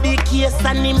know the case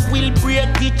and him will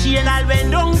break the chain. All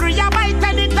when hungry you bite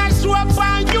and it a show up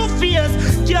on your face.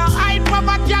 You hide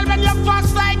poverty when you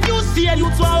fast like you see. You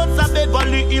two out of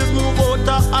Beverly Hills, move out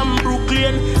of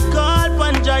Brooklyn. Call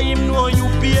Panja, him know you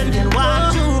pain. Then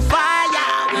walk through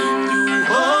fire when you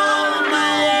hold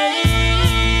my hand.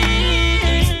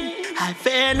 I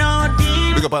fear no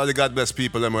demon. Big up up all the God bless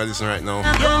people that are listening right now.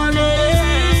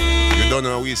 You don't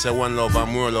know we say one love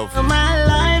and more love. My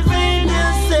life ain't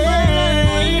the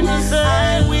same.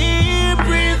 I will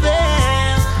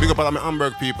prevail. Big up all of my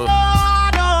Hamburg people.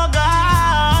 God, oh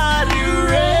God, you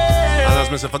reign. And as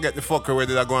I say, forget the fucker where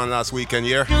did I go on last weekend,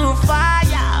 yeah? You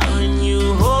fire when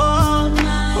you hold my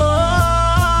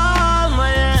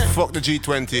hand. Fuck the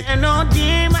G20. And no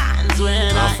demons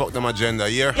when I fuck them agenda,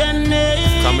 yeah?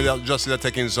 Come with just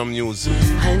taking some news.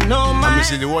 I know my and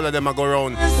see the whole of them I go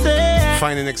around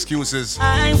finding excuses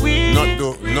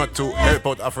not to help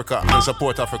out Africa and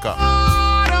support Africa.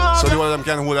 So the whole of them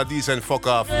can hold a decent fuck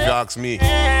off if you ask me. I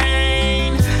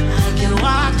can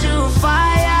walk through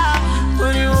fire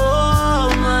when you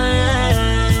hold my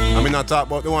hand. I mean not talk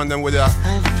about the one them with a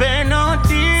no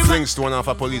Flingstone off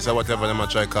a police or whatever them I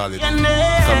try call it.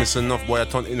 Because it's enough boy I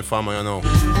turn informer, you know.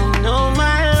 I know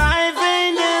my life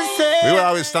ain't the same. We will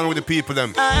always stand with the people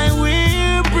them. I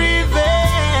will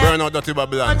prevail. Burn out Dirty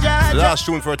Babylon. Last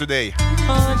tune for today.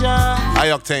 High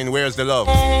Octane, Where's the Love?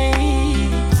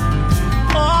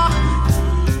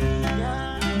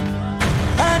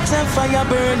 Hearts and fire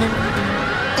burning.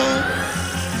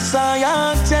 High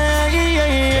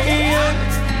Octane.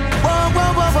 Whoa,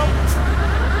 whoa, whoa, whoa.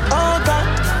 Oh God,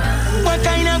 what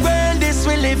kind of world this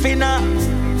we live in?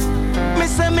 Me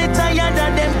say me tired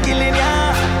of them killing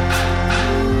ya.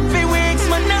 For weeks,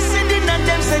 man, I sitting and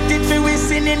them set it for we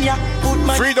sinning ya.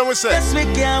 Freedom we say. Yes, we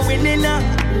can't win in ya.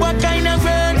 What kind of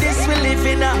world this we live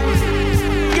in?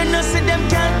 You know see them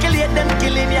calculate them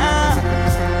killing ya.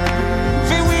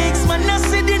 For weeks, man, I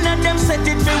sitting and them set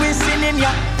it for we sinning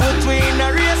ya. But we in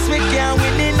a race, we can't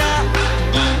win in ya.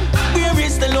 Where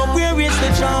is the love? Where is the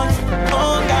joy?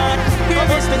 Oh God,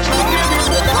 where is the joy? Where is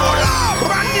the love?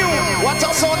 Brand new. What's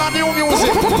up, sound of new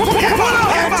music?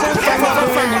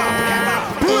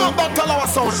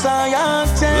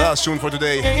 Last tune for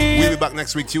today. We'll be back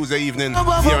next week, Tuesday evening.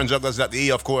 Here on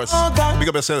Jugglers.e, of course. Big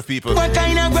up yourself, people. What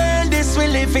kind of world this we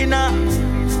live in?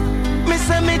 Me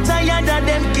say me tired of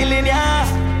them killing ya.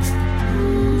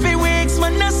 For weeks,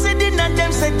 man, I sitting and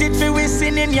them set it for we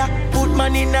sinning ya. Put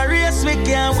man in a race, we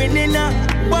can't win in ya.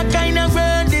 What kind of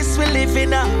world this we live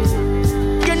in?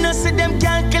 You know see them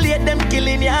calculate them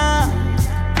killing ya.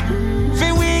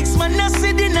 For weeks, man, I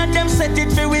sitting and them set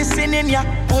it for we sinning ya.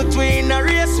 Put we in a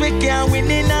race, we can't win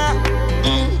in ya.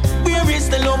 Where is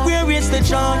the love? Where is the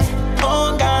joy?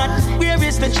 Oh God, where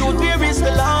is the truth? Where is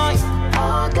the lie?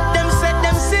 Them set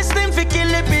them system for kill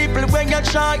the people when you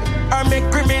try. Or make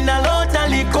criminal out a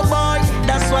little boy.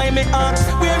 That's why me ask,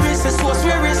 where is the source?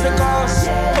 Where is the cause?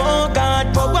 Oh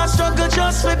God, power struggle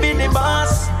just to be the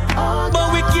boss.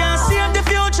 But we can't see the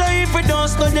future if we don't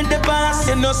study the past.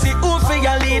 You know see who for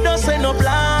your leader, say no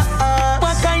blast.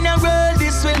 What kind of world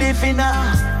this we live in?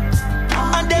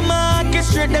 And them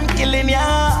orchestrate them killing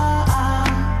ya.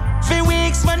 For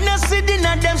weeks, man, no sitting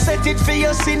and them set it for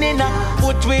your sinning.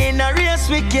 But we in a race,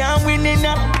 we can't win in.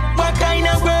 What kind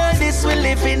of world this we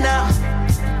live in?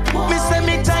 Me say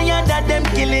me tired of them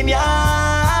killing ya.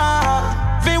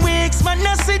 For weeks, man,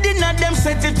 no sitting and them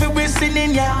set it for we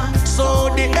sinning ya. So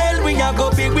the hell we a go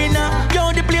big winner.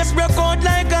 Yo, the place broke out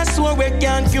like a sword we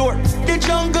can't cure. The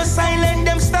jungle silent,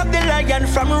 them stop the lion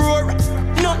from roar.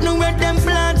 Nothing where them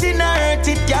plant in a earth,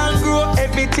 it can't grow.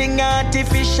 Everything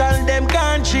artificial, them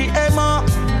can't treat more.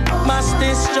 Mass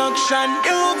destruction,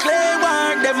 nuclear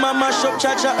war. Them a mash up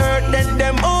church of earth, then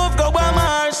them move go a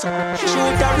Mars.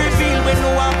 Shoot a reveal, we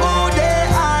know who they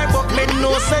are. But me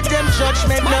know say them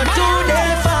judgment not too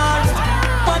they far.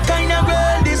 What kind of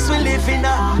world this we live in?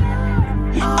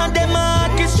 And them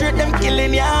orchestrate them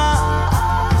killing ya.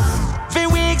 For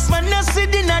weeks, man, no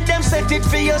sitting and them set it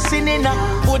for your sinning.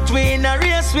 But we in a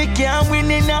race, we can't win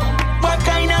in. What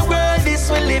kind of world this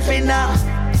we live in?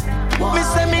 Me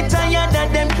say me tired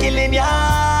of them killing ya.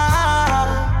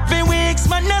 For weeks,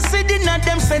 man, no sitting and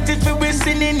them set it for we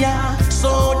sinning ya.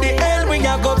 So the hell we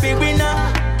a go be winner.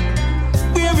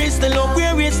 Where is the love?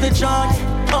 Where is the joy?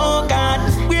 Oh God,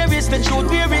 where is the truth?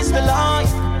 Where is the lie?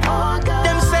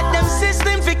 Them set them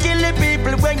system for kill the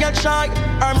people when you try.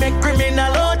 Or make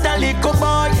criminal out a little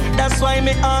boy. That's why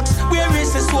me ask, where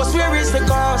is the source? Where is the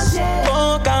cause?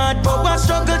 Oh God, power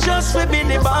struggle just to be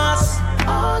the boss.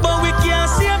 But we can't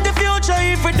save the future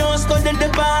if we don't study the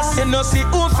past. You know see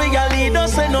who for your leader,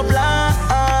 say no blast.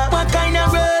 What kind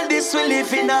of world this we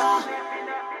live in?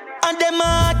 And them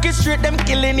orchestrate them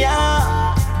killing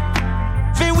ya.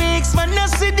 For weeks, man, no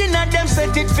sitting and them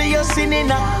set it for your sinning.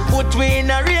 But we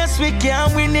in a race, we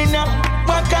can't win in.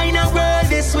 What kind of world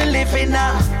this we live in?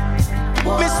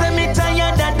 Me say me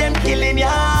tired of them killing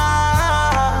ya.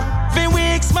 For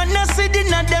weeks, man, no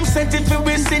sitting and them set it for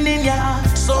we sinning ya.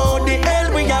 So So the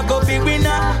hell we a go be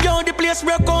winner. Yo, the place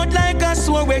broke out like a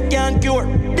sore we can't cure.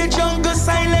 The jungle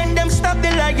silent, them stop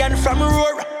the lion from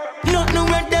roar. Nothing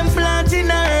where them plant in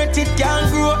the earth, it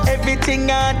can't grow. Everything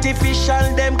artificial,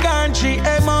 them can't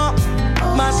GMO.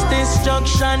 Mass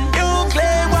destruction,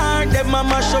 nuclear war. Them a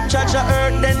mash up charge of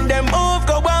earth, then them move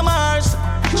go a Mars.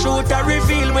 Shoot a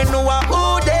reveal, we know who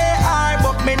they are.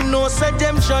 But me know say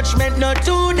them judgment not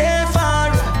too they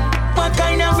far. What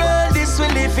kind of world this we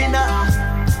live in?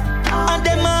 And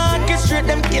them orchestrate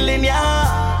them killing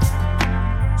ya.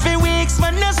 For weeks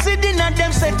man no sitting at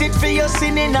them set it for your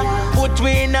sinning. Put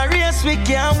we in a race we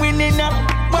can't win in.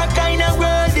 What kind of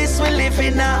world this we live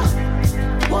in?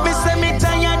 Me say me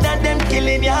tired of them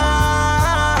killing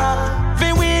ya.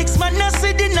 For weeks man no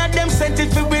sitting at them set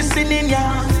it for we sinning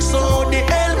ya. So the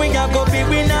hell we a go be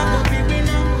winner.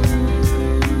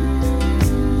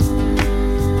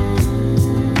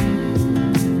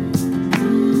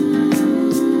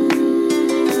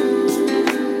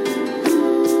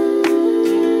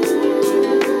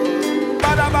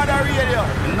 Badda Radio,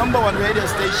 number one radio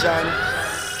station